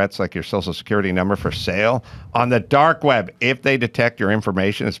identity threats like your social security number for sale on the dark web. If they detect your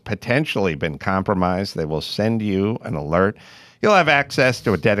information has potentially been compromised, they will send you an alert. You'll have access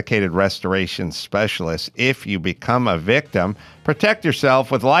to a dedicated restoration specialist if you become a victim. Protect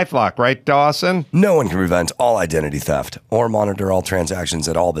yourself with LifeLock, right, Dawson? No one can prevent all identity theft or monitor all transactions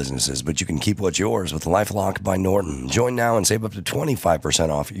at all businesses, but you can keep what's yours with LifeLock by Norton. Join now and save up to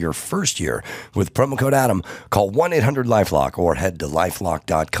 25% off your first year with promo code Adam. Call 1-800-LifeLock or head to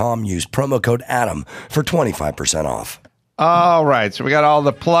lifelock.com. Use promo code Adam for 25% off. All right, so we got all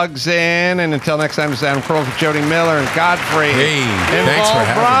the plugs in, and until next time, it's Adam Carolla, Jodi Miller, and Godfrey. Hey, and thanks Paul for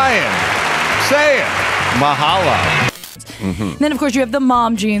having Bryan. Say it. Mahalo. And then, of course, you have the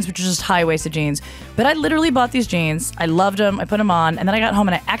mom jeans, which are just high-waisted jeans. But I literally bought these jeans. I loved them. I put them on. And then I got home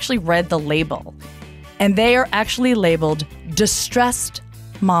and I actually read the label. And they are actually labeled distressed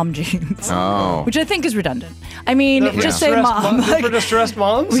mom jeans. Oh. Which I think is redundant. I mean, just say mom. For distressed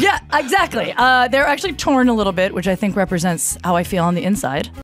moms? Yeah, exactly. They're actually torn a little bit, which I think represents how I feel on the inside.